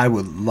too, I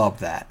would love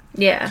that.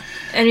 Yeah.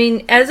 I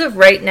mean, as of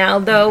right now,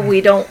 though,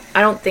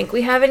 I don't think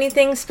we have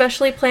anything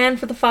specially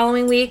planned for the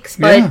following weeks,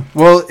 but... Yeah.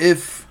 Well,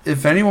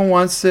 if anyone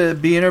wants to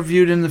be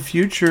interviewed in the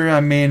future,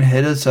 I mean,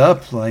 hit us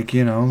up, or if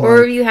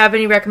you have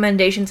any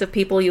recommendations of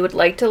people you would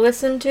like to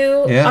listen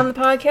to on the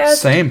podcast.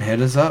 Same,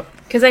 hit us up.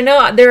 Because I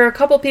know there are a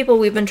couple people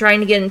we've been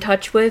trying to get in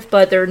touch with,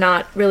 but they're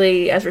not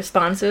really as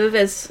responsive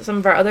as some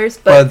of our others.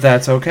 But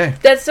that's okay.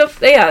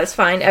 That's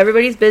fine.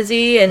 Everybody's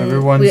busy, and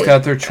everyone's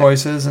got their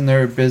choices, and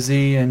they're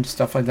busy and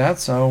stuff like that.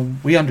 So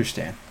we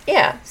understand.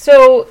 Yeah.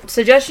 So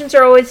suggestions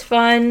are always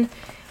fun.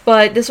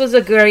 But this was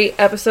a great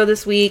episode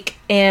this week,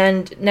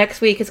 and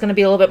next week is going to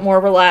be a little bit more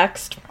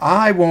relaxed.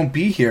 I won't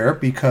be here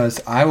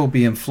because I will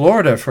be in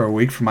Florida for a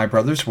week for my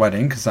brother's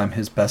wedding because I'm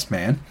his best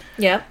man.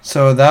 Yeah.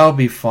 So that'll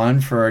be fun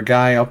for a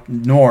guy up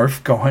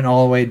north going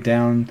all the way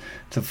down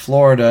to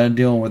Florida and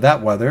dealing with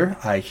that weather.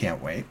 I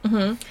can't wait.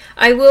 Mm-hmm.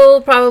 I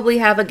will probably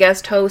have a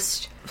guest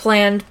host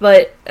planned,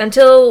 but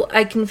until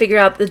I can figure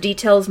out the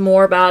details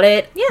more about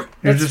it, you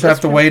just have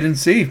to wait and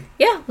see.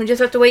 Yeah, we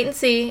just have to wait and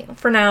see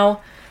for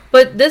now.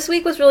 But this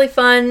week was really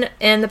fun,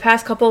 and the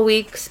past couple of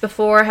weeks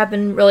before have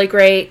been really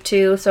great,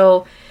 too.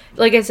 So,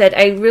 like I said,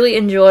 I really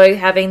enjoy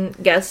having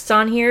guests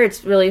on here.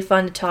 It's really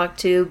fun to talk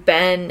to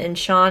Ben and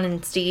Sean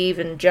and Steve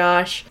and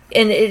Josh.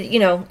 And,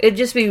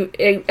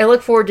 I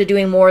look forward to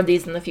doing more of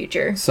these in the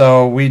future.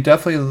 So, we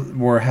definitely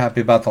were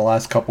happy about the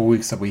last couple of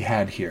weeks that we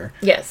had here.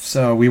 Yes.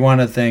 So, we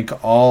want to thank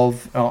all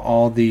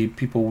the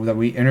people that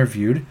we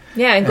interviewed.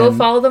 Yeah, and go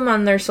follow them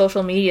on their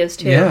social medias,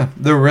 too. Yeah,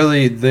 they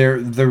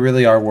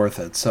really are worth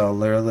it. So,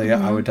 literally,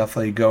 I would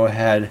definitely go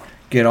ahead,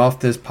 get off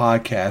this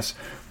podcast,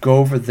 go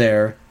over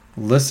there,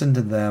 listen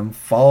to them,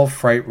 follow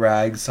Fright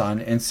Rags on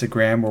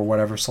Instagram or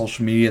whatever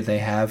social media they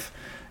have,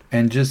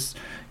 and just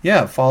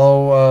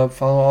follow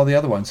all the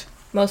other ones.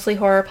 Mostly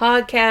Horror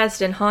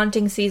Podcast and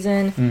Haunting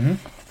Season. Mm-hmm.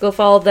 Go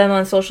follow them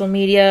on social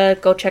media.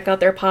 Go check out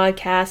their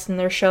podcasts and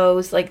their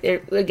shows.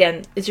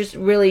 Again, it's just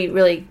really,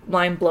 really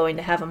mind-blowing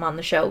to have them on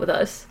the show with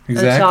us.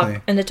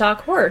 Exactly. And to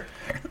talk horror.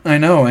 I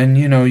know, and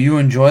you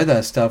enjoy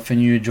that stuff and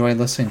you enjoy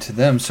listening to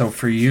them, so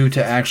for you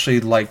to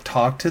actually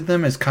talk to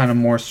them is kind of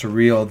more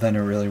surreal than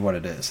really what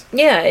it is.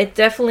 Yeah, it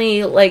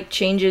definitely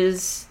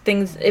changes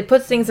things. It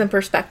puts things in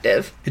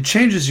perspective. It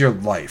changes your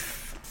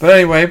life. But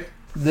anyway,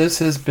 this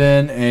has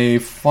been a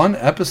fun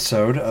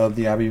episode of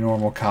the Abby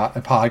Normal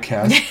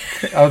podcast.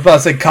 I was about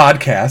to say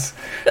codcast.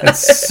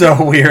 It's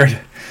so weird.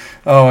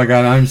 Oh my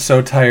god, I'm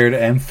so tired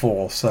and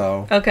full.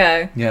 So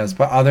okay. Yes,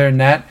 but other than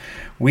that,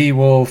 we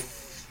will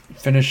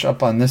finish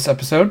up on this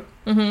episode.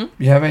 Mm-hmm.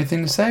 You have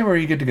anything to say, or are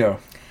you good to go?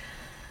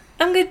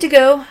 I'm good to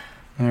go.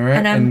 All right,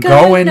 and I'm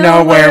going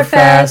nowhere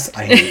fast.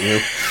 I hate you.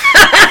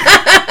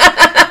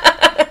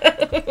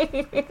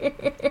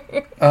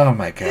 Oh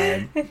my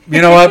god.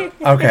 You know what?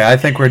 Okay, I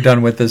think we're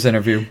done with this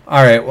interview.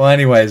 All right, well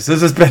anyways,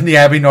 this has been the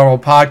Abby Normal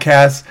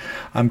Podcast.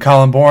 I'm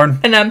Colin Bourne.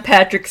 And I'm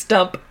Patrick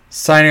Stump.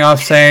 Signing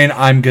off saying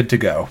I'm good to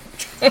go.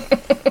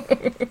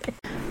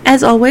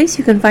 As always,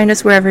 you can find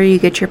us wherever you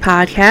get your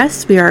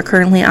podcasts. We are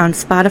currently on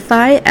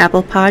Spotify,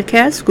 Apple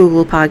Podcasts,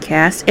 Google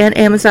Podcasts, and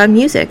Amazon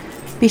Music.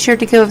 Be sure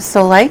to give us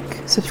a like,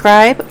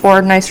 subscribe, or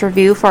a nice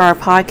review for our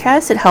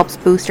podcast. It helps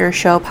boost our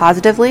show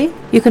positively.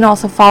 You can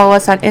also follow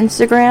us on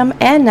Instagram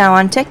and now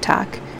on TikTok.